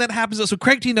insane that happens. So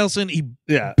Craig T. Nelson, he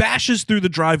bashes through the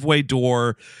driveway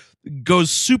door,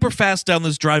 goes super fast down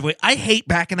this driveway. I hate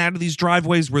backing out of these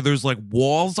driveways where there's like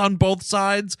walls on both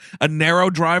sides, a narrow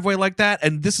driveway like that.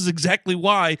 And this is exactly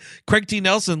why Craig T.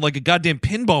 Nelson, like a goddamn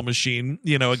pinball machine,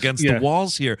 against the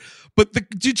walls here. But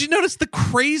did you notice the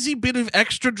crazy bit of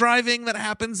extra driving that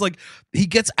happens? Like he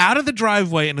gets out of the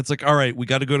driveway and it's like, all right, we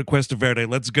got to go to Cuesta Verde.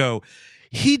 Let's go.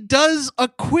 He does a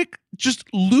quick just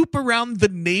loop around the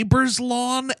neighbor's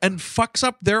lawn and fucks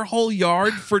up their whole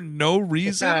yard for no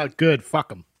reason. Good.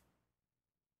 Fuck him.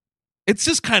 It's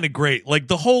just kind of great. Like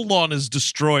the whole lawn is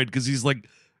destroyed because he's like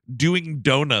doing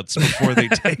donuts before they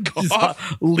take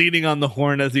off. Leaning on the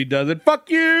horn as he does it. Fuck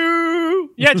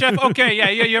you! Yeah, Jeff, okay, yeah,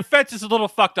 your fence is a little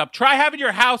fucked up. Try having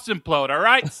your house implode, all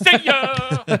right? See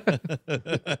ya!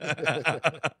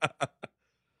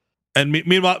 And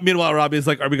meanwhile, Robbie is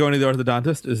like, "Are we going to the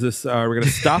orthodontist? Is this? Are we going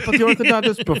to stop at the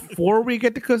orthodontist before we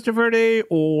get to Costa Verde,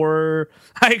 or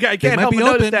I can't help but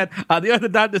notice that the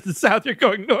orthodontist is south. You're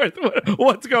going north.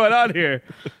 What's going on here?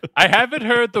 I haven't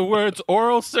heard the words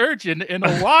oral surgeon in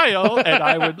a while, and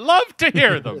I would love to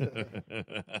hear them.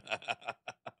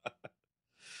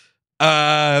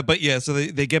 But yeah, so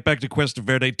they get back to Cuesta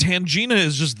Verde. Tangina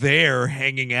is just there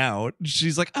hanging out.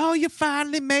 She's like, "Oh, you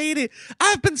finally made it.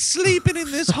 I've been sleeping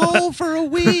in this hole for a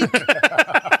week."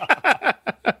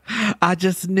 I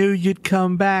just knew you'd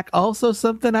come back. Also,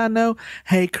 something I know.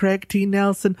 Hey, Craig T.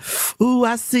 Nelson. Ooh,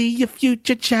 I see your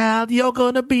future child. You're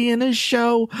gonna be in a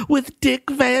show with Dick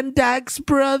Van Dyke's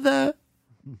brother.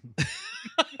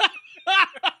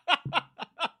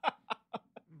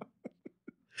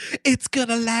 It's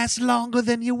gonna last longer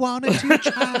than you wanted to,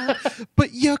 child, but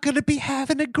you're gonna be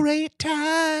having a great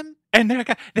time. And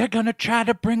they're gonna try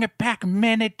to bring it back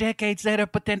many decades later,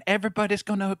 but then everybody's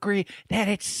gonna agree that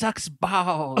it sucks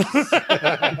balls.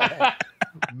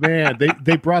 Man,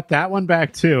 they brought that one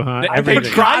back too, huh? They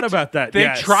tried about that.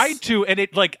 They tried to, and it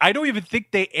I don't even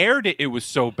think they aired it. It was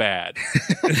so bad.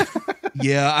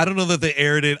 Yeah, I don't know that they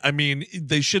aired it. I mean,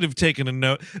 they should have taken a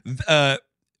note.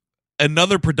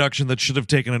 Another production that should have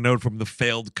taken a note from the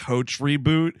failed Coach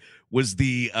reboot was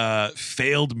the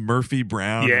failed Murphy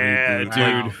Brown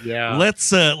reboot. Dude. Yeah.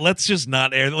 Let's just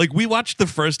not air. Like, we watched the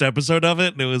first episode of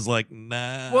it and it was like,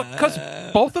 nah. Well, because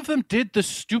both of them did the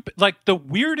stupid, like the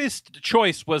weirdest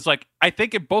choice was like, I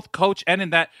think in both Coach and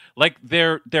in that, like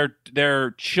their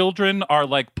children are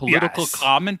like political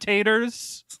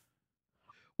commentators.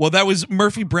 Well, that was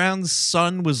Murphy Brown's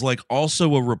son was like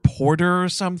also a reporter or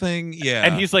something. Yeah.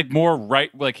 And he's like more right,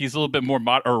 like he's a little bit more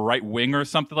or right wing or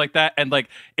something like that. And like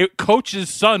Coach's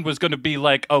son was going to be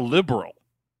like a liberal.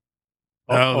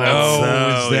 Is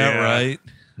that right?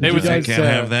 They was can't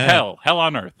have that. Hell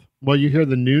on earth. Well, you hear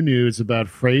the new news about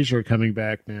Frasier coming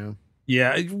back now.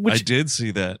 Yeah, I did see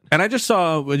that. And I just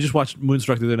watched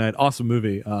Moonstruck the other night. Awesome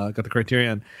movie. Got the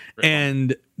Criterion.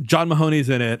 And John Mahoney's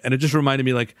in it. And it just reminded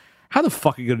me, like, how the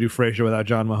fuck are you going to do Frasier without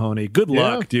John Mahoney? Good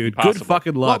luck, dude. Impossible. Good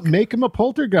fucking luck. Well, make him a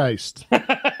poltergeist.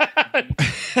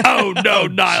 Oh, no,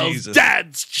 Niles. Jesus.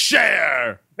 Dad's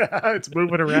chair. It's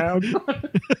moving around.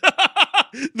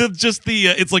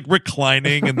 It's like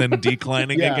reclining and then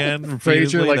declining again.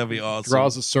 Frasier That'd be awesome.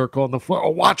 draws a circle on the floor. Oh,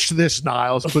 watch this,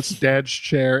 Niles. Puts Dad's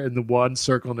chair in the one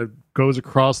circle and it goes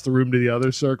across the room to the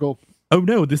other circle. Oh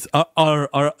no! This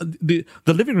the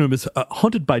living room is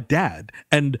haunted by Dad,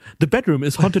 and the bedroom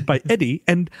is haunted by Eddie,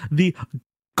 and the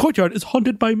courtyard is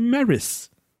haunted by Maris.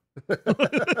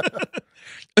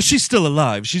 She's still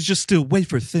alive. She's just still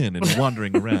wafer thin and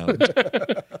wandering around.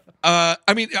 I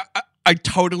mean, I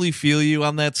totally feel you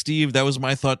on that, Steve. That was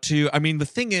my thought too. I mean, the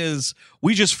thing is,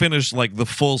 we just finished like the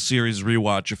full series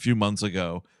rewatch a few months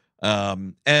ago,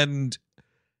 and.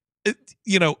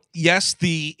 Yes,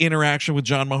 the interaction with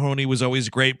John Mahoney was always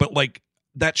great, but like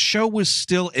that show was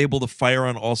still able to fire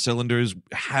on all cylinders,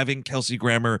 having Kelsey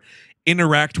Grammer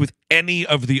interact with any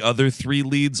of the other three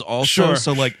leads also. Sure.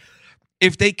 So like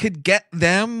if they could get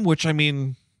them, which I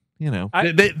mean,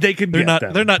 they could.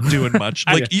 They're not doing much.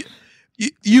 Like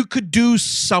you could do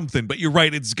something, but you're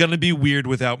right. It's going to be weird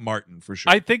without Martin for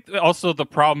sure. I think also the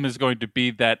problem is going to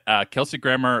be that Kelsey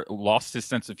Grammer lost his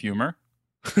sense of humor.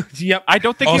 Yep. I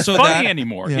don't think Also he's funny that-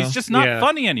 anymore. yeah. He's just not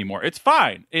funny anymore. It's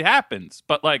fine. It happens.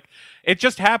 But like it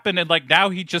just happened and like now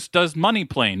he just does money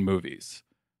plane movies.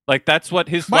 Like that's what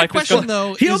his My life question is going.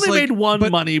 though, He is only like, made one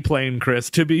but- money plane, Chris.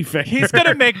 To be fair, He's going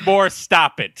to make more.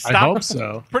 Stop it. Stop I hope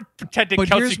so. pretending But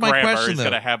Kelsey here's my Grammer question, is though.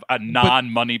 going to have a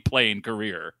non-money plane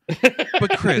career.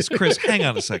 But Chris, hang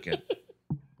on a second.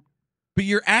 But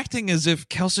you're acting as if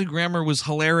Kelsey Grammer was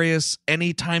hilarious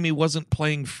anytime he wasn't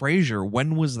playing Frasier.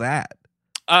 When was that?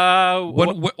 What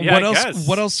else? guess.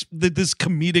 What else did this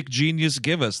comedic genius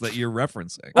give us that you're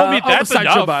referencing? Well, I mean, that's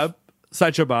Sideshow enough. Bob.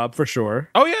 Sideshow Bob for sure.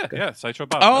 Oh yeah, Sideshow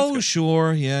Bob. Oh, That's good.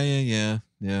 sure, yeah.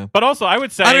 But also, I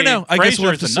would say I don't know. I guess Frasier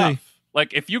we'll have is to enough. see.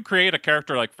 Like, if you create a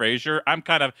character like Frasier, I'm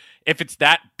kind of if it's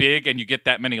that big and you get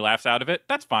that many laughs out of it,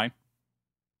 that's fine.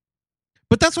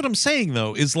 But that's what I'm saying,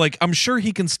 though, is like I'm sure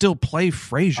he can still play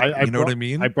Frasier. You know what I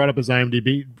mean? I brought up his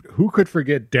IMDb. Who could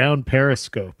forget Down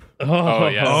Periscope? Oh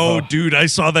yeah. Oh, dude, I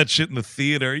saw that shit in the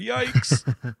theater.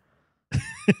 Yikes.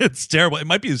 It's terrible. It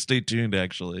might be a Stay Tuned,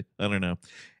 actually. I don't know.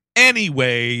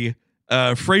 Anyway,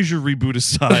 Frasier reboot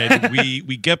aside,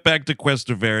 we get back to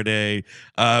Cuesta Verde.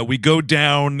 We go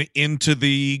down into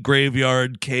the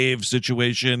graveyard cave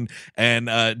situation, and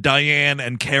Diane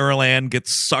and Carol Ann get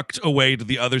sucked away to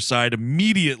the other side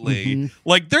immediately.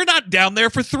 Like, they're not down there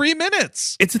for 3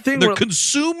 minutes. It's a thing they're where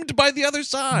consumed by the other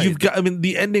side.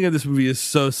 The ending of this movie is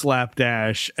so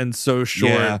slapdash and so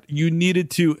short. Yeah. You needed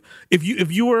to, if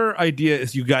your idea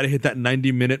is you got to hit that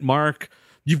 90-minute mark,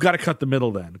 you've got to cut the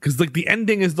middle then, because like the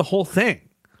ending is the whole thing.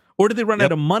 Or did they run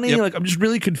out of money? Like, I'm just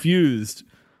really confused.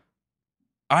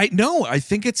 I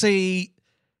think it's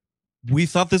we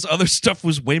thought this other stuff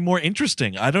was way more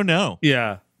interesting. I don't know.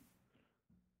 Yeah.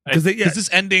 Because this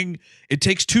ending, it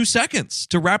takes 2 seconds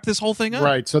to wrap this whole thing up.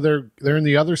 Right. So they're in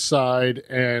the other side,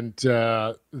 and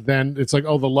then it's like,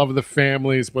 oh, the love of the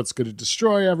family is what's going to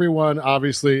destroy everyone.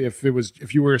 Obviously, if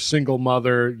you were a single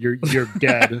mother, you're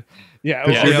dead. You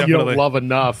don't love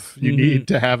enough. You need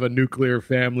to have a nuclear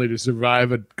family to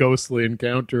survive a ghostly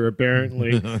encounter,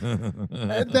 apparently.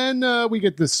 And then we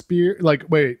get the spear. Like,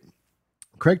 wait.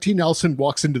 Craig T. Nelson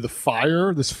walks into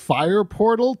this fire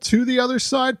portal to the other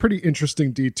side. Pretty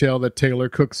interesting detail that Taylor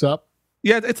cooks up.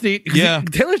 Yeah, it's neat. Yeah.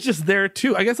 Taylor's just there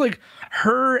too. I guess like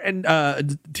her and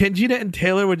Tangina and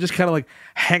Taylor were just kind of like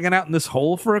hanging out in this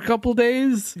hole for a couple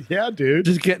days. Yeah, dude.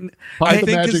 Just getting. I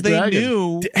think because they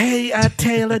knew. Hey,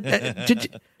 Taylor,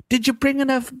 did you bring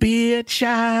enough beer,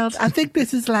 child? I think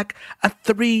this is like a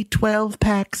 3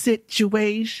 12-pack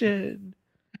situation.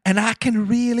 And I can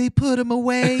really put him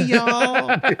away,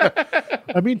 y'all.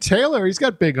 I mean, Taylor, he's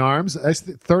got big arms.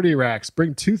 30 racks.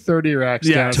 Bring 2 30 racks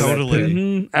down.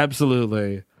 Totally.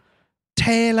 Absolutely.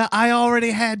 Taylor, I already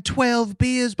had 12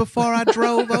 beers before I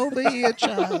drove over here,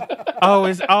 child. Oh,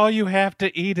 is all you have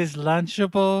to eat is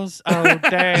Lunchables? Oh,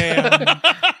 damn.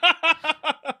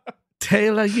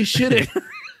 Taylor, you shouldn't.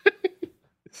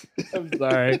 I'm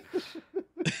sorry.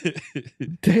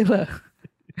 Taylor.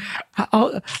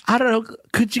 I don't know.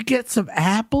 Could you get some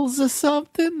apples or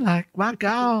something? Like, my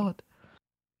God.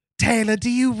 Taylor,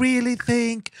 do you really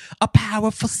think a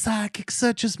powerful psychic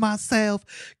such as myself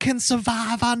can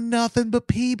survive on nothing but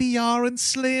PBR and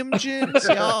Slim Jims,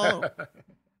 y'all?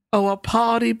 Oh, a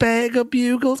party bag of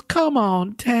bugles? Come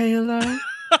on, Taylor.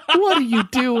 What are you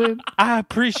doing? I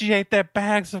appreciate that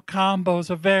bags of combos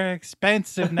are very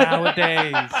expensive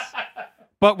nowadays.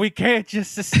 But we can't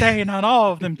just sustain on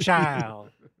all of them, child.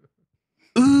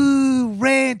 Ooh,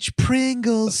 ranch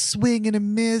Pringles swing and a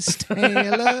miss,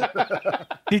 Taylor.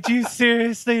 Did you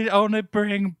seriously only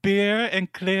bring beer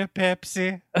and clear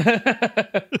Pepsi?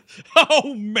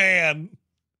 Oh, man.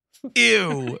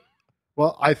 Ew.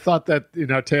 Well, I thought that,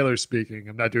 Taylor's speaking.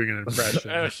 I'm not doing an impression.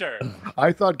 Oh, sure.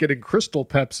 I thought getting Crystal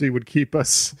Pepsi would keep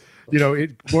us,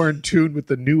 more in tune with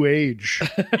the new age.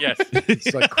 Yes.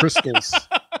 It's like crystals.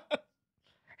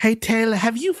 Hey, Taylor,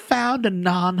 have you found a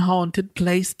non-haunted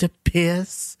place to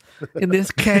piss in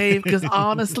this cave? Because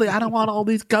honestly, I don't want all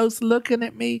these ghosts looking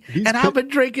at me. I've been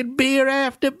drinking beer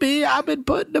after beer. I've been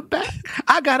putting them back.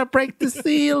 I got to break the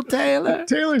seal, Taylor.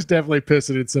 Taylor's definitely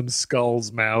pissing in some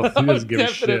skull's mouth. He doesn't give a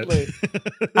shit.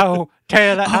 Oh,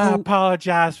 Taylor, I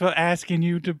apologize for asking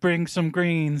you to bring some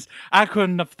greens. I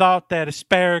couldn't have thought that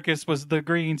asparagus was the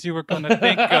greens you were going to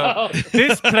think of.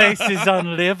 This place is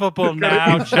unlivable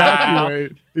now,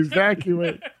 child.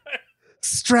 Evacuate.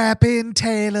 Strap in,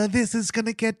 Taylor. This is going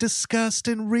to get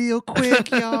disgusting real quick,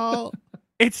 y'all.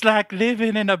 It's like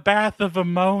living in a bath of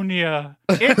ammonia.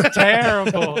 It's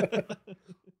terrible.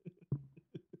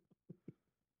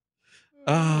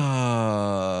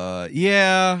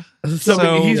 Yeah.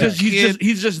 So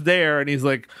he's just there, and he's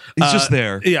like, he's just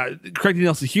there. Yeah. Craig T.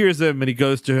 Nelson hears him, and he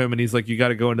goes to him, and he's like, you got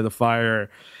to go into the fire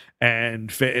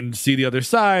and see the other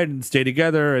side and stay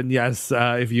together. And yes,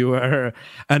 if you are,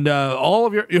 and all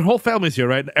of your whole family's here,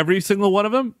 right? Every single one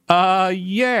of them.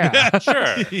 Yeah,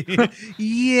 sure.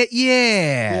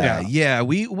 Yeah.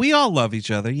 We all love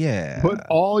each other. Yeah. Put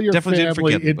all your Definitely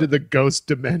family into the ghost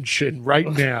dimension right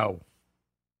now.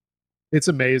 It's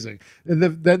amazing. And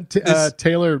then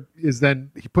Taylor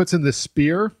he puts in the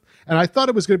spear, and I thought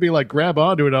it was going to be like, grab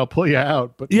onto it, I'll pull you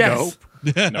out, but yes.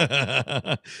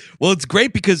 No. Well, it's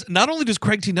great because not only does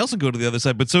Craig T. Nelson go to the other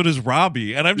side, but so does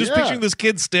Robbie. And I'm just picturing this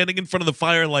kid standing in front of the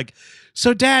fire like,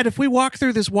 so Dad, if we walk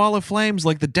through this wall of flames,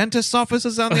 like the dentist's office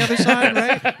is on the other side,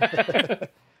 right?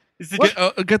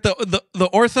 Get the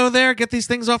ortho there, get these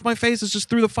things off my face. It's just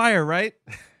through the fire, right?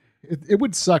 It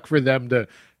would suck for them to,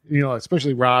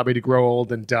 especially Robbie, to grow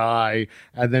old and die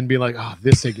and then be like, oh,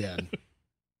 this again.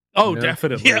 Oh,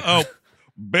 definitely. Yeah. Oh,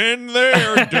 been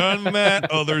there, done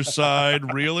that. Other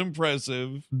side, real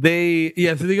impressive. So they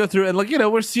go through and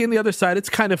we're seeing the other side. It's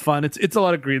kind of fun. It's a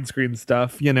lot of green screen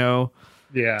stuff,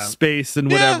 space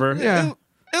and whatever. Yeah.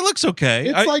 It looks okay.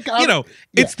 It's like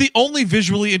it's the only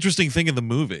visually interesting thing in the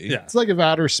movie. Yeah. It's like if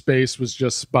outer space was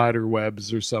just spider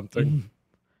webs or something.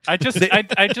 I just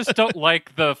don't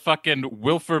like the fucking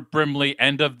Wilford Brimley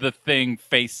end of the thing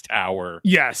face tower.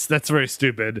 Yes, that's very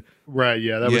stupid. Right,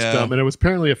 yeah, that was dumb. And it was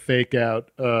apparently a fake out.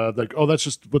 Like, oh, that's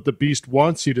just what the Beast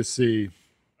wants you to see.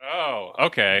 Oh,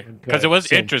 okay. Because it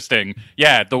was interesting.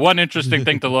 Yeah, the one interesting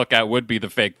thing to look at would be the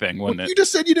fake thing, wouldn't it? You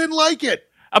just said you didn't like it.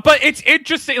 But it's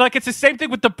interesting. Like, it's the same thing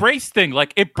with the brace thing.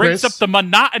 Like, it breaks up the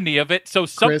monotony of it, so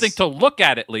something to look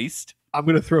at least. I'm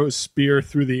going to throw a spear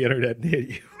through the internet and hit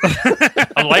you.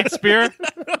 A light spear?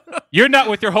 You're not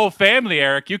with your whole family,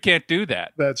 Eric. You can't do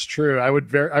that. That's true. I would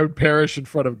perish in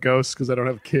front of ghosts because I don't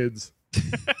have kids.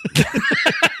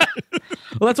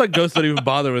 Well, that's why ghosts don't even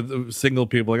bother with single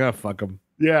people. Like, fuck them.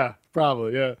 Yeah,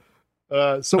 probably. Yeah.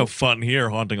 So no fun here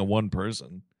haunting a one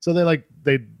person. So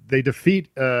they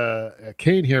defeat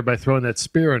Kane here by throwing that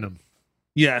spear in him.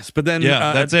 Yes, but then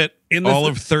that's it. All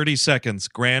of 30 seconds.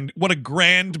 What a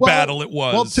grand battle it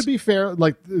was. Well, to be fair,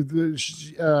 like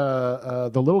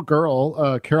the little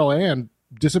girl, Carol Ann,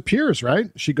 disappears. Right?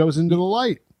 She goes into the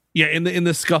light. Yeah, in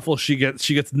the scuffle, she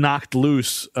gets knocked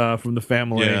loose from the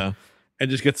family, and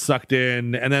just gets sucked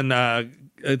in. And then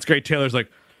it's great. Taylor's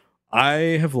like, I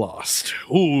have lost.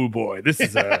 Oh boy, this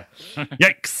is a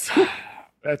yikes.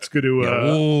 That's good to.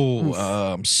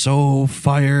 I'm so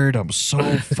fired. I'm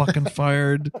so fucking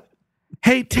fired.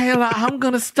 Hey Taylor, I'm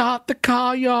gonna start the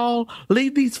car, y'all.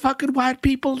 Lead these fucking white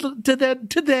people to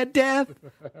their death.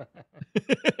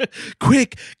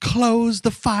 Quick, close the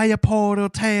fire portal,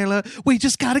 Taylor. We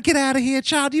just gotta get out of here,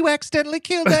 child. You accidentally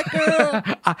killed that girl.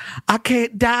 I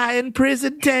can't die in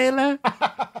prison, Taylor.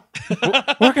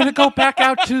 We're gonna go back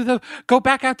out to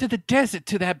the desert,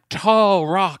 to that tall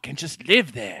rock, and just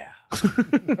live there.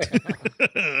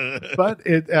 But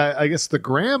I guess the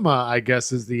grandma,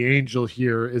 is the angel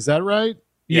here. Is that right?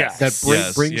 Yes. That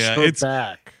brings her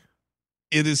back.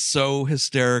 It is so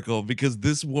hysterical because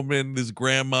this woman, this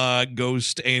grandma,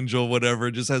 ghost angel,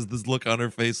 whatever, just has this look on her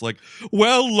face like,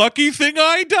 well, lucky thing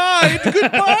I died.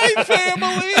 Goodbye,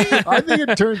 family. I think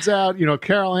it turns out,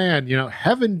 Carol Ann,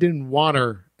 heaven didn't want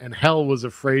her and hell was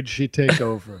afraid she'd take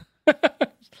over.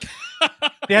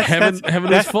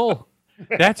 Heaven is full.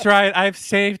 That's right. I've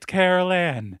saved Carol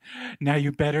Ann. Now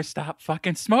you better stop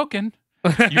fucking smoking.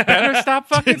 You better stop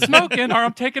fucking smoking or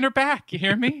I'm taking her back. You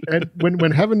hear me? And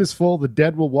when heaven is full, the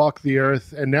dead will walk the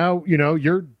earth. And now,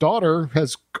 your daughter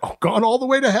has gone all the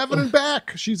way to heaven and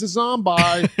back. She's a zombie.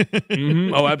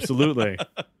 Mm-hmm. Oh, absolutely.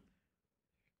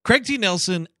 Craig T.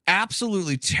 Nelson,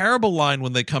 absolutely terrible line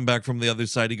when they come back from the other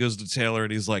side. He goes to Taylor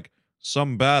and he's like,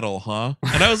 some battle, huh?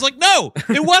 And I was like, no,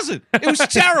 it wasn't. It was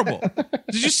terrible.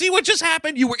 Did you see what just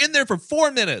happened? You were in there for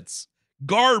 4 minutes.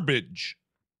 Garbage.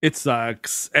 It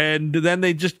sucks. And then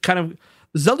they just kind of...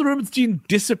 Zelda Rubinstein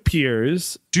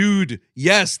disappears. Dude,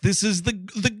 yes, this is the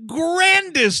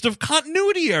grandest of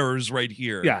continuity errors right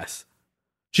here. Yes.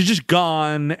 She's just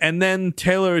gone. And then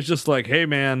Taylor is just like, hey,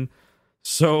 man,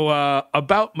 so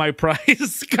about my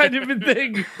price kind of a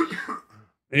thing.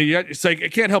 It's like, I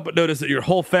can't help but notice that your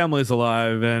whole family's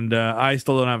alive and I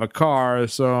still don't have a car,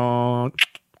 so,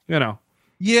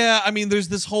 Yeah, I mean, there's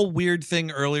this whole weird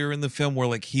thing earlier in the film where,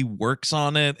 like, he works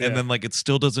on it and then, like, it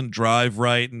still doesn't drive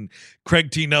right. And Craig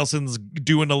T. Nelson's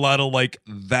doing a lot of, like,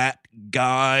 that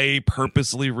guy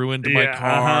purposely ruined my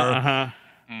car.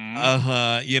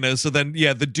 So then,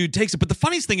 the dude takes it. But the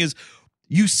funniest thing is,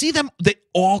 you see them, they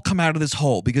all come out of this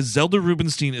hole because Zelda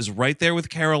Rubinstein is right there with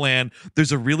Carol Ann.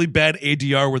 There's a really bad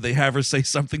ADR where they have her say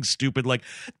something stupid like,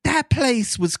 that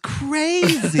place was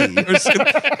crazy.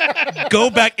 Go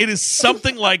back. It is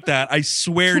something like that. I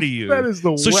swear to you. That is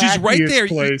the she's right there.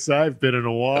 Place I've been in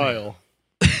a while.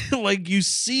 Like, you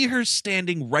see her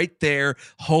standing right there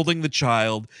holding the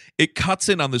child. It cuts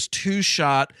in on this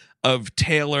 2-shot of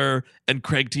Taylor and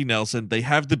Craig T. Nelson. They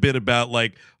have the bit about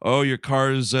like, oh, your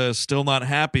car's still not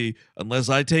happy unless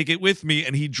I take it with me.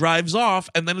 And he drives off.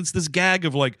 And then it's this gag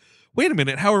of like, wait a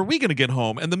minute, how are we going to get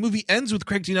home? And the movie ends with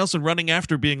Craig T. Nelson running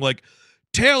after being like,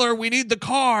 Taylor, we need the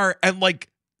car. And like,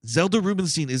 Zelda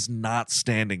Rubinstein is not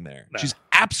standing there. No. She's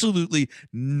absolutely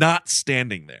not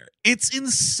standing there. It's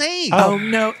insane. Oh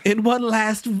no, in one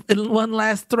last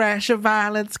thrash of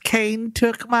violence, Kane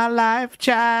took my life,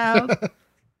 child.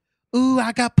 Ooh,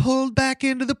 I got pulled back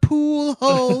into the pool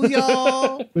hole,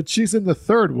 y'all. But she's in the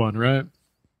third one, right?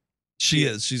 She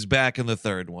is. She's back in the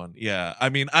third one. Yeah. I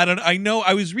mean, I know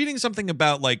I was reading something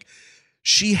about like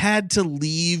she had to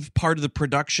leave part of the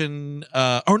production.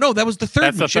 No, that was the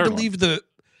third one. She had to leave the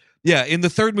Yeah, in the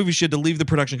third movie, she had to leave the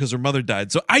production because her mother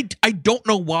died. So I don't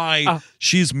know why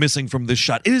she's missing from this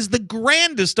shot. It is the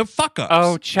grandest of fuck-ups.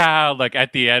 Oh, child. Like,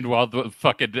 at the end, while the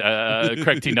fucking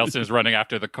Craig T. Nelson is running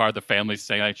after the car, the family's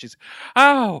saying, like, she's,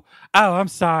 I'm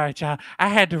sorry, child. I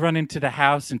had to run into the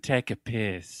house and take a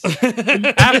piss.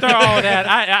 After all that,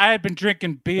 I had been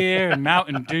drinking beer and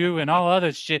Mountain Dew and all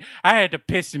other shit. I had to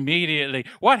piss immediately.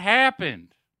 What happened?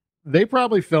 They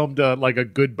probably filmed like a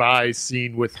goodbye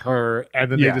scene with her,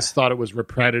 and then they just thought it was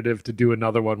repetitive to do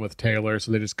another one with Taylor,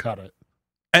 so they just cut it.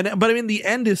 But I mean, the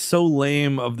end is so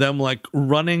lame of them like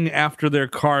running after their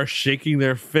car, shaking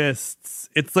their fists.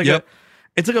 It's like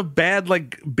it's like a bad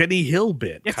like Benny Hill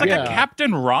bit. It's like a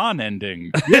Captain Ron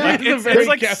ending. Yeah, like, it's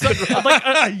like Captain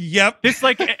Ron. This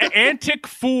like antic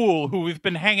fool who we've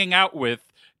been hanging out with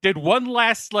did one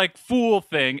last like fool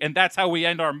thing, and that's how we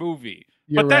end our movie.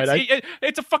 You're but right.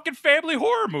 It's a fucking family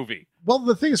horror movie. Well,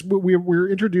 the thing is, we're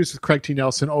introduced with Craig T.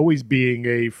 Nelson always being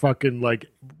a fucking like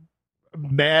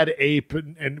mad ape,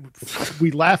 and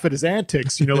we laugh at his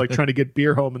antics, like trying to get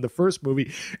beer home in the first movie.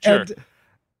 Sure. And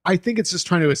I think it's just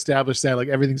trying to establish that like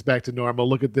everything's back to normal.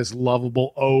 Look at this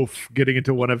lovable oaf getting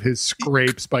into one of his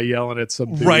scrapes by yelling at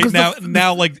some dude. Right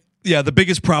now, like. Yeah, the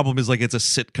biggest problem is like it's a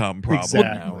sitcom problem Exactly.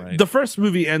 now, right? The first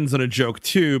movie ends on a joke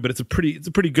too, but it's a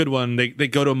pretty good one. They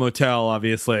go to a motel,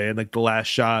 obviously, and like the last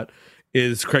shot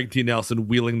is Craig T. Nelson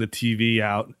wheeling the TV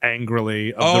out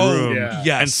angrily of the room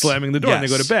and slamming the door, and they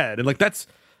go to bed. And like that's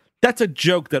a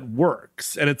joke that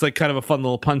works, and it's like kind of a fun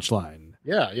little punchline.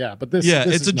 Yeah, but this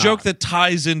it's a is joke not. that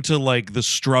ties into like the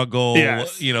struggle,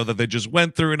 Yes. that they just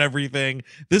went through and everything.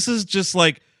 This is just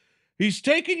like, he's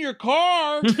taking your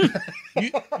car.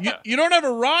 you don't have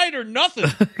a ride or nothing.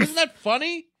 Isn't that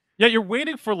funny? Yeah, you're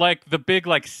waiting for like the big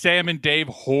like Sam and Dave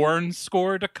horn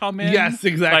score to come in. Yes,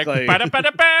 exactly. Like,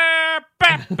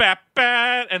 ba-da-ba-da-ba,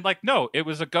 and like, no, it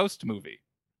was a ghost movie.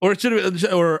 Or it should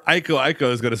have, or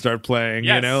Aiko is going to start playing.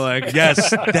 Yes. Like Yes,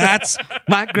 that's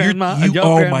my grandma. Your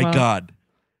oh grandma. my God,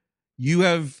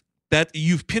 you've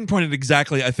pinpointed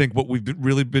exactly, I think, what we've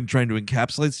really been trying to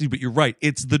encapsulate, Steve. But you're right.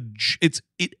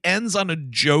 It ends on a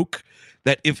joke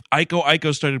that if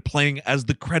Aiko started playing as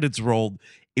the credits rolled,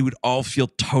 it would all feel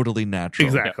totally natural.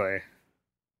 Exactly.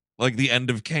 Like the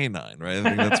end of K9, right? I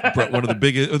think that's one of the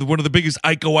biggest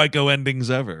Aiko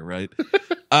endings ever, right?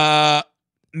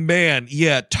 Man,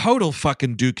 yeah, total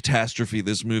fucking Duke catastrophe,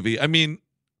 this movie. I mean,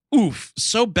 oof,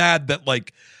 so bad that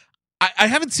like I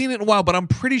haven't seen it in a while, but I'm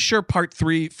pretty sure part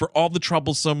 3, for all the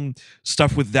troublesome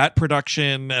stuff with that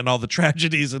production and all the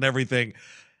tragedies and everything,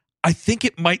 I think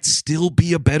it might still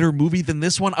be a better movie than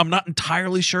this one. I'm not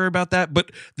entirely sure about that,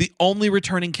 but the only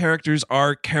returning characters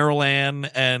are Carol Ann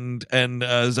and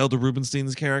Zelda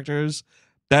Rubinstein's characters.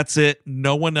 That's it.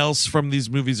 No one else from these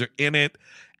movies are in it.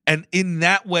 And in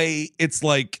that way, it's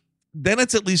like, then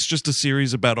it's at least just a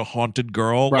series about a haunted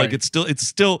girl. Right. Like it's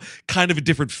still kind of a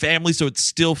different family. So it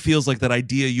still feels like that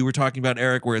idea you were talking about,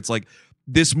 Eric, where it's like,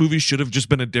 this movie should have just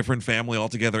been a different family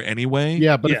altogether anyway.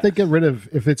 Yeah, but if they get rid of,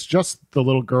 if it's just the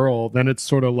little girl, then it's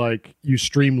sort of like you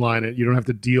streamline it. You don't have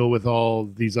to deal with all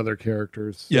these other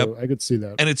characters. So I could see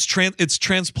that. And it's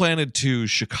transplanted to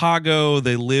Chicago.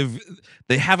 They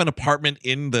have an apartment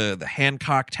in the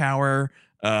Hancock Tower.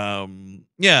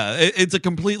 It's a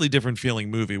completely different feeling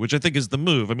movie, which I think is the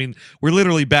move. I mean, we're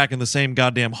literally back in the same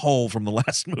goddamn hole from the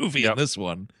last movie in this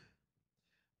one.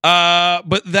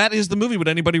 But that is the movie. Would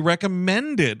anybody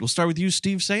recommend it? We'll start with you,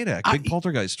 Steve Sadak, big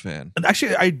Poltergeist fan.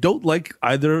 Actually, I don't like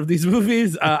either of these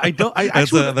movies. I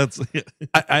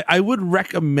would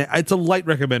recommend. It's a light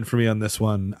recommend for me on this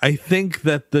one. I think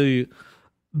that the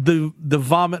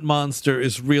vomit monster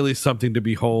is really something to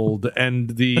behold,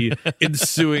 and the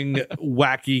ensuing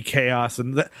wacky chaos,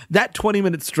 and that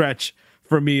 20-minute stretch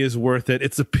for me is worth it.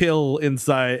 It's a pill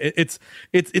inside. It's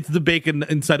the bacon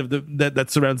inside of that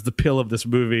surrounds the pill of this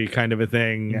movie, kind of a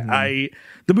thing. Mm-hmm.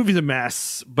 The movie's a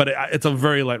mess, but it's a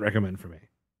very light recommend for me.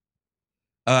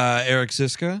 Eric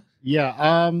Siska. Yeah,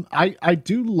 I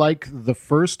do like the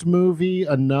first movie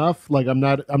enough. Like I'm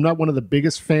not one of the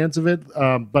biggest fans of it,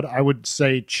 but I would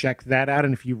say check that out.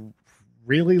 And if you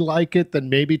really like it, then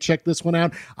maybe check this one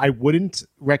out. I wouldn't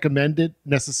recommend it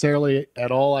necessarily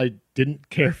at all. I didn't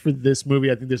care for this movie.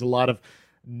 I think there's a lot of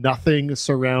nothing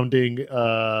surrounding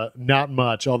not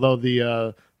much, although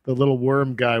the little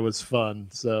worm guy was fun.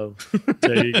 So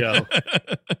there you go.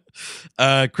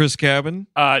 Chris Cabin.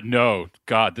 No,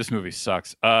 God, this movie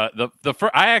sucks. I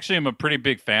actually am a pretty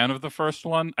big fan of the first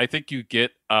one. I think you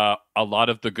get a lot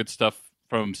of the good stuff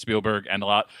from Spielberg and a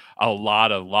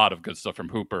lot of good stuff from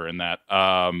Hooper in that.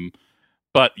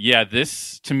 But yeah,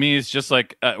 this to me is just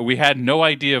like we had no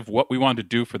idea of what we wanted to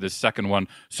do for this second one,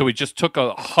 so we just took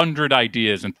 100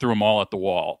 ideas and threw them all at the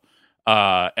wall.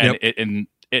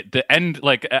 The end,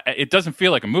 like it doesn't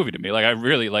feel like a movie to me. Like I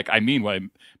really I mean what I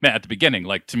meant at the beginning.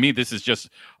 Like to me, this is just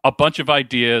a bunch of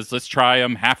ideas. Let's try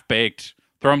them, half baked,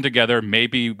 throw them together.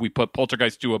 Maybe we put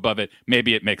Poltergeist 2 above it.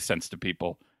 Maybe it makes sense to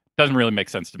people. Doesn't really make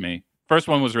sense to me. First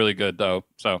one was really good though,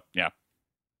 so yeah.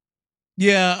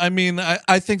 Yeah, I mean,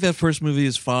 I think that first movie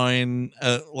is fine.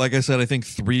 Like I said, I think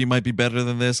 3 might be better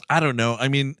than this. I don't know. I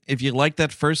mean, if you like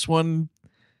that first one,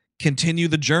 continue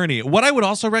the journey. What I would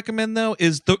also recommend, though,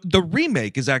 is the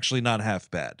remake is actually not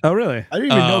half bad. Oh, really? I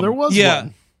didn't even know there was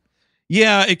one.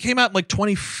 Yeah, it came out in like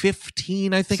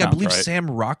 2015, I think. Sounds I believe right.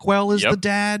 Sam Rockwell is Yep. the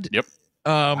dad. Yep.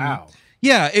 Wow.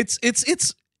 Yeah, it's.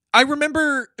 I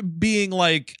remember being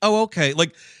like, oh, okay.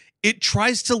 Like, it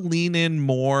tries to lean in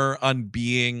more on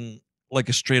being like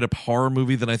a straight up horror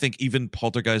movie than I think even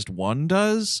Poltergeist 1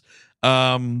 does.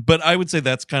 But I would say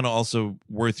that's kind of also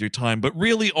worth your time, but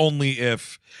really only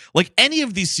if like any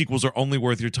of these sequels are only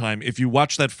worth your time if you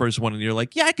watch that first one and you're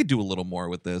like, yeah, I could do a little more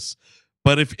with this.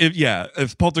 But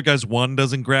if Poltergeist 1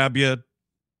 doesn't grab you,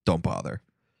 don't bother.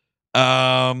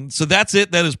 So that's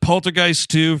it. That is Poltergeist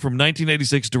 2 from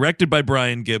 1986, directed by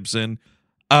Brian Gibson.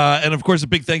 And of course, a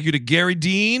big thank you to Gary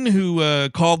Dean, who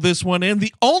called this one in.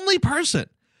 The only person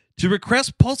to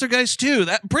request Poltergeist 2.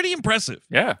 That pretty impressive.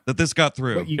 Yeah. That this got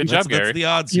through. Good job, Gary. That's the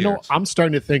odds You here. know, I'm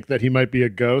starting to think that he might be a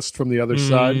ghost from the other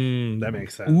side. That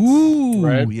makes sense. Ooh,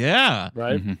 Right? yeah.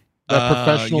 Right? Mhm. That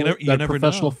professional, you never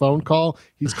professional know. phone call,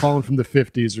 he's calling from the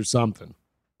 50s or something.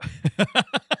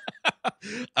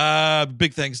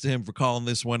 Big thanks to him for calling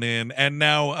this one in. And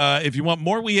now, if you want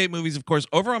more We Hate Movies, of course,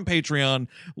 over on Patreon,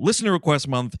 Listener Request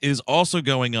Month is also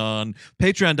going on.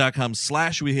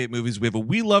 Patreon.com/We Hate Movies. We have a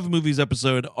We Love Movies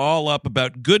episode all up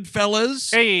about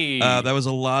Goodfellas. Hey. That was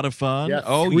a lot of fun. Yeah,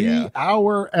 Oh, yeah.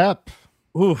 3-hour ep.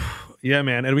 Oof. Yeah,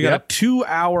 man. And we got a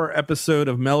 2-hour episode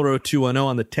of Melrose 210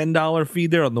 on the $10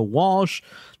 feed there on the Walsh.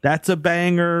 That's a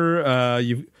banger.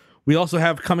 We also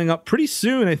have coming up pretty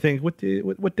soon, I think. What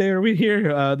day are we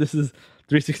here? This is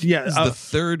 360. Yeah. This is the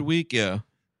third week, yeah.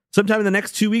 Sometime in the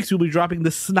next 2 weeks, we'll be dropping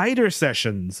the Snyder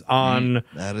sessions on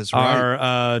That is right.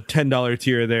 our $10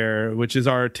 tier there, which is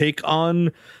our take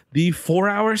on the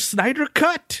 4-hour Snyder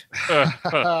cut.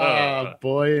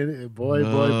 Boy.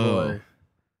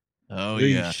 Oh,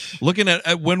 yeah. Looking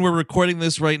at when we're recording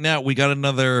this right now, we got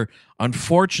another,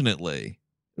 unfortunately,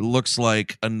 it looks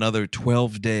like another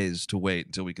 12 days to wait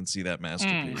until we can see that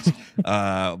masterpiece.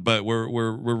 But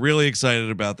we're really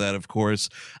excited about that, of course.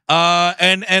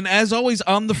 And as always,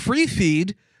 on the free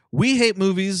feed, We Hate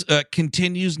Movies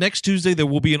continues. Next Tuesday, there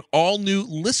will be an all-new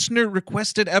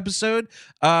listener-requested episode.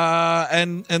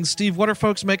 And Steve, what are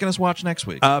folks making us watch next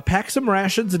week? Pack some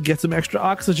rations and get some extra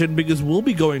oxygen because we'll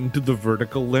be going to the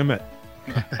vertical limit.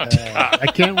 I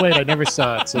can't wait. I never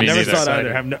saw it. So Me Never neither. saw it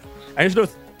either. I just know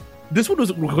this one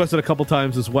was requested a couple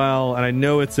times as well, and I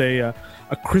know it's a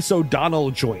Chris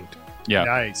O'Donnell joint. Yeah.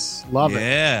 Nice. Love it.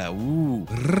 Yeah. Ooh.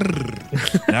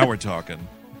 Now we're talking.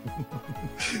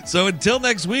 So until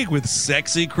next week with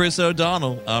sexy Chris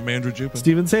O'Donnell, I'm Andrew Jupin.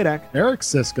 Steven Sadak. Eric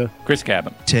Siska. Chris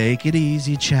Cabin. Take it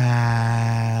easy,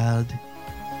 child.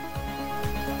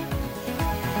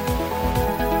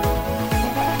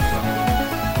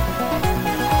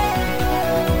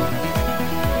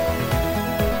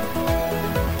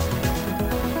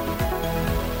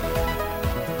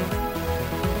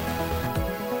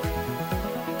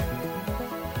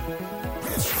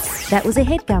 That was a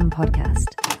HeadGum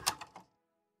podcast.